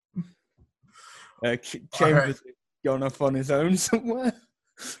 Yeah. Chambers gone off on his own somewhere.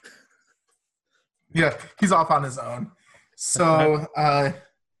 Yeah, he's off on his own. So,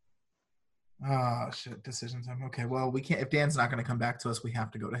 shit, decision time. Okay, well, we can't. If Dan's not going to come back to us, we have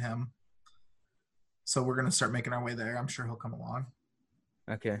to go to him. So we're going to start making our way there. I'm sure he'll come along.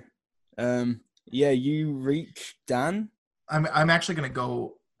 Okay. Yeah, you reach Dan. I'm actually going to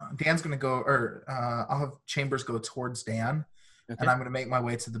go. Dan's going to go, or I'll have Chambers go towards Dan, and I'm going to make my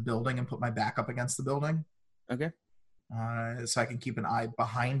way to the building and put my back up against the building. Okay. So I can keep an eye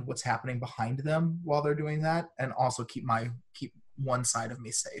behind what's happening behind them while they're doing that, and also keep one side of me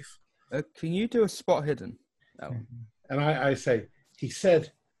safe. Can you do a spot hidden? Oh. And I say, he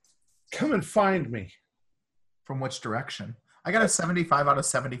said, come and find me. From which direction? I got a 75 out of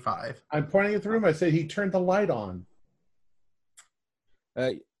 75. I'm pointing at the room. I say, he turned the light on.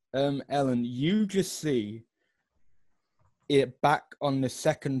 Ellen, you just see it back on the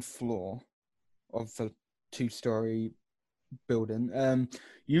second floor of the 2-story building.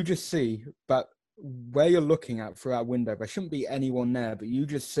 You just see, but where you're looking at through that window, there shouldn't be anyone there, but you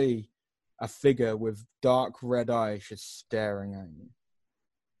just see a figure with dark red eyes just staring at you.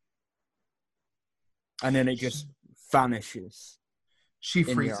 And then it just vanishes. She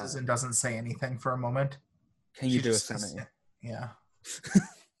freezes and doesn't say anything for a moment. Can you do a sanity? Yeah.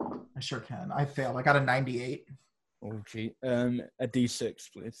 I sure can. I failed. I got a 98. Oh, gee. A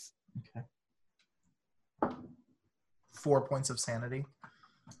D6, please. Okay. 4 points of sanity.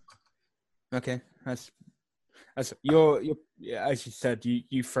 Okay. That's you're as you said,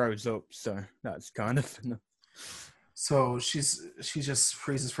 you froze up, so that's kind of enough. So she just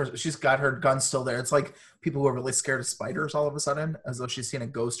freezes first. She's got her gun still there. It's like people who are really scared of spiders all of a sudden, as though she's seen a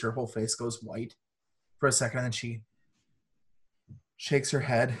ghost. Her whole face goes white for a second, and then she shakes her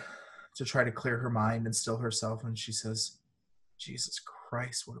head to try to clear her mind and still herself, and she says, Jesus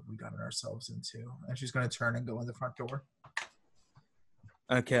Christ, what have we gotten ourselves into? And she's going to turn and go in the front door.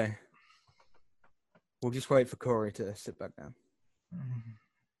 Okay. We'll just wait for Corey to sit back down.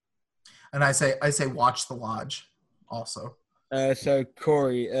 And I say, watch the lodge also. So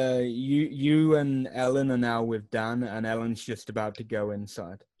Corey, you and Ellen are now with Dan, and Ellen's just about to go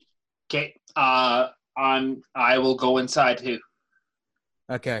inside. Okay. I will go inside too.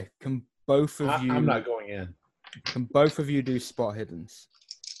 Okay. Can both of you? I'm not going in. Can both of you do spot hiddens?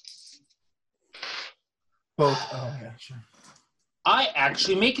 Both. Oh yeah, sure. I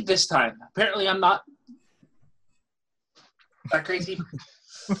actually make it this time. Apparently, I'm not that crazy.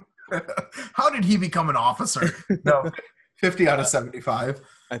 How did he become an officer? No, 50 out of 75.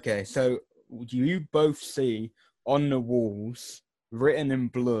 Okay, so you both see on the walls, written in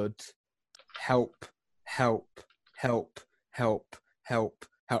blood, help, help, help, help, help,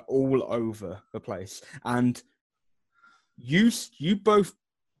 help, all over the place. And you both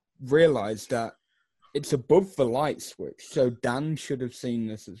realize that it's above the light switch, so Dan should have seen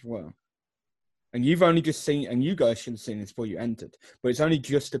this as well. And you've only just seen, and you guys should have seen this before you entered, but it's only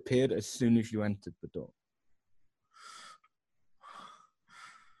just appeared as soon as you entered the door.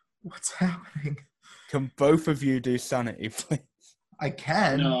 What's happening? Can both of you do sanity, please? I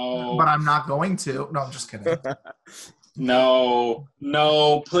can, No. but I'm not going to. No, I'm just kidding. No,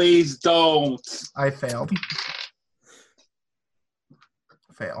 please don't. I failed.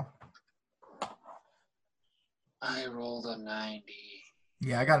 Fail. I rolled a 90.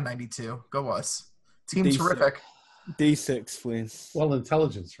 Yeah, I got a 92. Go us. Team D6. terrific. D6, please. Well,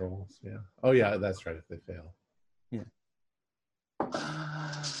 intelligence rolls, yeah. Oh, yeah, that's right, if they fail. Yeah.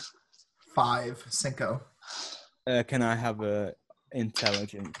 5. Cinco. Can I have a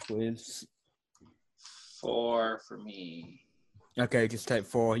intelligence, please? 4 for me. Okay, just take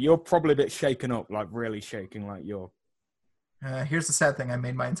 4. You're probably a bit shaken up, like really shaking, like you're... Here's the sad thing. I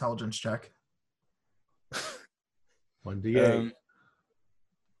made my intelligence check. 1d8.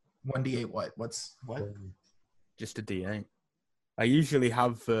 1d8 what? What? Just a D8. I usually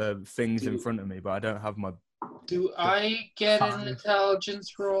have things in front of me, but I don't have my... Do I get an 5.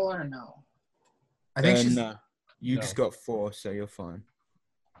 intelligence roll or no? I think she's. No. You No. just got 4, so you're fine.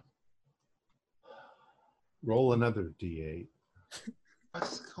 Roll another D8.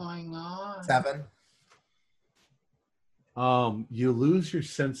 What's going on? 7. You lose your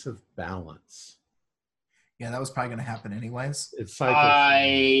sense of balance. Yeah, that was probably going to happen anyways. It's cycles.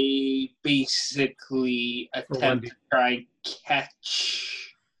 I basically For attempt 1D. to try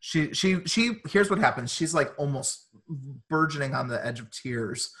catch. She. Here's what happens. She's like almost burgeoning on the edge of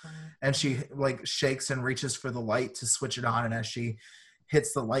tears, and she like shakes and reaches for the light to switch it on. And as she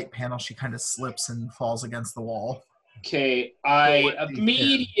hits the light panel, she kind of slips and falls against the wall. Okay, I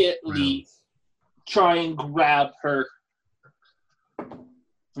immediately try and grab her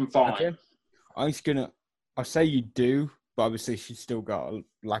from falling. Okay. I'll say you do, but obviously she's still got a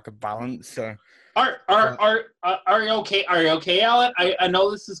lack of balance. So Are you okay? Are you okay, Alan? I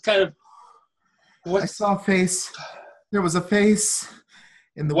know this is kind of. I saw a face. There was a face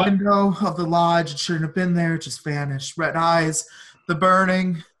in the window of the lodge. It shouldn't have been there. It just vanished. Red eyes, the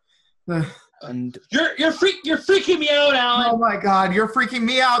burning, and You're freaking me out, Alan. Oh my God, you're freaking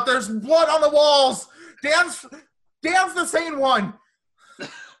me out. There's blood on the walls. Dan's the sane one.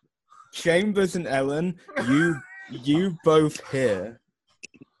 Chambers and Ellen, you both hear.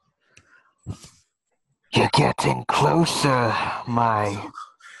 You're getting closer, my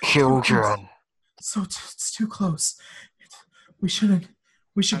children. So it's too close. We should go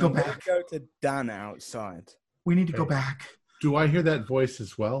I'm gonna back. Go to Dan outside. We need to go back. Do I hear that voice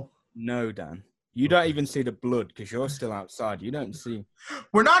as well? No, Dan. You don't even see the blood because you're still outside. You don't see.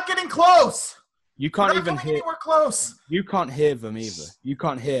 We're not getting close. You can't We're not even coming hear. anywhere close. You can't hear them either. You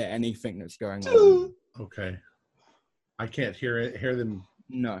can't hear anything that's going on. Okay. I can't hear them.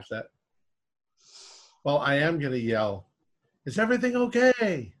 No. Is that? Well, I am going to yell. Is everything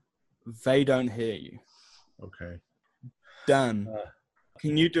okay? They don't hear you. Okay. Dan,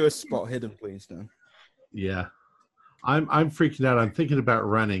 can you do a spot hidden, please, Dan? Yeah. I'm freaking out. I'm thinking about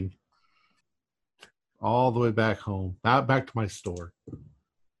running all the way back home, back to my store.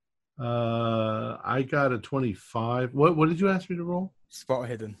 I got a 25. What did you ask me to roll? Spot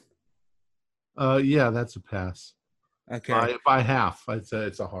hidden. Yeah, that's a pass. Okay. By half.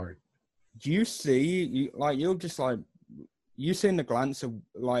 It's a hard. Do you see? You see in the glance of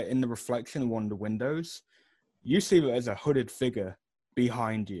like in the reflection of one of the windows. You see that there's a hooded figure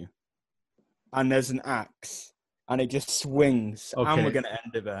behind you, and there's an axe, and it just swings, Okay. and we're gonna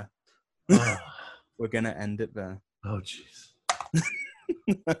end it there. Oh, We're gonna end it there. jeez.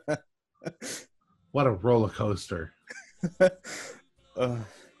 What a roller coaster. Uh,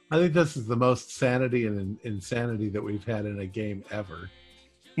 I think this is the most sanity and insanity that we've had in a game ever.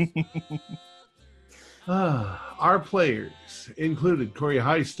 Our players included Corey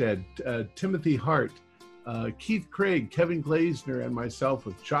Heisted, Timothy Hart, Keith Craig, Kevin Glazner, and myself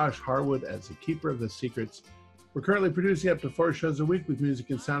with Josh Harwood as the Keeper of the Secrets. We're currently producing up to 4 shows a week with music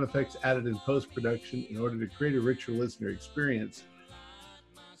and sound effects added in post-production in order to create a richer listener experience.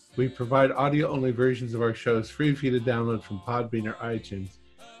 We provide audio-only versions of our shows free for you to download from Podbean or iTunes.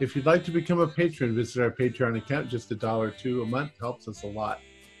 If you'd like to become a patron, visit our Patreon account. Just $1 or $2 a month helps us a lot.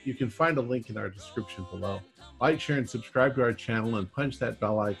 You can find a link in our description below. Like, share, and subscribe to our channel and punch that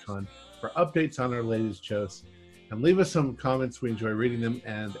bell icon for updates on our latest shows. And leave us some comments. We enjoy reading them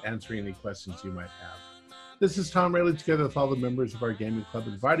and answering any questions you might have. This is Tom Rayleigh, together with all the members of our gaming club,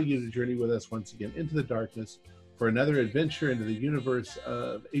 inviting you to journey with us once again into the darkness for another adventure into the universe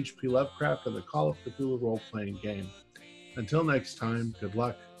of H.P. Lovecraft and the Call of Cthulhu role-playing game. Until next time, good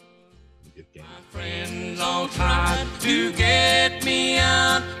luck and good game. My friends all tried to get me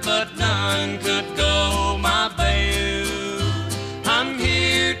out, but none could go my bail. I'm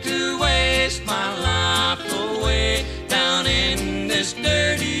here to waste my life away down in this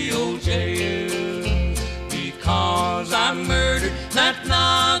dirty old jail. Because I murdered that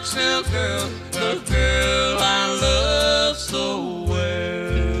Knoxville girl, the girl